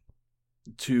day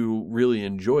to really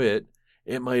enjoy it.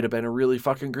 It might have been a really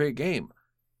fucking great game.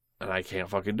 And I can't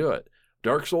fucking do it.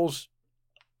 Dark Souls,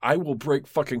 I will break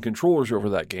fucking controllers over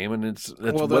that game, and it's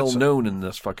well known in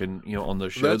this fucking on the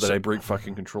show that I break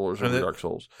fucking controllers over Dark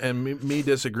Souls. And me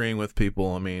disagreeing with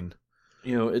people, I mean,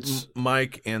 it's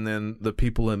Mike, and then the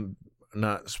people in,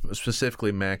 not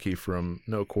specifically Mackie from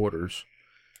No Quarters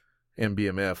and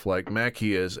BMF, like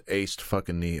Mackie has aced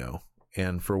fucking Neo,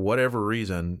 and for whatever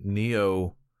reason,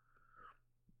 Neo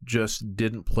just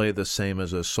didn't play the same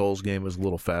as a Souls game. It was a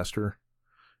little faster.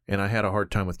 And I had a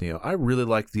hard time with Neo. I really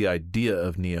like the idea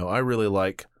of Neo. I really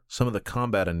like some of the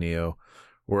combat in Neo.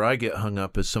 Where I get hung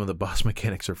up is some of the boss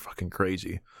mechanics are fucking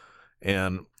crazy.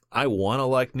 And I want to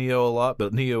like Neo a lot,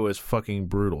 but Neo is fucking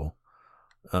brutal.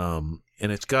 And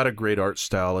it's got a great art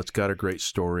style. It's got a great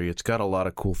story. It's got a lot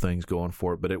of cool things going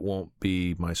for it, but it won't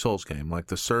be my Souls game. Like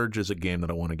The Surge is a game that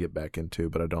I want to get back into,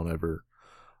 but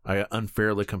I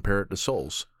unfairly compare it to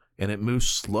Souls. And it moves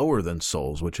slower than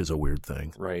Souls, which is a weird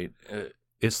thing. Right.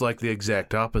 It's like the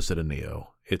exact opposite of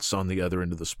Neo. It's on the other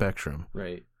end of the spectrum.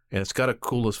 Right. And it's got a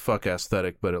cool as fuck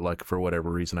aesthetic, but for whatever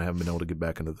reason, I haven't been able to get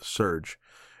back into The Surge.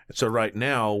 And so right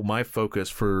now, my focus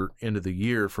for end of the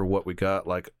year for what we got,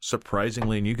 like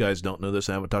surprisingly, and you guys don't know this,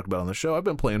 I haven't talked about it on the show, I've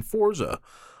been playing Forza,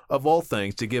 of all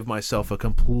things, to give myself a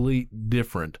complete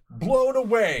different... Blown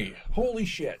away! Holy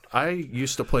shit! I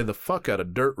used to play the fuck out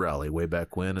of Dirt Rally way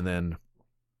back when, and then...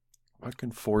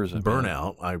 Fucking Forza.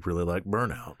 Burnout. Man. I really like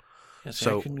Burnout. Yeah,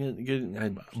 so,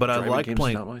 but I like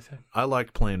playing. I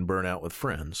liked playing Burnout with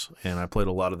friends, and I played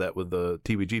a lot of that with the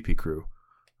TVGP crew,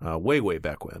 way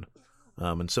back when,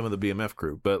 and some of the BMF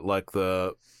crew. But like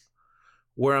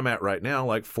where I'm at right now,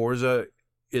 like Forza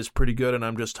is pretty good, and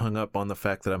I'm just hung up on the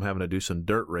fact that I'm having to do some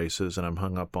dirt races, and I'm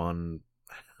hung up on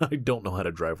I don't know how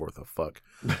to drive worth a fuck.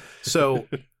 So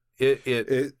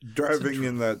it driving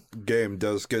in that game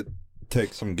does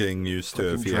take some getting used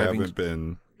to if you haven't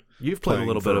been. You've played a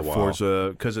little bit of Forza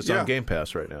because it's on Game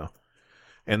Pass right now,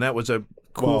 and that was a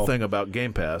cool thing about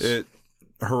Game Pass.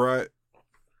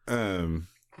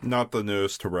 Not the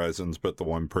newest Horizons, but the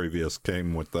one previous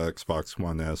came with the Xbox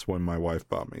One S when my wife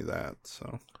bought me that.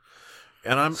 So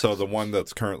the one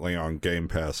that's currently on Game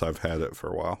Pass, I've had it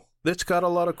for a while. It's got a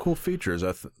lot of cool features.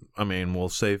 I mean, we'll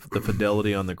say the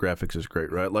fidelity on the graphics is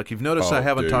great, right? Like you've noticed, I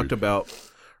haven't talked about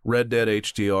Red Dead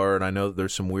HDR, and I know that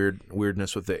there's some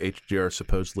weirdness with the HDR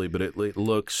supposedly, but it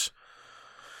looks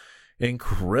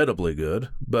incredibly good.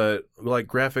 But like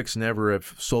graphics never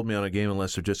have sold me on a game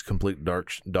unless they're just complete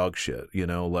dog shit. You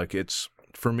know, like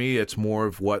for me, it's more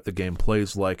of what the game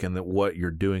plays like and what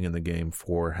you're doing in the game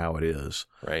for how it is.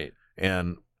 Right.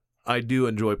 And I do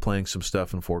enjoy playing some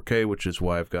stuff in 4K, which is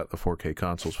why I've got the 4K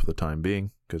consoles for the time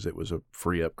being, because it was a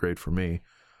free upgrade for me.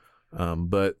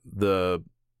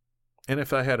 And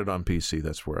if I had it on PC,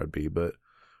 that's where I'd be. But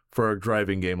for a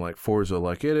driving game like Forza.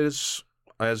 Like it is,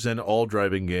 as in all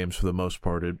driving games for the most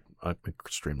part, an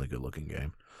extremely good looking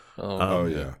game. Oh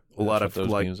yeah. A lot of those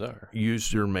like games are.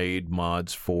 user-made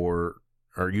mods or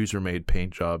user-made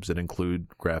paint jobs that include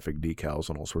graphic decals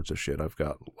and all sorts of shit. I've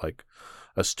got like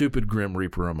a stupid Grim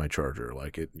Reaper on my Charger.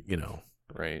 Like it,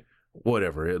 Right.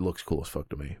 whatever. It looks cool as fuck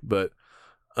to me. But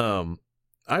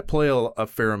I play a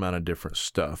fair amount of different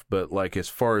stuff. But like as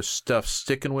far as stuff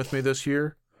sticking with me this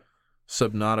year,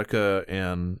 Subnautica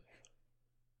and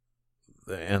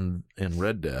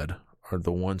Red Dead are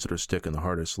the ones that are sticking the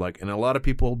hardest. Like, and a lot of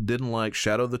people didn't like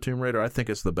Shadow of the Tomb Raider. I think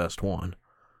it's the best one.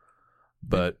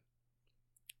 But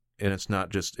and it's not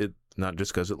just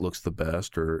because it looks the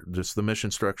best, or just the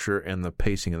mission structure and the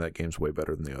pacing of that game's way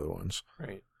better than the other ones.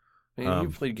 Right. I mean,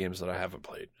 you've played games that I haven't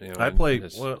played. I play a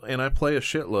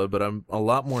shitload, but I'm a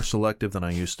lot more selective than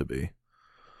I used to be.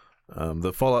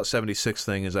 The Fallout 76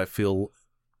 thing is I feel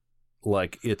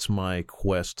like it's my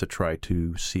quest to try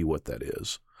to see what that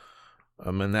is.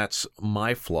 And that's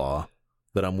my flaw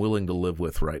that I'm willing to live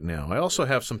with right now. I also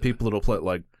have some people that'll play,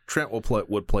 like Trent would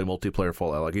play multiplayer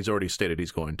Fallout. Like he's already stated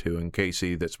he's going to, and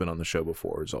Casey, that's been on the show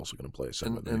before, is also going to play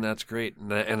some. And that's great.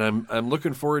 And I'm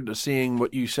looking forward to seeing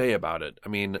what you say about it. I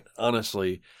mean,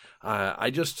 honestly,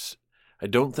 I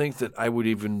don't think that I would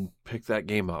even pick that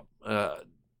game up.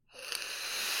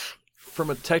 From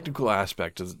a technical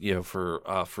aspect of,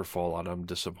 for Fallout, I'm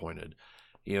disappointed.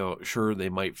 Sure, they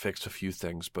might fix a few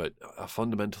things, but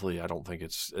fundamentally, I don't think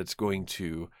it's going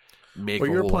to make. Well,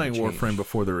 a you're whole playing lot of change. Warframe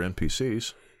before there were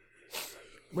NPCs,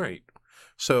 right?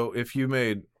 So if you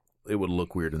made, it would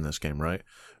look weird in this game, right?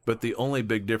 But the only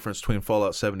big difference between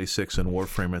Fallout 76 and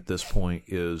Warframe at this point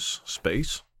is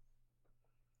space.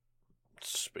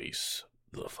 Space,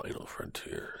 the final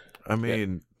frontier. I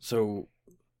mean, So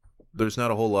there's not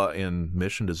a whole lot in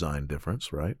mission design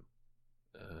difference, right?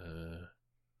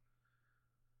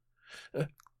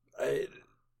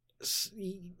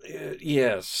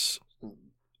 Yes,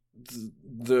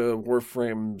 the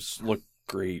Warframes look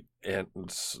great, and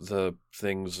the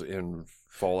things in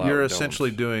Fallout. You're don't.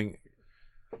 essentially doing.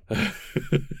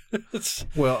 It's-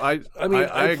 Well, I I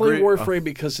play agree. Warframe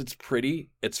because it's pretty,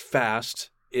 it's fast,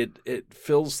 it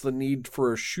fills the need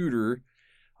for a shooter,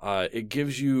 it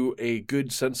gives you a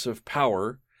good sense of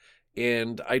power,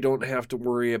 and I don't have to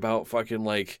worry about fucking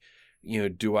like,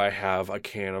 do I have a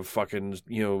can of fucking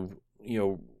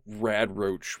rad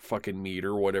roach fucking meat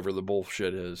or whatever the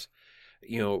bullshit is,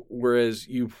 whereas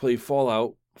you play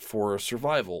Fallout for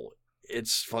survival,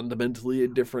 it's fundamentally a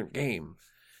different game.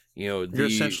 You're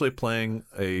essentially playing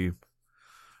a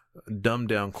dumbed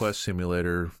down quest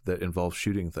simulator that involves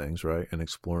shooting things, right, and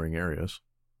exploring areas.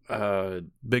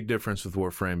 Big difference with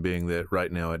Warframe being that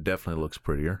right now it definitely looks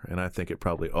prettier, and I think it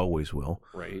probably always will.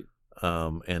 right.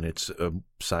 And it's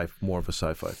more of a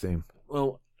sci-fi theme.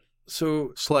 Well,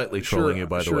 so Slightly trolling you,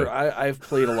 by the way. I've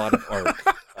played a lot of Ark.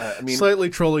 Slightly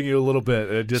trolling you a little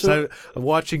bit. So-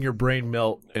 Watching your brain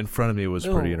melt in front of me was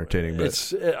pretty entertaining.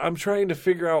 But I'm trying to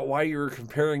figure out why you're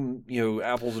comparing,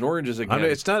 apples and oranges again. I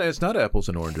mean, it's not apples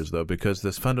and oranges though, because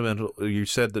this fundamental. You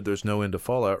said that there's no end to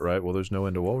Fallout, right? Well, there's no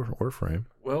end to Warframe.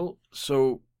 Well,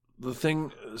 so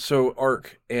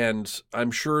Ark, and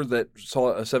I'm sure that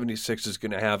 76 is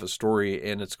going to have a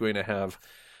story, and it's going to have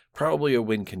probably a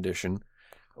win condition.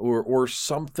 Or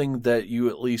something that you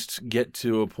at least get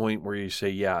to a point where you say,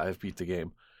 yeah, I've beat the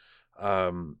game.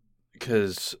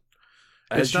 Because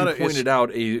as you pointed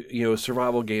out,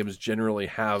 survival games generally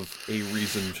have a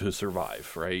reason to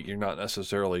survive, right? You're not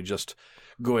necessarily just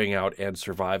going out and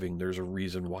surviving. There's a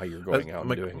reason why you're going out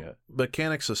and doing it.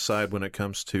 Mechanics aside, when it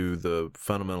comes to the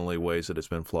fundamentally ways that it's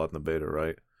been flawed in the beta,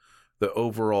 right? The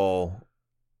overall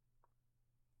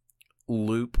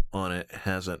loop on it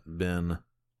hasn't been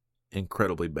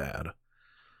incredibly bad.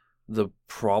 The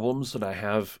problems that I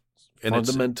have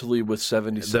fundamentally with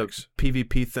 76. The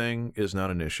PvP thing is not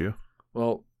an issue.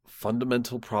 Well,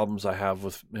 fundamental problems I have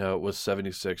with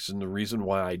 76, and the reason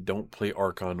why I don't play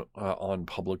Ark on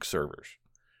public servers.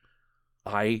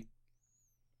 I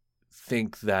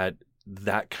think that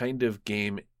kind of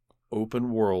game,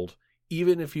 open world,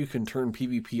 even if you can turn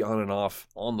PvP on and off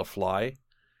on the fly,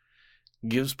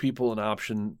 gives people an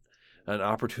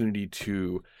opportunity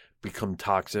to become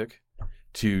toxic,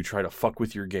 to try to fuck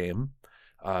with your game.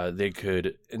 They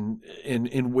could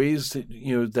in ways that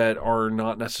that are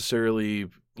not necessarily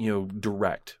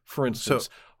direct. For instance,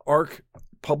 Ark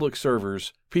public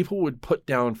servers, people would put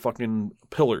down fucking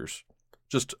pillars,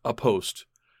 just a post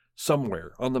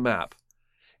somewhere on the map,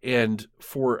 and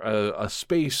for a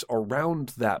space around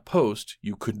that post,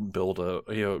 you couldn't build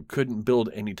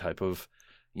any type of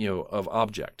of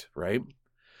object, right?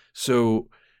 So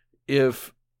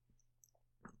if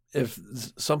if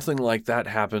something like that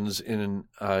happens in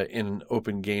an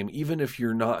open game, even if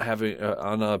you're not having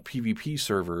on a PvP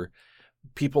server,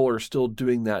 people are still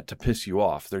doing that to piss you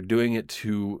off. They're doing it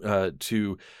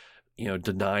to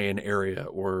deny an area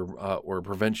or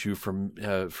prevent you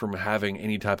from having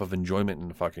any type of enjoyment in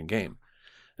the fucking game.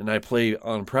 And I play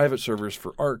on private servers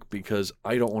for Ark because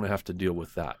I don't want to have to deal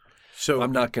with that. So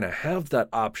I'm not going to have that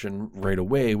option right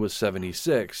away with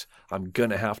 76. I'm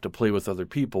going to have to play with other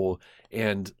people.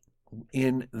 And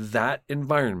in that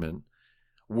environment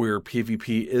where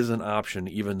PvP is an option,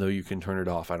 even though you can turn it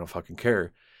off, I don't fucking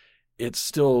care. It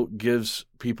still gives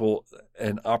people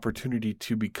an opportunity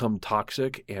to become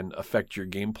toxic and affect your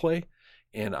gameplay.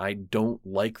 And I don't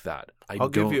like that. I'll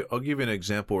give you an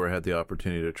example where I had the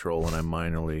opportunity to troll, and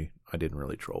I didn't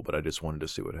really troll, but I just wanted to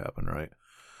see what happened, right?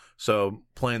 So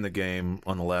playing the game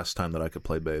on the last time that I could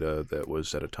play beta, that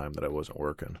was at a time that I wasn't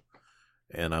working.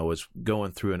 And I was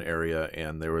going through an area,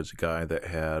 and there was a guy that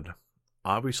had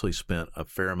obviously spent a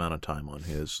fair amount of time on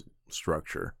his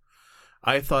structure.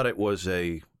 I thought it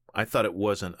wasn't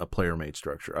a player-made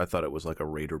structure. I thought it was like a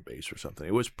raider base or something.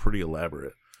 It was pretty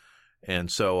elaborate.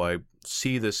 And so I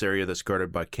see this area that's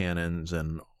guarded by cannons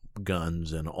and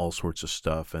guns and all sorts of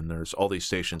stuff, and there's all these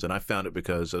stations. And I found it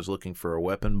because I was looking for a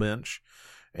weapon bench,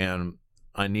 and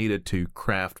I needed to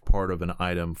craft part of an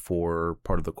item for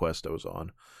part of the quest I was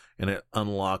on. And it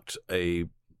unlocked a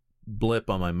blip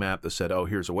on my map that said, oh,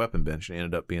 here's a weapon bench, and it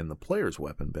ended up being the player's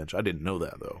weapon bench. I didn't know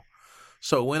that, though.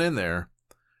 So I went in there,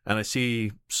 and I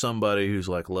see somebody who's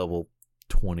like level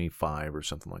 25 or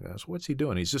something like that. So what's he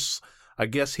doing? He's just... I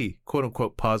guess he quote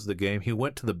unquote paused the game. He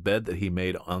went to the bed that he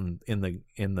made in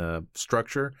the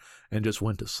structure and just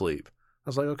went to sleep. I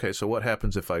was like, okay, so what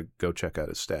happens if I go check out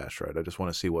his stash, right? I just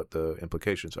want to see what the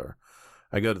implications are.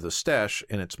 I go to the stash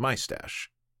and it's my stash.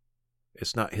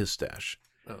 It's not his stash.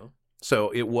 Oh.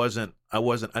 So I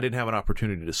didn't have an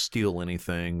opportunity to steal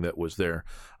anything that was there.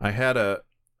 And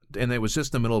it was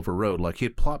just in the middle of a road. Like he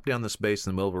had plopped down this base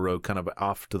in the middle of a road, kind of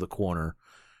off to the corner.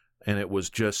 And it was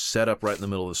just set up right in the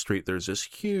middle of the street. There's this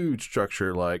huge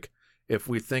structure. Like, if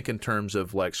we think in terms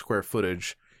of like square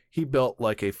footage, he built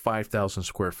like a 5,000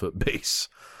 square foot base,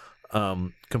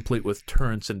 complete with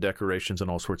turrets and decorations and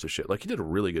all sorts of shit. Like, he did a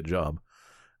really good job.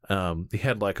 He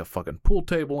had like a fucking pool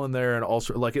table in there, and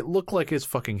also like it looked like his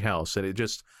fucking house. And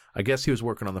I guess he was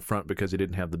working on the front because he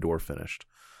didn't have the door finished.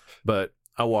 But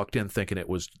I walked in thinking it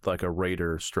was like a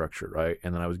raider structure, right?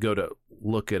 And then I would go to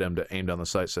look at him to aim down the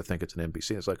sights. I think it's an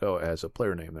NPC. It's like, oh, it has a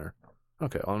player name there.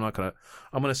 Okay, well, I'm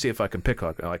going to see if I can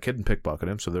pickpocket. I couldn't pickpocket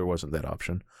him, so there wasn't that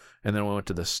option. And then I went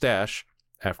to the stash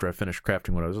after I finished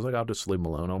crafting what I was like, I'll just leave him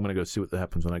alone. I'm going to go see what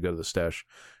happens when I go to the stash.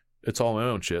 It's all my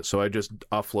own shit. So I just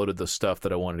offloaded the stuff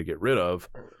that I wanted to get rid of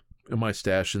in my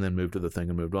stash and then moved to the thing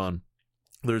and moved on.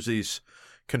 There's these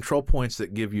control points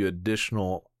that give you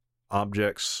additional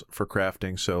objects for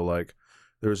crafting. So like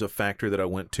there was a factory that I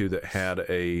went to that had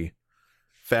a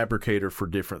fabricator for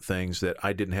different things that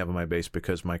I didn't have in my base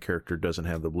because my character doesn't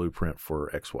have the blueprint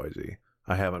for XYZ.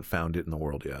 I haven't found it in the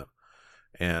world yet.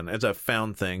 And as I've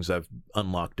found things, I've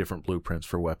unlocked different blueprints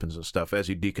for weapons and stuff. As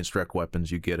you deconstruct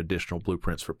weapons, you get additional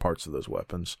blueprints for parts of those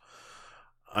weapons.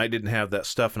 I didn't have that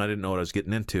stuff, and I didn't know what I was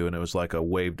getting into, and it was like a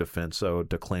wave defense to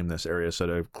claim this area.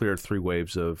 So I cleared 3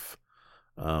 waves of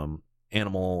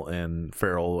animal and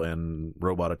feral and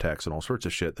robot attacks and all sorts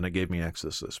of shit. Then it gave me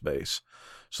access to this base.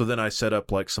 So then I set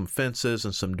up like some fences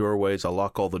and some doorways. I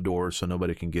lock all the doors so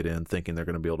nobody can get in thinking they're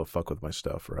going to be able to fuck with my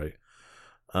stuff, right?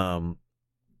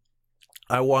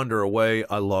 I wander away,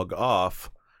 I log off,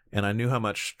 and I knew how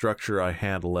much structure I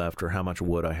had left or how much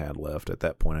wood I had left. At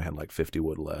that point, I had like 50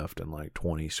 wood left and like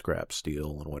 20 scrap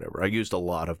steel and whatever. I used a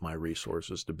lot of my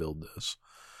resources to build this.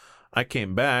 I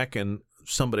came back and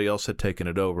somebody else had taken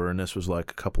it over, and this was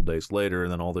like a couple days later,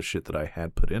 and then all the shit that I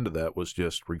had put into that was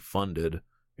just refunded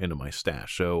into my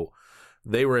stash. So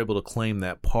they were able to claim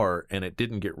that part, and it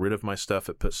didn't get rid of my stuff.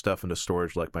 It put stuff into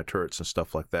storage, like my turrets and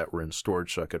stuff like that were in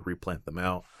storage so I could replant them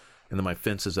out. And then my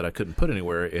fences that I couldn't put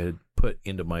anywhere, it had put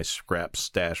into my scrap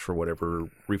stash for whatever,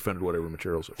 refunded whatever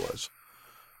materials it was.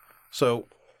 So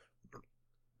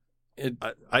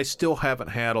I still haven't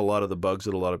had a lot of the bugs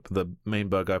that the main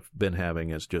bug I've been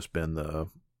having has just been the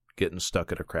getting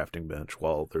stuck at a crafting bench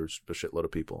while there's a shitload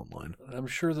of people online. I'm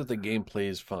sure that the gameplay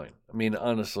is fine. I mean,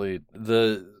 honestly,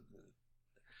 the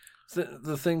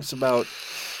things about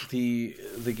the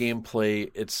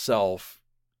gameplay itself,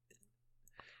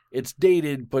 it's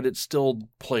dated, but it's still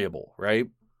playable, right?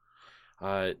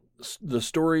 The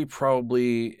story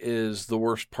probably is the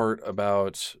worst part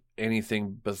about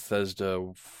anything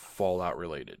Bethesda Fallout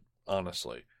related,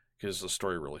 honestly, because the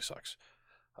story really sucks.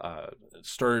 It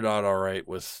started out all right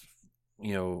with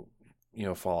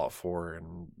Fallout 4,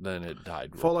 and then it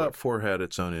died. Fallout 4 had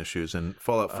its own issues, and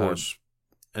Fallout 4's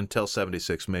until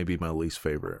 76 may be my least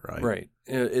favorite. Right.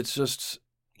 It's just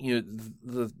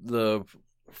the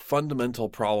fundamental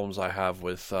problems I have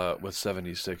with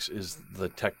 76 is the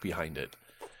tech behind it.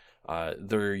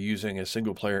 They're using a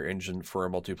single player engine for a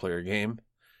multiplayer game,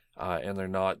 and they're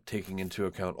not taking into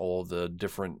account all the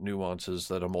different nuances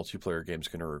that a multiplayer game is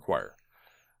going to require.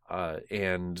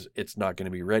 And it's not going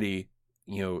to be ready,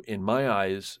 in my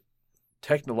eyes,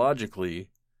 technologically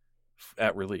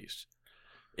at release.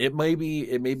 It may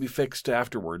be fixed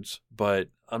afterwards, but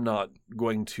I'm not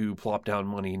going to plop down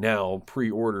money now,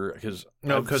 pre-order, because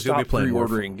you'll be playing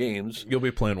pre-ordering games. You'll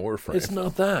be playing Warframe. It's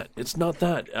not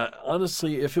that.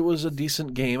 Honestly, if it was a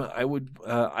decent game, I would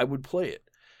play it.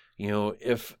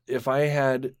 If I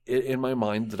had it in my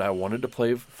mind that I wanted to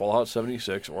play Fallout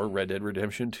 76 or Red Dead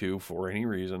Redemption 2 for any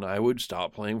reason, I would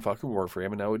stop playing fucking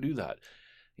Warframe and I would do that.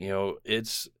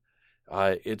 It's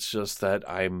just that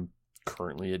I'm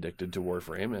currently addicted to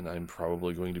Warframe, and I'm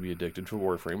probably going to be addicted to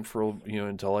Warframe for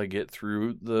until I get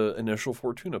through the initial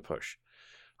Fortuna push.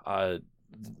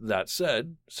 That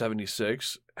said,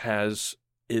 76 has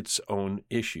its own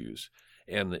issues,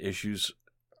 and the issues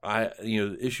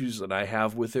that I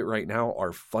have with it right now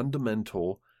are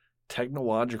fundamental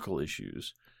technological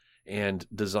issues and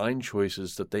design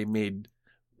choices that they made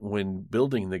when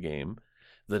building the game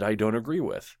that I don't agree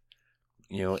with.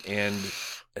 And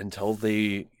until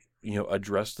they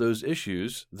address those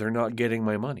issues, they're not getting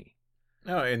my money.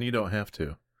 No, and you don't have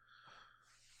to.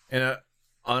 And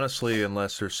honestly,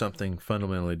 unless there's something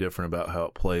fundamentally different about how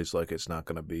it plays, like it's not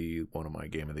going to be one of my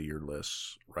Game of the Year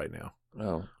lists right now.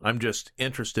 Oh. I'm just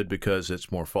interested because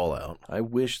it's more Fallout. I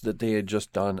wish that they had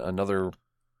just done another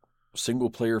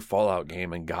single-player Fallout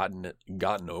game and gotten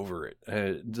over it.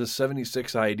 The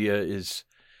 76 idea is,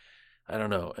 I don't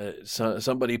know.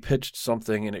 Somebody pitched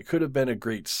something, and it could have been a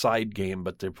great side game,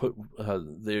 but they're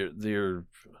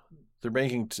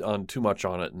banking on too much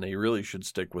on it, and they really should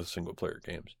stick with single-player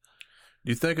games.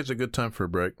 Do you think it's a good time for a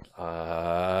break?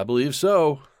 I believe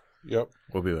so. Yep.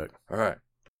 We'll be back. All right.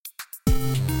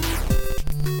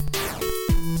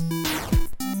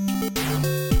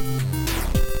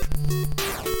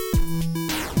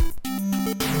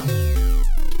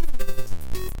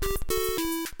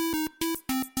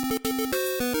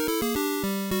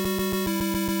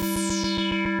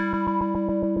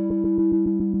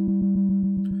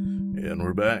 And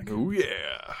we're back. Oh,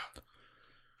 yeah.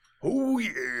 Oh,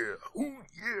 yeah. Oh,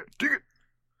 yeah. Dig it.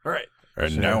 All right.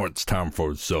 And now it's time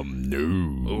for some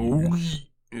news. Oh,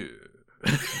 yeah.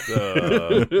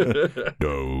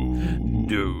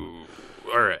 No.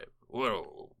 All right.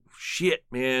 Whoa. Shit,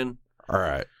 man. All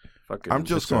right. Fucking I'm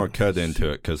just going to cut into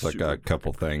it because I got a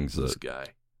couple things this guy.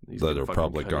 that are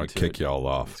probably going to kick y'all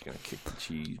off. He's going to kick the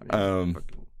cheese, man.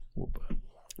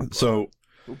 So,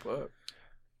 Whoop up.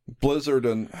 Blizzard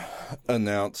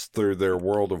announced through their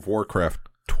World of Warcraft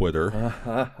Twitter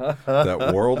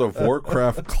that World of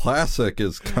Warcraft Classic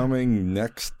is coming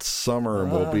next summer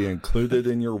and will be included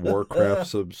in your Warcraft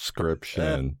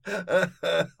subscription. You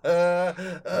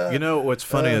know what's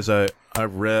funny is I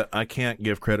can't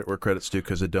give credit where credit's due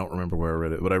because I don't remember where I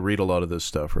read it, but I read a lot of this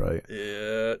stuff, right?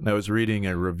 Yeah. And I was reading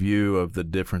a review of the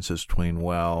differences between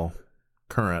WoW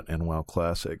Current and WoW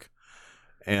Classic,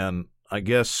 and I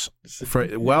guess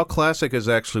WoW Classic is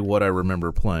actually what I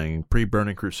remember playing.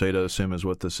 Pre-Burning Crusade, I assume, is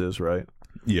what this is, right?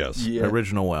 Yes. Yeah.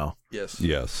 Original WoW.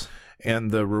 Yes.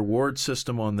 And the reward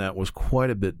system on that was quite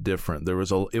a bit different.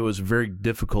 It was very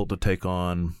difficult to take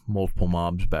on multiple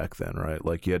mobs back then, right?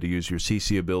 Like you had to use your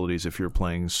CC abilities if you're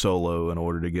playing solo in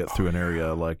order to get through an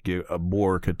area. Like a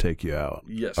boar could take you out.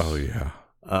 Yes. Oh, yeah.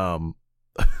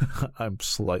 I'm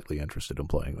slightly interested in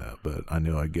playing that, but I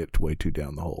knew I'd get way too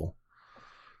down the hole.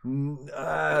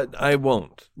 I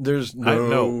won't. There's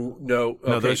no.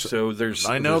 Okay, so there's.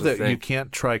 I know that you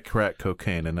can't try crack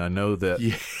cocaine, and I know that.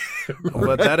 Yeah,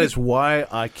 but that is why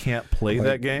I can't play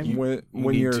that game.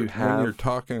 When you're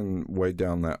talking way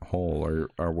down that hole,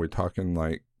 are we talking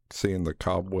like seeing the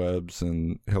cobwebs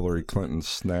in Hillary Clinton's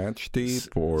snatch deep,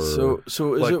 or so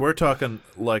like we're talking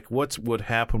like what would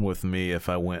happen with me if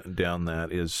I went down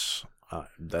that is.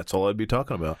 That's all I'd be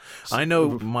talking about. I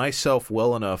know myself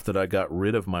well enough that I got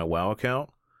rid of my WoW account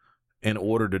in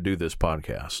order to do this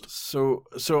podcast. So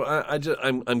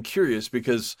I'm curious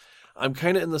because I'm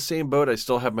kind of in the same boat. I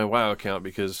still have my WoW account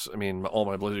because I mean all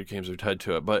my Blizzard games are tied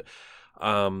to it. But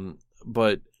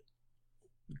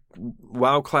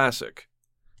WoW Classic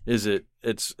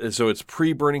it's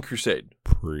pre-Burning Crusade.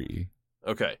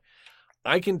 Okay,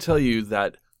 I can tell you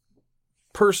that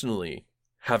personally,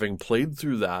 having played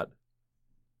through that.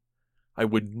 I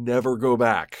would never go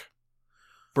back.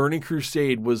 Burning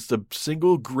Crusade was the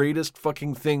single greatest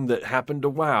fucking thing that happened to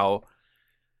WoW.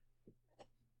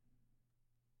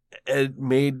 It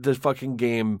made the fucking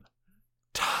game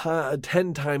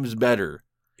 10 times better.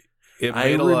 It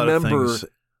made a lot of things.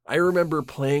 I remember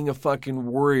playing a fucking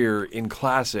warrior in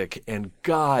Classic, and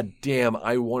god damn,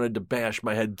 I wanted to bash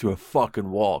my head to a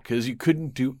fucking wall, because you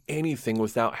couldn't do anything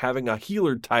without having a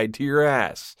healer tied to your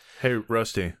ass. Hey,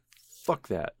 Rusty. Fuck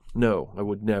that. No, I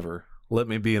would never. Let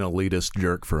me be an elitist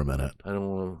jerk for a minute. I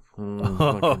don't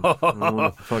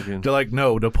want to fucking... To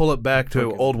no, to pull it back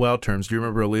to old WoW terms, do you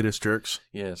remember elitist jerks?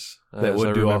 Yes. That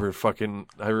would do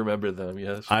I remember them,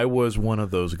 yes. I was one of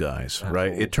those guys,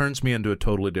 right? It turns me into a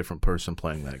totally different person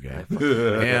playing that game.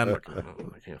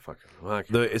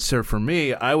 So for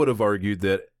me, I would have argued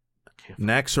that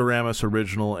Naxxramas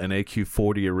original and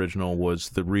AQ40 original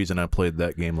was the reason I played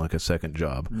that game like a second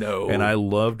job. No. And I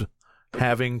loved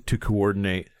having to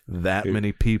coordinate that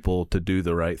many people to do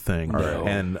the right thing. No.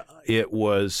 And it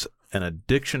was an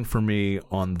addiction for me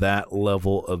on that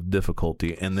level of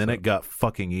difficulty, and then it got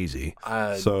fucking easy.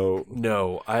 I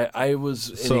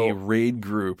was in a raid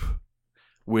group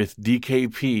with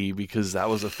DKP because that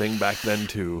was a thing back then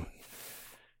too.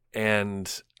 And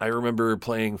I remember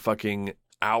playing fucking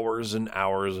hours and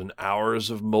hours and hours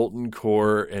of Molten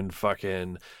Core and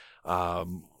fucking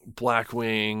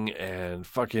Blackwing and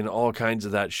fucking all kinds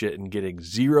of that shit and getting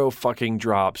 0 fucking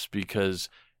drops because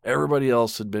everybody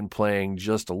else had been playing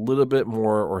just a little bit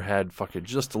more or had fucking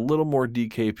just a little more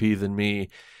DKP than me.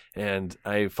 And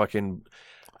I fucking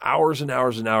hours and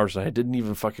hours and hours, and I didn't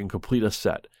even fucking complete a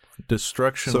set.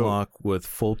 Destruction Lock with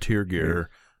full tier gear,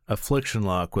 Affliction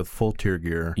Lock with full tier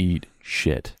gear. Eat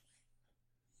shit.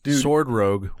 Dude. Sword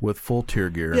Rogue with full tier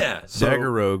gear. Yeah.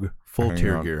 Dagger Rogue, full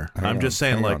tier gear. I'm just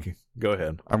saying, go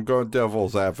ahead. I'm going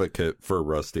devil's advocate for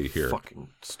Rusty here. Fucking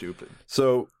stupid.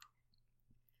 So,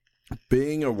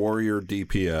 being a warrior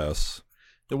DPS.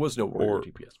 There was no warrior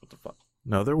DPS. What the fuck?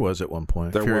 No, there was at one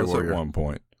point. There was at one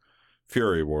point.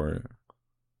 Fury Warrior.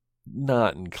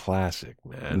 Not in Classic,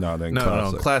 man. Not in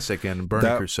Classic. No, Classic and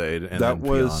Burning Crusade. And that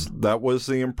was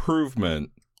the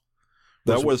improvement.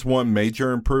 That was one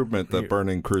major improvement that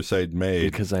Burning Crusade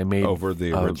made because I made over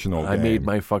the original game. I made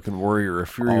my fucking warrior a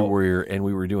Fury Warrior, and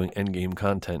we were doing endgame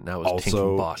content, and I was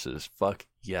tanking bosses. Fuck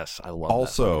yes, I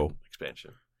love that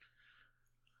expansion.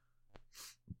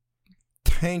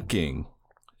 Tanking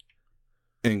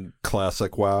in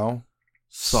Classic WoW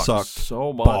sucked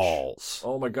so much. Balls.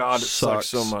 Oh my god, it sucks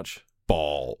so much.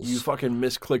 Balls. You fucking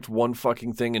misclicked one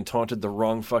fucking thing and taunted the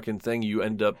wrong fucking thing. You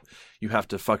have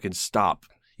to fucking stop.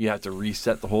 You have to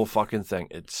reset the whole fucking thing.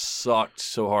 It sucked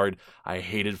so hard. I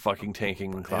hated fucking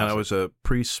tanking in Classic. And I was a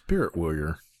pre-spirit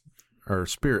warrior, or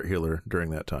spirit healer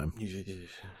during that time.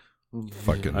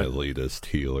 Fucking elitist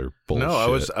healer bullshit.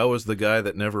 No, I was the guy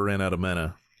that never ran out of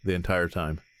mana the entire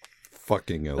time.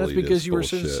 Fucking elitist. That's because you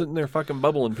bullshit. were sitting there fucking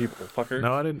bubbling people, fucker.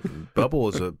 No, I didn't. Bubble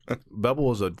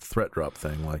was a threat drop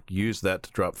thing. Like, use that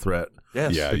to drop threat.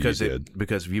 Yes. Yeah, because you did.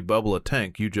 Because if you bubble a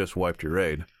tank, you just wiped your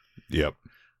raid. Yep.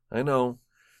 I know.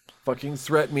 Fucking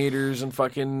threat meters and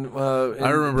fucking I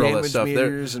remember all that stuff.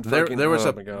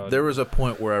 There was a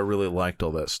point where I really liked all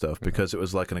that stuff because it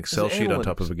was like an Excel sheet on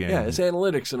top of a game. Yeah, it's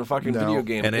analytics in a fucking video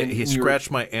game. And he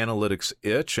scratched my analytics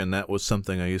itch, and that was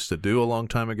something I used to do a long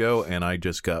time ago, and I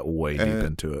just got way deep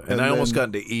into it. And I almost got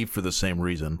into Eve for the same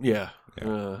reason. Yeah.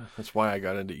 That's why I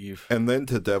got into Eve. And then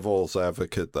to devil's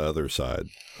advocate, the other side,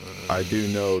 I do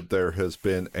know there has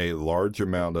been a large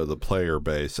amount of the player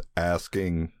base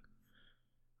asking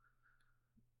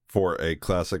for a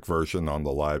classic version on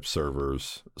the live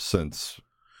servers since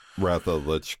Wrath of the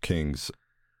Lich King's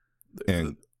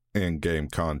in-game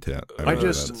content.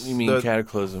 You mean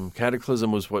Cataclysm?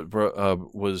 Cataclysm was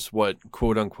what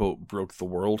quote unquote broke the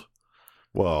world.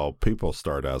 Well, people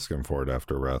start asking for it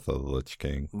after Wrath of the Lich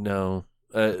King. No.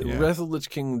 Wrath of the Lich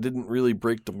King didn't really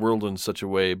break the world in such a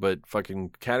way, but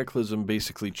fucking Cataclysm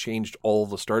basically changed all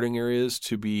the starting areas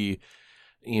to be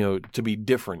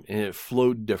different, and it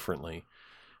flowed differently.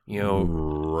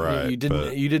 Right. You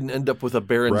didn't end up with a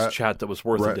Baron's chat that was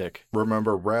worth a dick.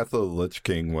 Remember, Wrath of the Lich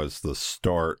King was the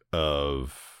start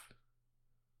of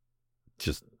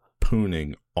just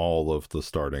pooning all of the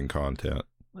starting content.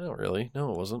 No, really.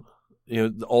 No, it wasn't.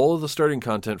 All of the starting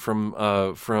content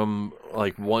from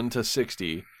like 1 to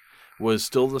 60 was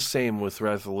still the same with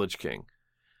Wrath of the Lich King.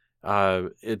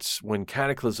 It's when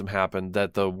Cataclysm happened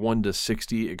that the 1 to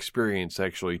 60 experience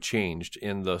actually changed,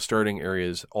 and the starting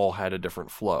areas all had a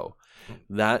different flow.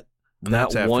 That's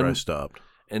after I stopped.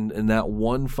 And that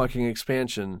one fucking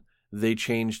expansion, they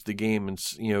changed the game, and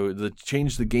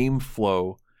changed the game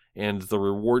flow and the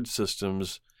reward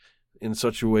systems in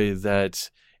such a way that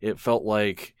it felt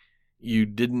like you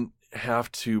didn't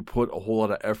have to put a whole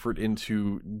lot of effort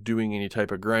into doing any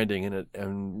type of grinding in it.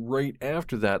 And right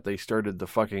after that, they started the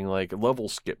fucking like level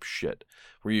skip shit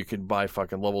where you could buy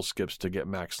fucking level skips to get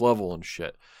max level and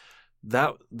shit.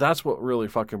 That's what really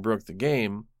fucking broke the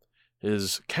game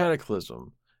is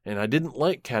Cataclysm. And I didn't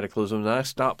like Cataclysm, and I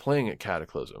stopped playing at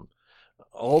Cataclysm.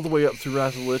 All the way up through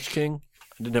Wrath of the Lich King,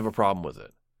 I didn't have a problem with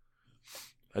it.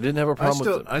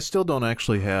 I still don't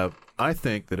actually have... I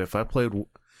think that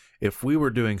if we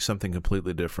were doing something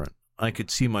completely different, I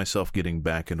could see myself getting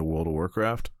back into World of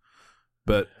Warcraft.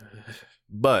 But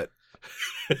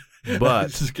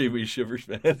This just gave me shivers,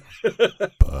 man.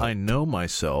 I know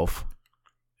myself,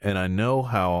 and I know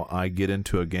how I get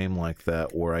into a game like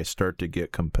that where I start to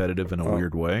get competitive in a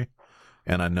weird way,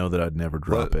 and I know that I'd never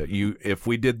drop it. If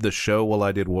we did the show while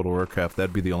I did World of Warcraft,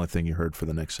 that'd be the only thing you heard for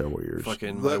the next several years.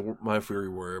 Fucking my Fury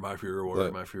Warrior, my Fury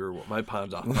Warrior, my Fury Warrior, my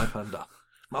Panda, my Panda.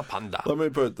 Let me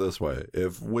put it this way: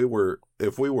 if we were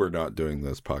not doing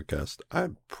this podcast,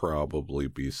 I'd probably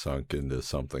be sunk into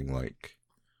something like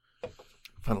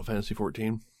Final Fantasy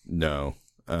 14. No,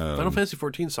 Final Fantasy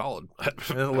 14 solid. A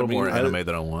little more anime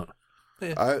than I want.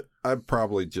 Yeah. I'd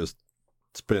probably just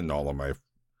spend all of my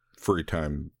free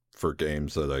time for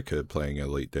games that I could playing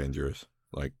Elite Dangerous,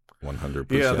 like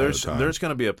 100%. Yeah, of the time. there's going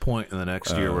to be a point in the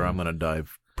next year where I'm going to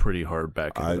dive pretty hard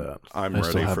back into that. I'm I ready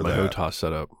still have for my that. HOTAS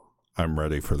set up. I'm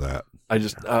ready for that. I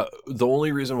just the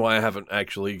only reason why I haven't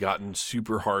actually gotten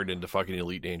super hard into fucking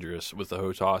Elite Dangerous with the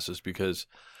HOTAS is because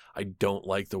I don't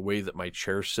like the way that my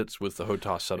chair sits with the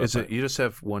HOTAS setup. Is it you just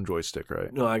have one joystick,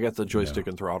 right? No, I got the joystick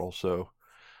and throttle. So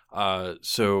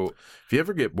if you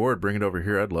ever get bored, bring it over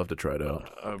here. I'd love to try it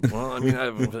out. well, I mean,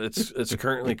 it's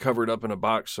currently covered up in a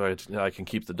box, so I can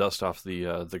keep the dust off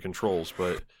the controls.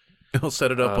 But I'll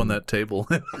set it up on that table.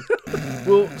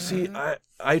 well, see,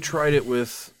 I tried it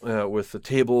with the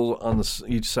table on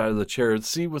each side of the chair.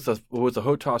 See, with the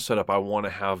HOTAS setup, I want to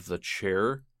have the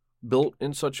chair built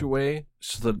in such a way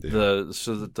so that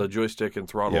the joystick and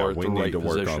throttle are at the right position. We need to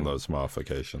work on those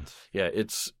modifications. Yeah,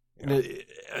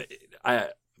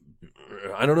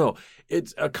 I don't know.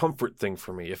 It's a comfort thing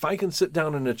for me. If I can sit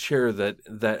down in a chair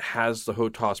that has the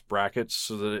HOTAS brackets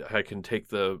so that I can take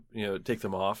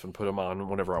them off and put them on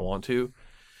whenever I want to,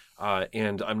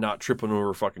 and I'm not tripping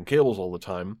over fucking cables all the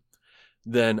time,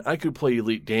 then I could play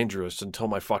Elite Dangerous until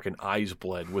my fucking eyes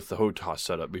bled with the HOTAS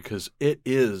setup because it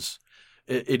is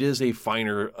a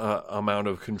finer amount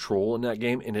of control in that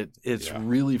game, and it's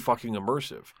really fucking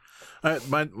immersive.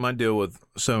 My deal with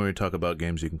when we talk about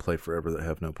games you can play forever that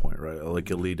have no point, right?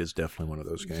 Like Elite is definitely one of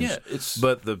those games. Yeah,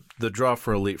 but the draw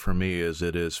for Elite for me is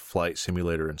it is flight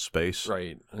simulator in space,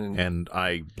 right? And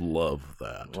I love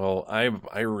that. Well,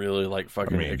 I really like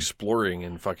fucking exploring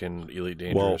in fucking Elite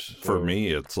Dangerous. Well, for me,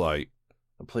 it's like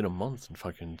I played a month in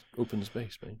fucking open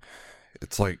space, man.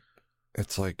 It's like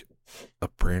a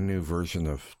brand new version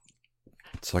of.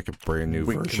 It's like a brand new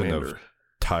Wing version Commander. of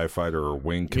TIE Fighter or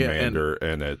Wing Commander,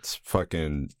 and it's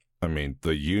fucking. I mean,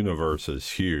 the universe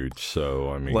is huge,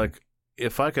 so I mean, like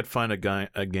if I could find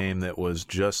a game that was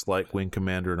just like Wing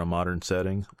Commander in a modern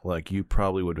setting, like you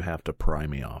probably would have to pry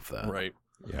me off that, right?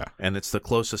 Yeah, and it's the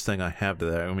closest thing I have to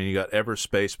that. I mean, you got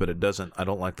Everspace, but it doesn't. I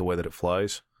don't like the way that it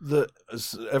flies. The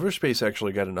Everspace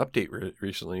actually got an update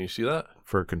recently. You see that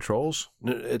for controls?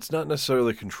 It's not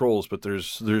necessarily controls, but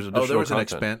there's additional there was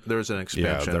content. There was an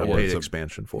expansion, there a paid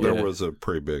expansion for it. it. There was a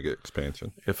pretty big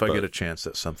expansion. If I get a chance,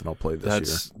 that's something I'll play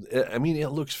this year. I mean,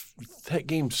 that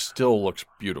game still looks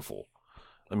beautiful.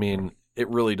 I mean, it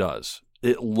really does.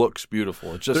 It looks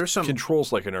beautiful. It just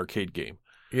controls like an arcade game.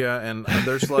 Yeah, and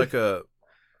there's like a.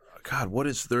 God,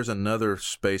 there's another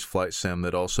space flight sim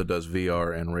that also does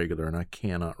VR and regular, and I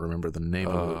cannot remember the name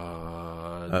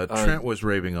of it. Trent was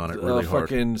raving on it really hard.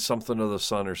 Fucking something of the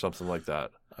sun or something like that.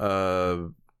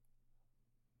 I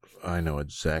know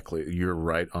exactly. You're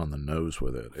right on the nose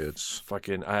with it. It's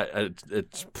fucking,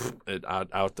 it's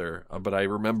out there. But I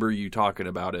remember you talking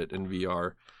about it in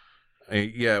VR.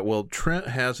 Yeah, well, Trent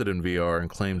has it in VR and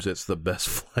claims it's the best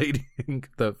fighting,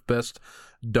 the best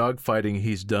dogfighting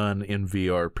he's done in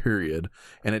VR, period.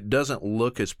 And it doesn't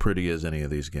look as pretty as any of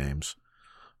these games.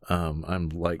 I'm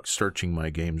like searching my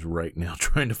games right now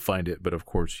trying to find it, but of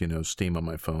course, Steam on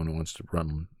my phone wants to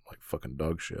run like fucking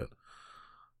dog shit.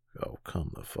 Oh,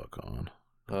 come the fuck on.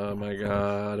 Oh my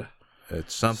God.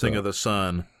 It's something of the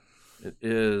sun. It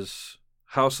is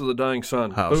House of the Dying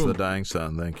Sun. House of the Dying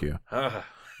Sun, thank you.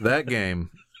 That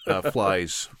game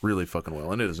flies really fucking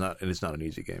well, and it is not an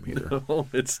easy game either. No,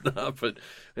 it's not, but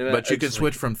you can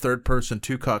switch from third person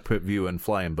to cockpit view and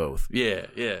fly in both. Yeah.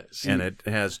 And it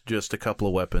has just a couple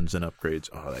of weapons and upgrades.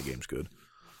 Oh, that game's good.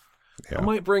 Yeah. I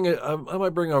might bring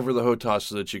over the HOTAS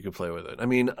so that you can play with it. I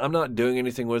mean, I'm not doing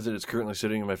anything with it. It's currently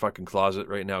sitting in my fucking closet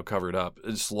right now, covered up.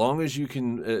 As long as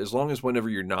whenever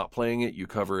you're not playing it, you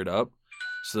cover it up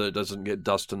so that it doesn't get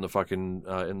dust in the fucking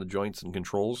in the joints and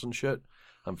controls and shit.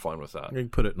 I'm fine with that. You can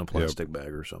put it in a plastic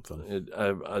bag or something.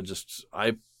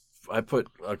 I put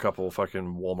a couple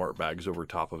fucking Walmart bags over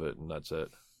top of it, and that's it.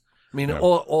 I mean,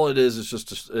 all it is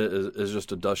just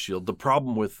a dust shield. The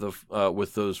problem with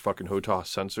those fucking HOTAS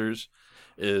sensors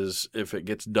is if it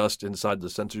gets dust inside the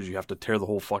sensors, you have to tear the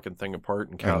whole fucking thing apart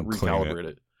and recalibrate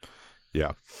it.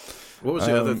 Yeah. What was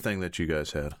the other thing that you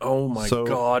guys had? Oh my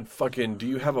god! Fucking, do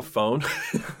you have a phone?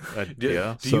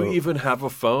 Yeah. Do you even have a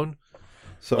phone?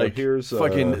 So here's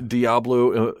fucking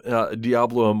Diablo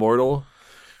Immortal.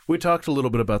 We talked a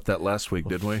little bit about that last week,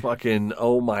 didn't we? Fucking,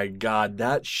 oh my god,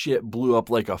 that shit blew up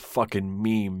like a fucking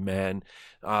meme, man.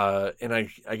 And I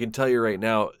can tell you right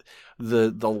now,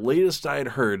 the latest I had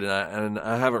heard, and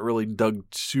I haven't really dug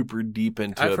super deep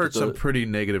into it. I've heard some pretty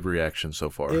negative reactions so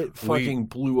far. It fucking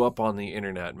blew up on the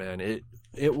internet, man.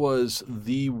 It was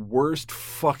the worst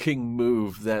fucking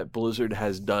move that Blizzard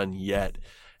has done yet,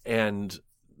 and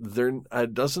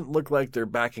it doesn't look like they're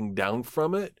backing down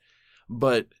from it,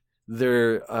 but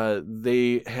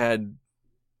they had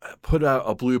put out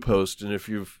a blue post, and if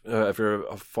you've ever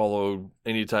followed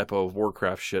any type of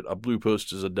Warcraft shit, a blue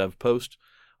post is a dev post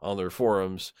on their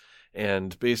forums,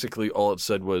 and basically all it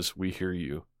said was, "We hear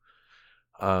you."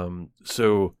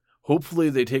 So hopefully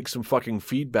they take some fucking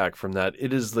feedback from that.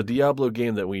 It is the Diablo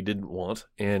game that we didn't want,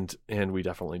 and we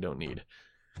definitely don't need.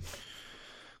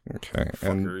 Okay,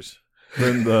 fuckers.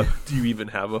 And then do you even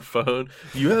have a phone?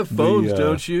 You have phones,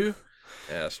 don't you?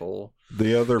 Asshole.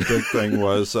 The other big thing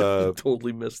was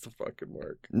totally missed the fucking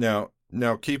mark.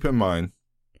 Now keep in mind,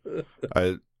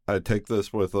 I take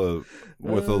this with a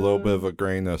little bit of a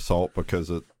grain of salt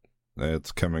because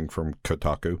it's coming from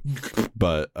Kotaku,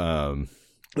 but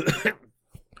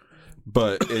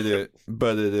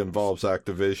it involves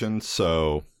Activision,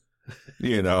 so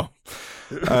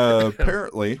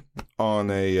apparently on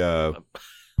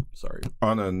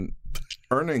an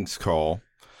earnings call.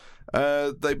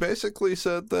 They basically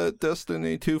said that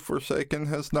Destiny 2 Forsaken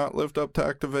has not lived up to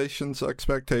Activision's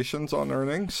expectations on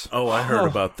earnings. Oh, I heard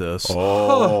about this.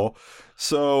 Oh,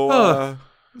 so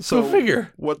go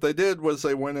figure. What they did was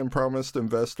they went and promised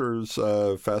investors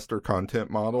a faster content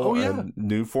model and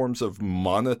new forms of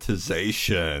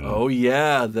monetization. Oh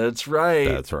yeah, that's right.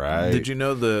 That's right. Did you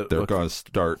know they're going to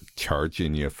start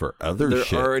charging you for other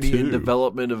shit? They're already too. in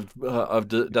development of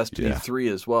Destiny 3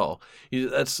 as well.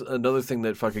 That's another thing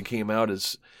that fucking came out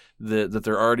is that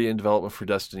they're already in development for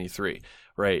Destiny 3,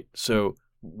 right? So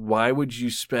why would you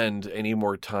spend any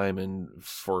more time in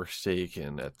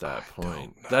Forsaken at that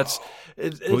point? It's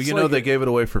they gave it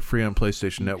away for free on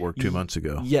PlayStation Network 2 months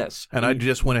ago. Yes. And I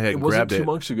just went ahead and grabbed it. It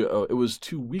wasn't 2 months ago. It was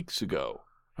 2 weeks ago.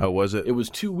 Oh, was it? It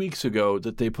was 2 weeks ago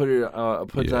that they put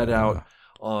that out.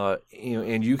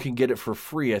 And you can get it for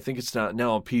free. I think it's not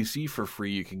now on PC for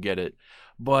free. You can get it,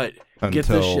 but get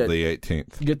this shit. Until the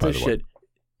 18th. Get this shit.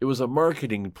 It was a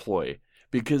marketing ploy.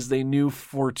 Because they knew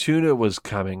Fortuna was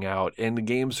coming out, and the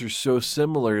games are so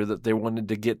similar that they wanted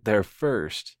to get there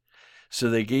first. So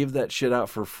they gave that shit out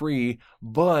for free,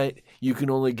 but you can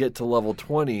only get to level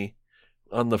 20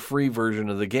 on the free version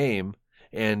of the game,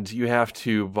 and you have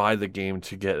to buy the game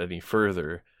to get any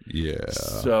further. Yeah.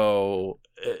 So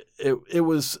it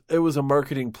was a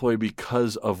marketing ploy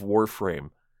because of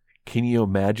Warframe. Can you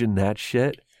imagine that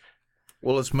shit?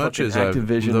 Well, as much as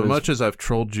I've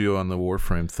trolled you on the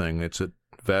Warframe thing, it's a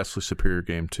vastly superior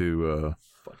game to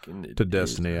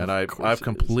Destiny, and I've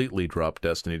completely dropped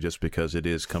Destiny just because it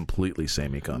is completely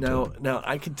samey content. Now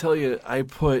I can tell you, I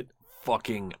put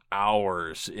fucking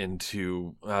hours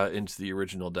into the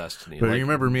original Destiny. But you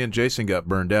remember me and Jason got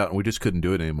burned out, and we just couldn't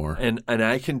do it anymore. And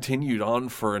I continued on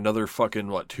for another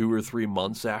fucking 2 or 3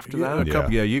 months after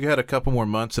that. You had a couple more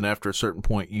months, and after a certain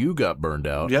point, you got burned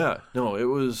out. Yeah, no, it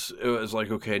was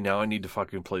like, okay, now I need to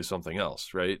fucking play something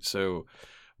else, right? So.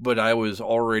 But I was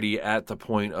already at the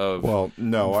point of I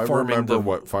remember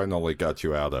what finally got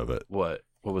you out of it. What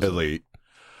was Elite?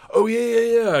 Oh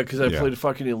yeah. Because I played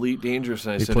fucking Elite Dangerous,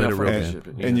 and I said,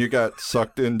 and you got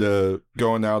sucked into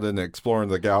going out and exploring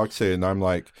the galaxy, and I'm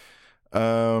like,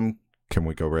 can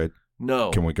we go raid? No.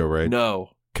 Can we go raid?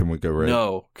 No. Can we go raid?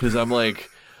 No, because I'm like.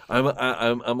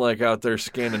 I'm like out there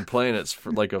scanning planets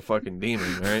for like a fucking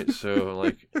demon, right? So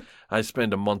like, I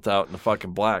spend a month out in the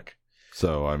fucking black.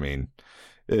 So I mean.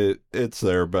 It's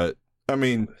there, but I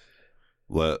mean,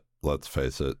 let's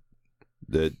face it,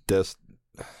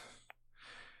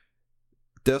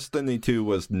 Destiny 2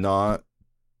 was not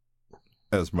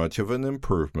as much of an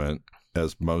improvement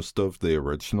as most of the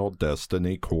original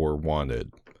Destiny core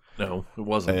wanted. No, it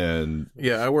wasn't. And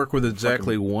yeah, I work with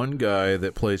exactly one guy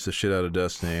that plays the shit out of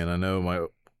Destiny, and I know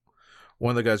one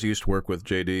of the guys I used to work with,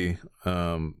 JD,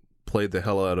 played the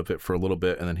hell out of it for a little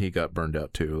bit, and then he got burned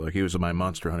out too. Like, he was my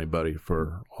monster hunting buddy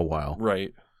for a while.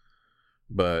 Right.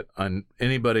 But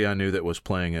anybody I knew that was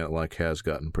playing it has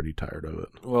gotten pretty tired of it.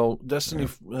 Well, Destiny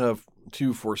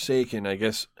 2 Forsaken, I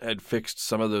guess, had fixed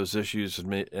some of those issues and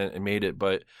made it,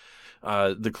 but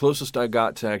the closest I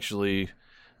got to actually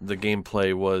the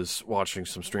gameplay was watching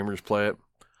some streamers play it,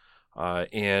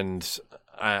 and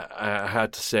I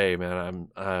had to say, man,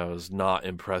 I was not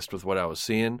impressed with what I was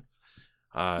seeing.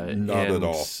 Not at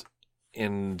all.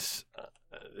 And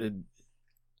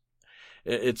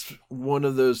it's one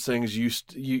of those things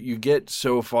you get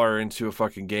so far into a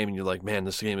fucking game and you're like, man,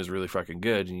 this game is really fucking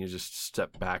good, and you just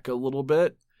step back a little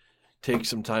bit, take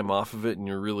some time off of it, and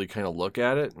you really kind of look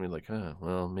at it and you're like,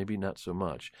 well, maybe not so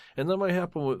much. And that might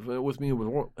happen with me in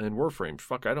Warframe.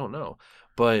 Fuck, I don't know.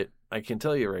 But I can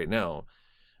tell you right now,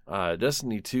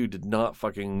 Destiny 2 did not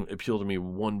fucking appeal to me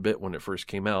one bit when it first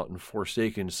came out, and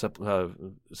Forsaken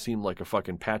seemed like a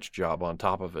fucking patch job on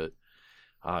top of it.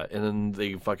 And then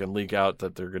they fucking leak out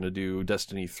that they're going to do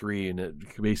Destiny 3, and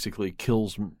it basically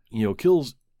kills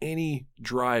any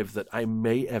drive that I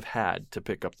may have had to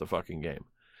pick up the fucking game.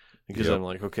 Because I'm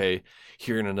like, okay,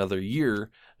 here in another year,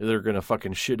 they're going to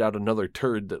fucking shit out another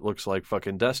turd that looks like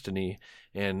fucking Destiny,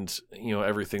 and,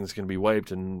 everything's going to be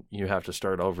wiped, and you have to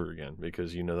start over again,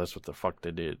 because, that's what the fuck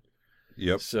they did.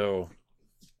 Yep. So,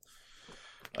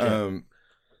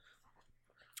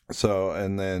 So,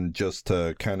 and then just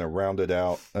to kind of round it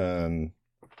out and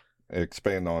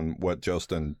expand on what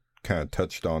Justin kind of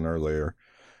touched on earlier,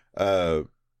 Red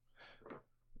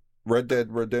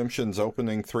Dead Redemption's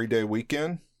opening 3-day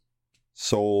weekend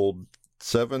sold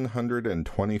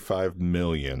 725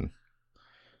 million,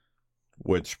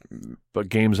 but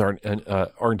games aren't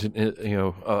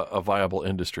a viable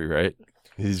industry, right?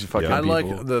 These fucking I people.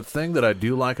 like the thing that I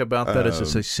do like about that is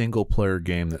it's a single player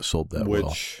game that sold that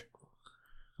well.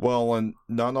 Well, and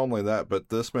not only that, but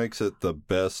this makes it the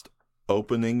best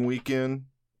opening weekend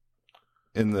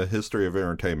in the history of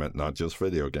entertainment, not just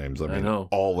video games. I mean,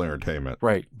 all entertainment.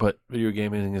 Right, but video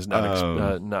gaming is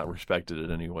not respected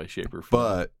in any way, shape, or form.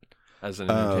 But as an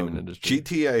entertainment industry,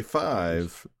 GTA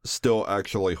 5 still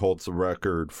actually holds the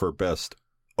record for best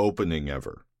opening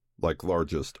ever, like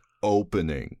largest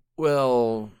opening.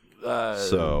 Well,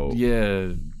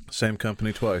 yeah. Same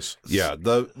company twice. Yeah,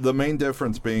 the main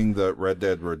difference being that Red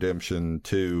Dead Redemption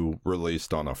 2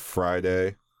 released on a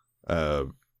Friday,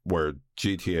 where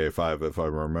GTA 5, if I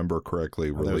remember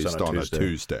correctly, released on a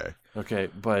Tuesday. Okay,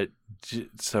 but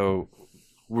so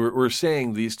we're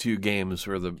saying these two games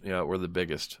were the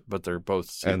biggest, but they're both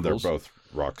sequels. And they're both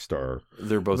Rockstar.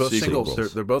 They're both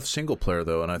sequels. They're both single player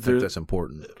though, and I think that's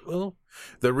important. Well,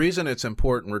 the reason it's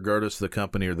important, regardless of the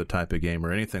company or the type of game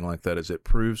or anything like that, is it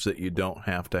proves that you don't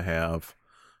have to have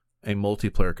a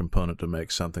multiplayer component to make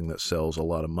something that sells a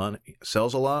lot of money,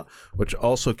 which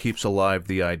also keeps alive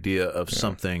the idea of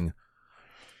something,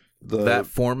 that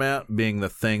format being the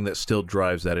thing that still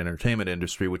drives that entertainment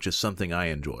industry, which is something I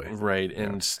enjoy. Right,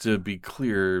 and to be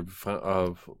clear,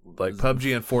 like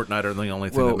PUBG and Fortnite are the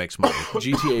only thing that makes money.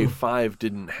 GTA 5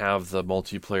 didn't have the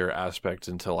multiplayer aspect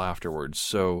until afterwards,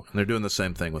 so and they're doing the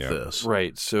same thing with this.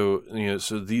 Right, so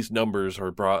so these numbers are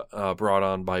brought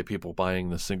on by people buying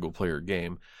the single player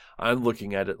game. I'm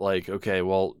looking at it like, okay,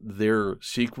 well, they're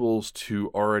sequels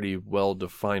to already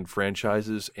well-defined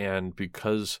franchises, and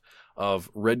because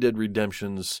of Red Dead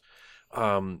Redemption's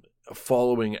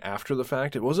following after the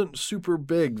fact, it wasn't super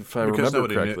big, if I remember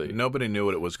correctly. Nobody knew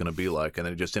what it was going to be like, and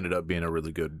it just ended up being a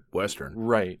really good Western.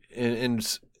 Right,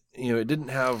 and it didn't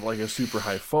have like a super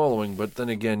high following, but then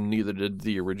again, neither did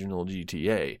the original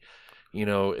GTA.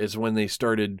 It's when they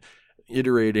started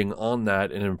iterating on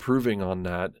that and improving on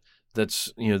that.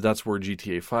 That's where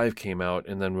GTA 5 came out,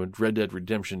 and then when Red Dead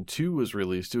Redemption 2 was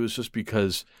released, it was just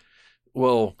because,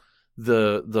 well,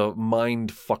 the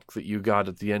mind fuck that you got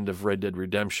at the end of Red Dead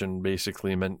Redemption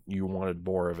basically meant you wanted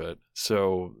more of it.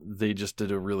 So they just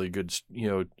did a really good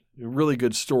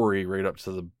story right up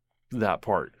to that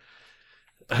part.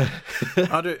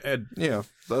 Yeah,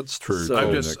 that's true. So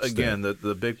I'm just again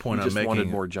the big point I'm making. Wanted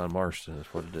more John Marston is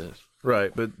what it is.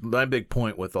 Right, but my big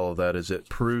point with all of that is it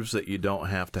proves that you don't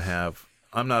have to have.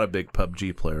 I'm not a big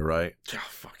PUBG player, right? Oh,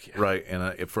 fuck yeah. Right,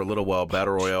 and for a little while,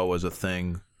 Battle Royale was a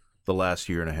thing the last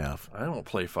year and a half. I don't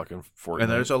play fucking Fortnite.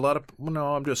 And there's a lot of. Well,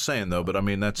 no, I'm just saying, though, but I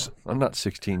mean, I'm not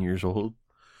 16 years old.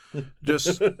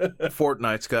 Just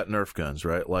Fortnite's got Nerf guns,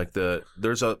 right? Like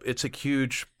it's a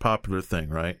huge popular thing,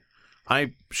 right?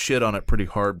 I shit on it pretty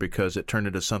hard because it turned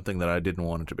into something that I didn't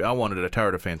want it to be. I wanted a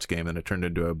tower defense game, and it turned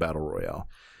into a battle royale.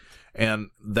 And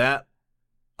that,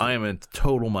 I am in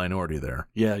total minority there.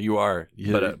 Yeah, you are.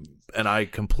 Yeah. But and I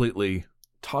completely...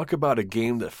 Talk about a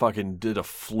game that fucking did a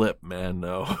flip, man,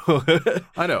 though.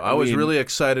 I know. I was really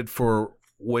excited for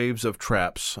waves of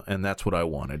traps, and that's what I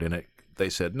wanted. And they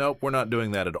said, nope, we're not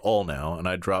doing that at all now. And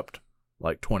I dropped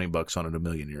like $20 on it a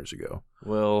million years ago.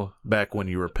 Well, back when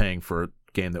you were paying for a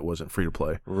game that wasn't free to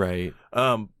play. Right.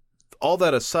 All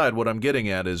that aside, what I'm getting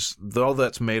at is, though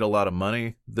that's made a lot of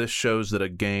money, this shows that a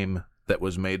game that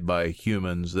was made by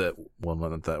humans that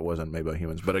wasn't made by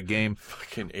humans, but a game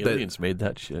fucking aliens made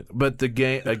that shit. But a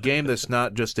game that's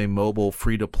not just a mobile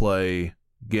free to play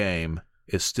game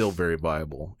is still very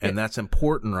viable, and that's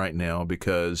important right now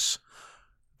because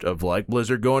of like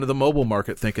Blizzard going to the mobile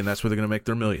market thinking that's where they're going to make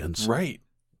their millions. Right.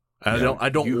 I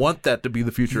don't want that to be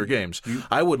the future of games.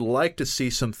 I would like to see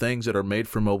some things that are made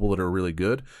for mobile that are really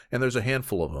good, and there's a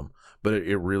handful of them. But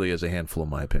it really is a handful, in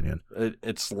my opinion.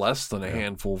 It's less than a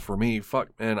handful for me. Fuck,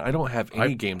 man, I don't have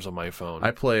any games on my phone.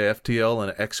 I play FTL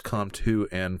and XCOM 2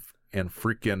 and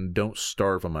freaking Don't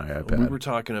Starve on my iPad. We were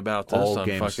talking about this All on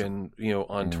games. fucking,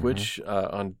 on Twitch.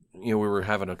 We were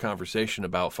having a conversation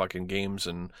about fucking games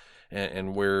and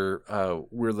where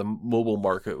the mobile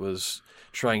market was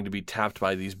trying to be tapped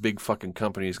by these big fucking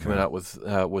companies coming out with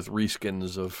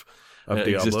reskins of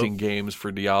existing games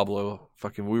for Diablo.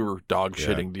 Fucking, we were dog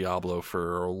shitting Diablo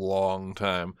for a long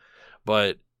time,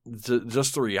 but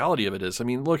just the reality of it is, I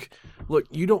mean, look,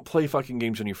 you don't play fucking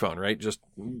games on your phone, right? Just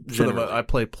generally. I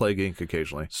play Plague Inc.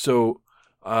 occasionally. So,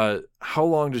 how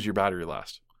long does your battery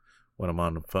last? When I'm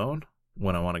on the phone?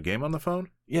 When I'm on a game on the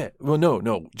phone? Yeah. Well,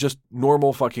 no, just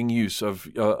normal fucking use of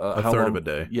a third of a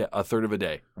day. Yeah, a third of a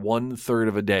day. 1/3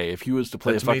 of a day. If you was to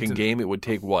play a fucking game, it would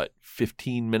take what,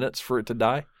 15 minutes for it to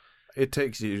die? It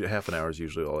takes you half an hour is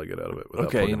usually all I get out of it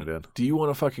without plugging it in. Do you want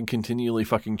to fucking continually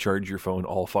fucking charge your phone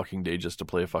all fucking day just to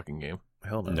play a fucking game?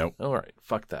 Hell no. Nope. All right.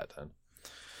 Fuck that then.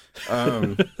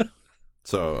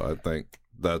 So I think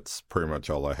that's pretty much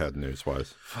all I had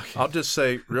news-wise. I'll just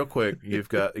say real quick, you've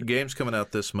got games coming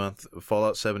out this month,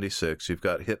 Fallout 76, you've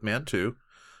got Hitman 2,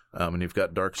 and you've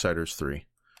got Darksiders 3.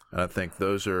 And I think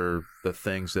those are the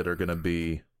things that are going to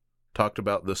be talked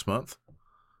about this month.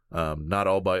 Not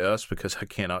all by us, because I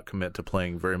cannot commit to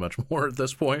playing very much more at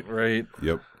this point. Right.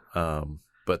 Yep.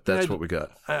 But that's what we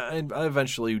got. I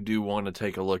eventually do want to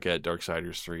take a look at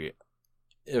Darksiders 3.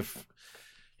 If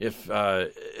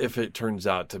it turns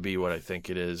out to be what I think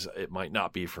it is, it might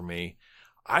not be for me.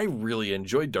 I really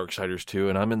enjoyed Darksiders 2,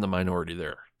 and I'm in the minority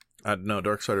there. No,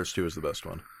 Darksiders 2 is the best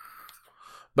one.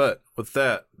 But with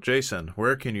that, Jason,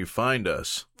 where can you find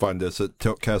us? Find us at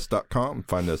tiltcast.com.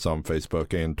 Find us on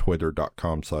Facebook and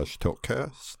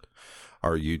twitter.com/tiltcast.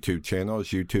 Our YouTube channel is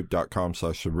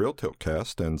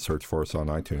youtube.com/therealtiltcast, and search for us on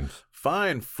iTunes.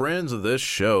 Find friends of this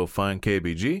show. Find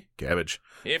KBG, Cabbage.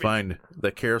 Find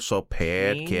the Carousel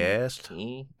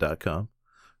Podcast.com.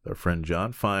 Our friend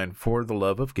John. Find For the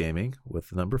Love of Gaming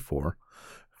with the number 4.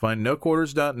 Find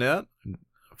NoQuarters.net.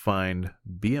 Find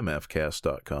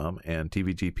bmfcast.com and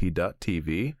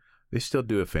tvgp.tv. They still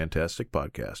do a fantastic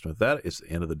podcast. With that, it's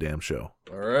the end of the damn show.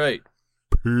 All right.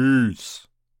 Peace.